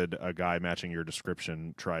reported a guy matching your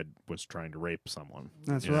description was trying to rape someone.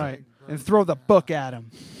 That's you know? right. And throw the book at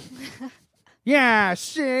him. Yeah.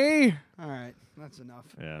 See. All right. That's enough.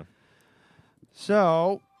 Yeah.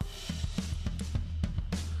 So,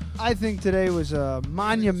 I think today was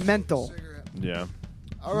monumental. Yeah.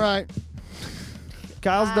 All right.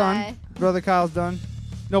 Kyle's done. Brother Kyle's done.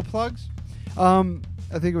 No plugs? I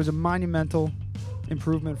think it was a monumental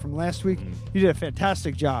improvement from last week. You did a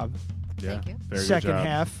fantastic job. Yeah. Thank you. Very Second good job.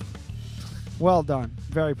 half. Well done.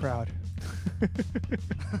 Very proud.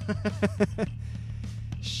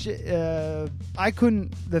 I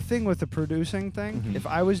couldn't. The thing with the producing thing, if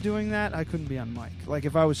I was doing that, I couldn't be on mic. Like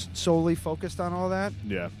if I was solely focused on all that.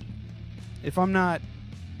 Yeah. If I'm not,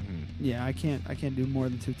 yeah, I can't do more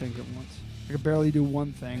than two things at once. I could barely do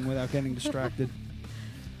one thing without getting distracted.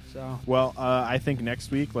 So Well, I think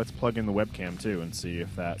next week let's plug in the webcam too and see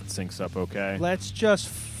if that syncs up okay. let's just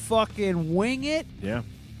fucking wing it. Yeah.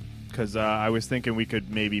 Because I was thinking we could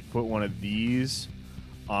maybe put one of these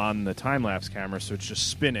on the time-lapse camera so it's just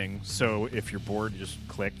spinning. So if you're bored, you just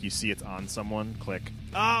click. You see it's on someone, click.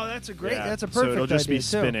 Oh, that's a great. Yeah. That's a perfect So it'll just idea be too.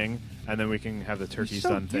 spinning, and then we can have the turkey's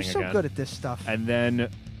done thing You're so again. good at this stuff. And then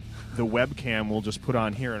the webcam we'll just put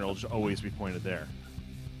on here, and it'll just always be pointed there.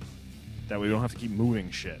 That way we don't have to keep moving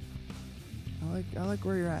shit. I like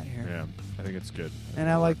where you're at here. Yeah, I think it's good. And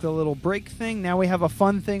I like the little break thing. Now we have a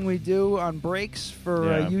fun thing we do on breaks for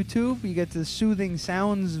Yeah. YouTube. You get the soothing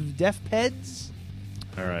sounds of deaf peds.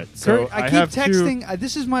 All right. So Kurt, I keep texting.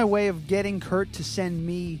 This is my way of getting Kurt to send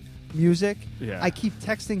me music. Yeah. I keep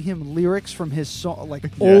texting him lyrics from his like Yeah.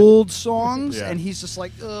 old songs, Yeah. and he's just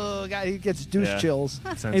like, "Ugh," God, he gets douche Yeah. chills.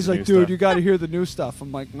 Sends And he's new like, "Dude, stuff. you got to hear the new stuff."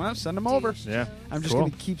 I'm like, "Well, send them over." Yeah. I'm just Cool.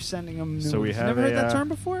 gonna keep sending him new So we ones. have Never heard a, that term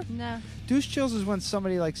before? No. Douche chills is when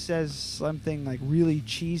somebody like says something like really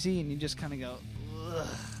cheesy, and you just kind of go, ugh.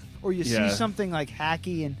 Or you Yeah. see something like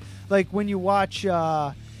hacky, and like when you watch,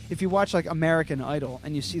 if you watch like American Idol,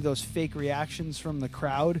 and you see those fake reactions from the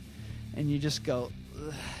crowd, and you just go,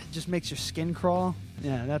 ugh, it just makes your skin crawl.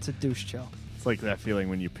 Yeah, that's a douche chill. It's like that feeling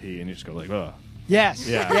when you pee and you just go like, ugh. Yes.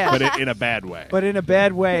 Yeah. Yes. But in a bad way. But in a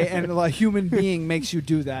bad way, and a human being makes you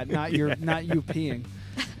do that, not you peeing.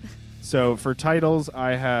 So for titles,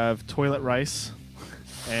 I have Toilet Rice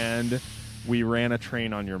and We Ran a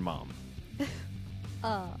Train on Your Mom.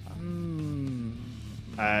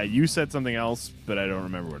 You said something else, but I don't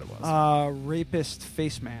remember what it was. Rapist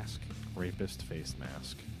face mask. Rapist face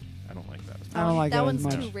mask. I don't like that. I don't like that it one's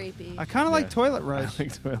as too much. rapey. I kind of like toilet rice. I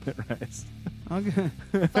like toilet rice. Okay.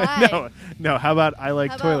 Bye. No. How about I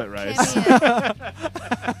like How toilet about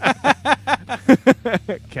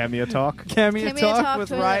rice? Cameo talk. Cameo talk with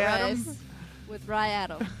toilet Rye rice Adams. With Rye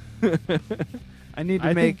Adam. I need to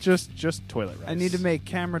I make think just toilet rice. I need to make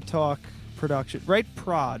camera talk production. Write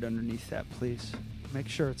prod underneath that, please. Make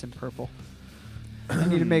sure it's in purple. I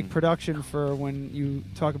need to make production for when you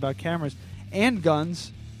talk about cameras and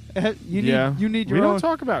guns. You need your We own. don't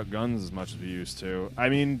talk about guns as much as we used to. I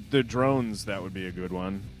mean, the drones, that would be a good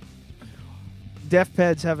one. Deaf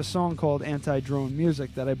Peds have a song called Anti-Drone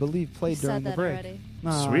Music that I believe played You during said the that break. already.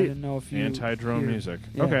 No, I Sweet. didn't know if you Anti-drone hear- music.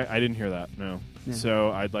 Yeah. Okay, I didn't hear that. No. Yeah.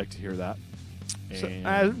 So I'd like to hear that. So,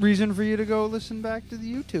 And reason for you to go listen back to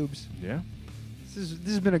the YouTubes. yeah. This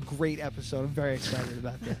has been a great episode. I'm very excited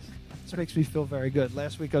about this. This makes me feel very good.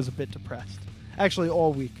 Last week I was a bit depressed. Actually,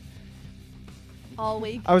 all week. All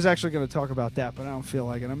week. I was actually going to talk about that, but I don't feel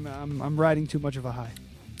like it. I'm riding too much of a high.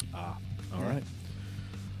 All right.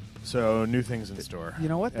 So new things in store. You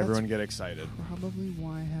know what? That's Everyone get excited. Probably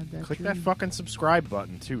why I had that. Click that dream. fucking subscribe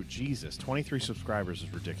button too. Jesus, 23 subscribers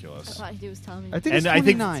is ridiculous. That's what he was telling me. I think it's And I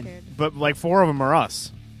think, 29. but like 4 of them are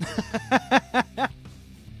us.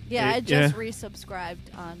 Yeah, I It- just yeah.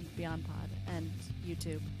 resubscribed on Beyond Pod and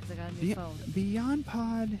YouTube because I got a new phone. Beyond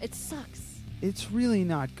Pod. It sucks. It's really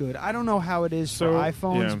not good. I don't know how it is So, for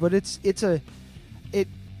iPhones, yeah. but it.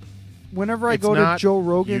 Whenever I It's go to not Joe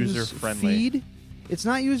Rogan's user-friendly. feed, it's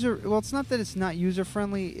not it's not that it's not user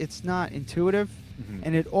friendly, it's not intuitive.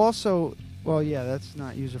 And it also, well, yeah, that's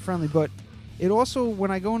not user friendly, but it also,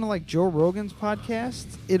 when I go into like Joe Rogan's podcast,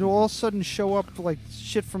 it'll all of a sudden show up like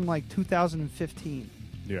shit from like 2015.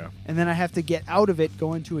 Yeah. And then I have to get out of it,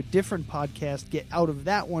 go into a different podcast, get out of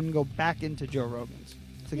that one, go back into Joe Rogan's.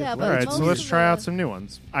 Yeah, all right, so let's try out some new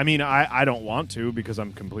ones. I mean, I don't want to because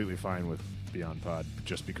I'm completely fine with Beyond Pod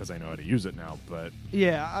just because I know how to use it now. But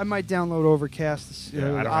yeah, I might download Overcast.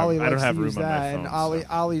 Yeah, I don't Ollie have, I don't likes have to room use on my that, phone. and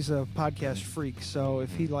Ollie's a podcast freak, so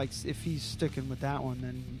if he's sticking with that one,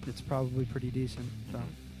 then it's probably pretty decent. So.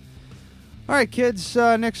 All right, kids.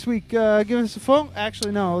 Next week, give us a phone.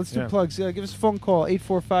 Actually, no. Let's do plugs. Give us a phone call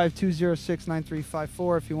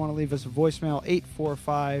 845-206-9354 if you want to leave us a voicemail.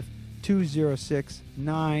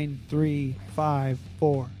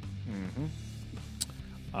 845-206-9354.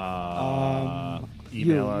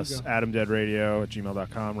 Email us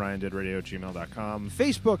adamdeadradio@gmail.com, ryandeadradio@gmail.com.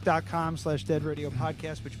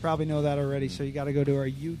 Facebook.com/deadradiopodcast, but you probably know that already, so you got to go to our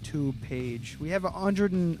YouTube page. We have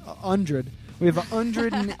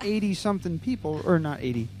 180 something people, or not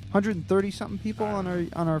 80, 130 something people on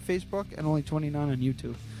our Facebook, and only 29 on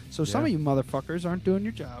YouTube. So some of you motherfuckers aren't doing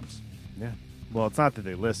your jobs. Yeah. Well, it's not that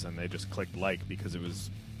they listen; they just clicked like because it was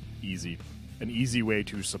an easy way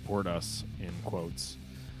to support us in quotes.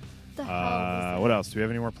 What else? Do we have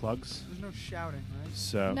any more plugs? There's no shouting, right?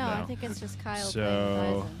 So no, I think it's just Kyle.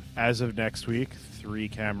 So as of next week, 3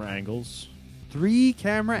 camera angles. 3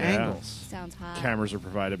 camera angles. Sounds hot. Cameras are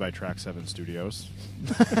provided by Track 7 Studios.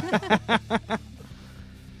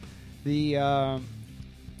 And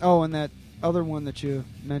that other one that you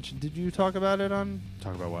mentioned, did you talk about it on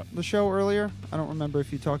Talk about what? The show earlier? I don't remember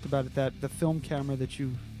if you talked about it, the film camera that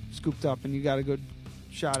you scooped up and you got a good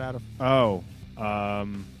shot out of.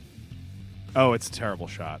 It's a terrible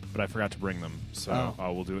shot, but I forgot to bring them, so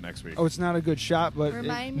we'll do it next week. Oh, it's not a good shot, but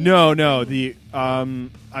No. I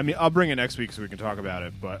mean, I'll bring it next week so we can talk about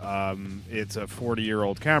it. But it's a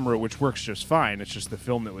 40-year-old camera, which works just fine. It's just the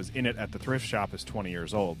film that was in it at the thrift shop is 20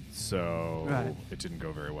 years old, so it didn't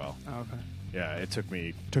go very well. Oh, okay. Yeah, it took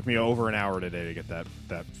me over an hour today to get that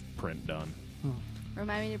print done.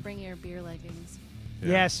 Remind me to bring your beer leggings. Yeah.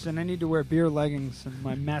 Yes, and I need to wear beer leggings and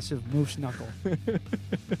my massive moose knuckle.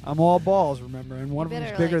 I'm all balls, remember, and one of them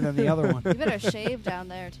is bigger than the other one. You better shave down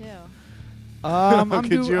there too.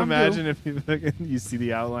 Could you imagine if you see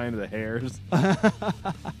the outline of the hairs? Oh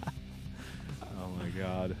my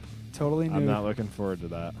god! Totally new. I'm not looking forward to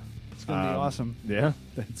that. It's gonna be awesome. Yeah,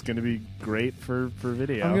 it's gonna be great for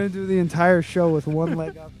video. I'm gonna do the entire show with one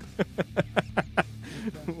leg up.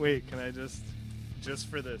 Wait, can I just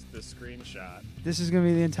for the screenshot? This is going to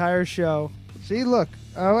be the entire show. See, look.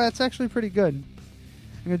 Oh, that's actually pretty good.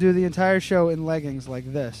 I'm going to do the entire show in leggings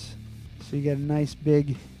like this. So you get a nice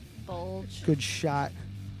big bulge, good shot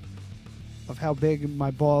of how big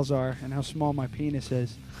my balls are and how small my penis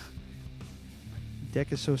is. My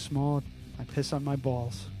dick is so small, I piss on my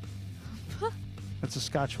balls. That's a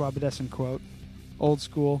Scott Schwab-Edison quote. Old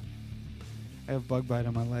school. I have bug bite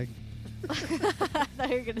on my leg. I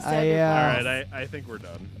thought you were going to say all right, I think we're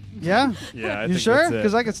done. Yeah? Yeah, I you think sure? that's it.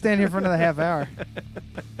 Because I could stand here for another half hour.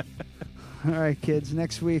 All right, kids.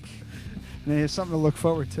 Next week, there's something to look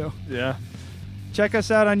forward to. Yeah. Check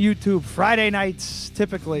us out on YouTube Friday nights,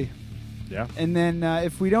 typically. Yeah. And then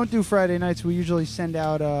if we don't do Friday nights, we usually send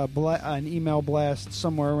out an email blast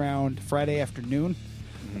somewhere around Friday afternoon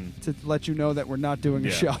to let you know that we're not doing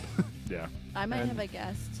a show. Yeah. I might have a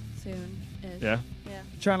guest soon. Yeah? Yeah.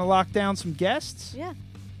 Trying to lock down some guests? Yeah.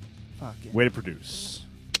 Fuck it. Way to produce.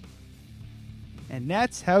 And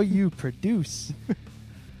that's how you produce.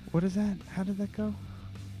 What is that? How did that go?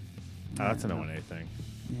 That's an O&A thing.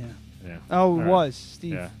 Yeah. Yeah. Oh, it All was. right.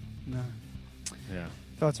 Steve. Yeah. No. Yeah.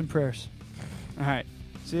 Thoughts and prayers. All right.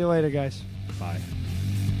 See you later, guys. Bye.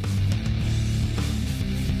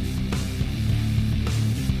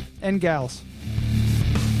 And gals.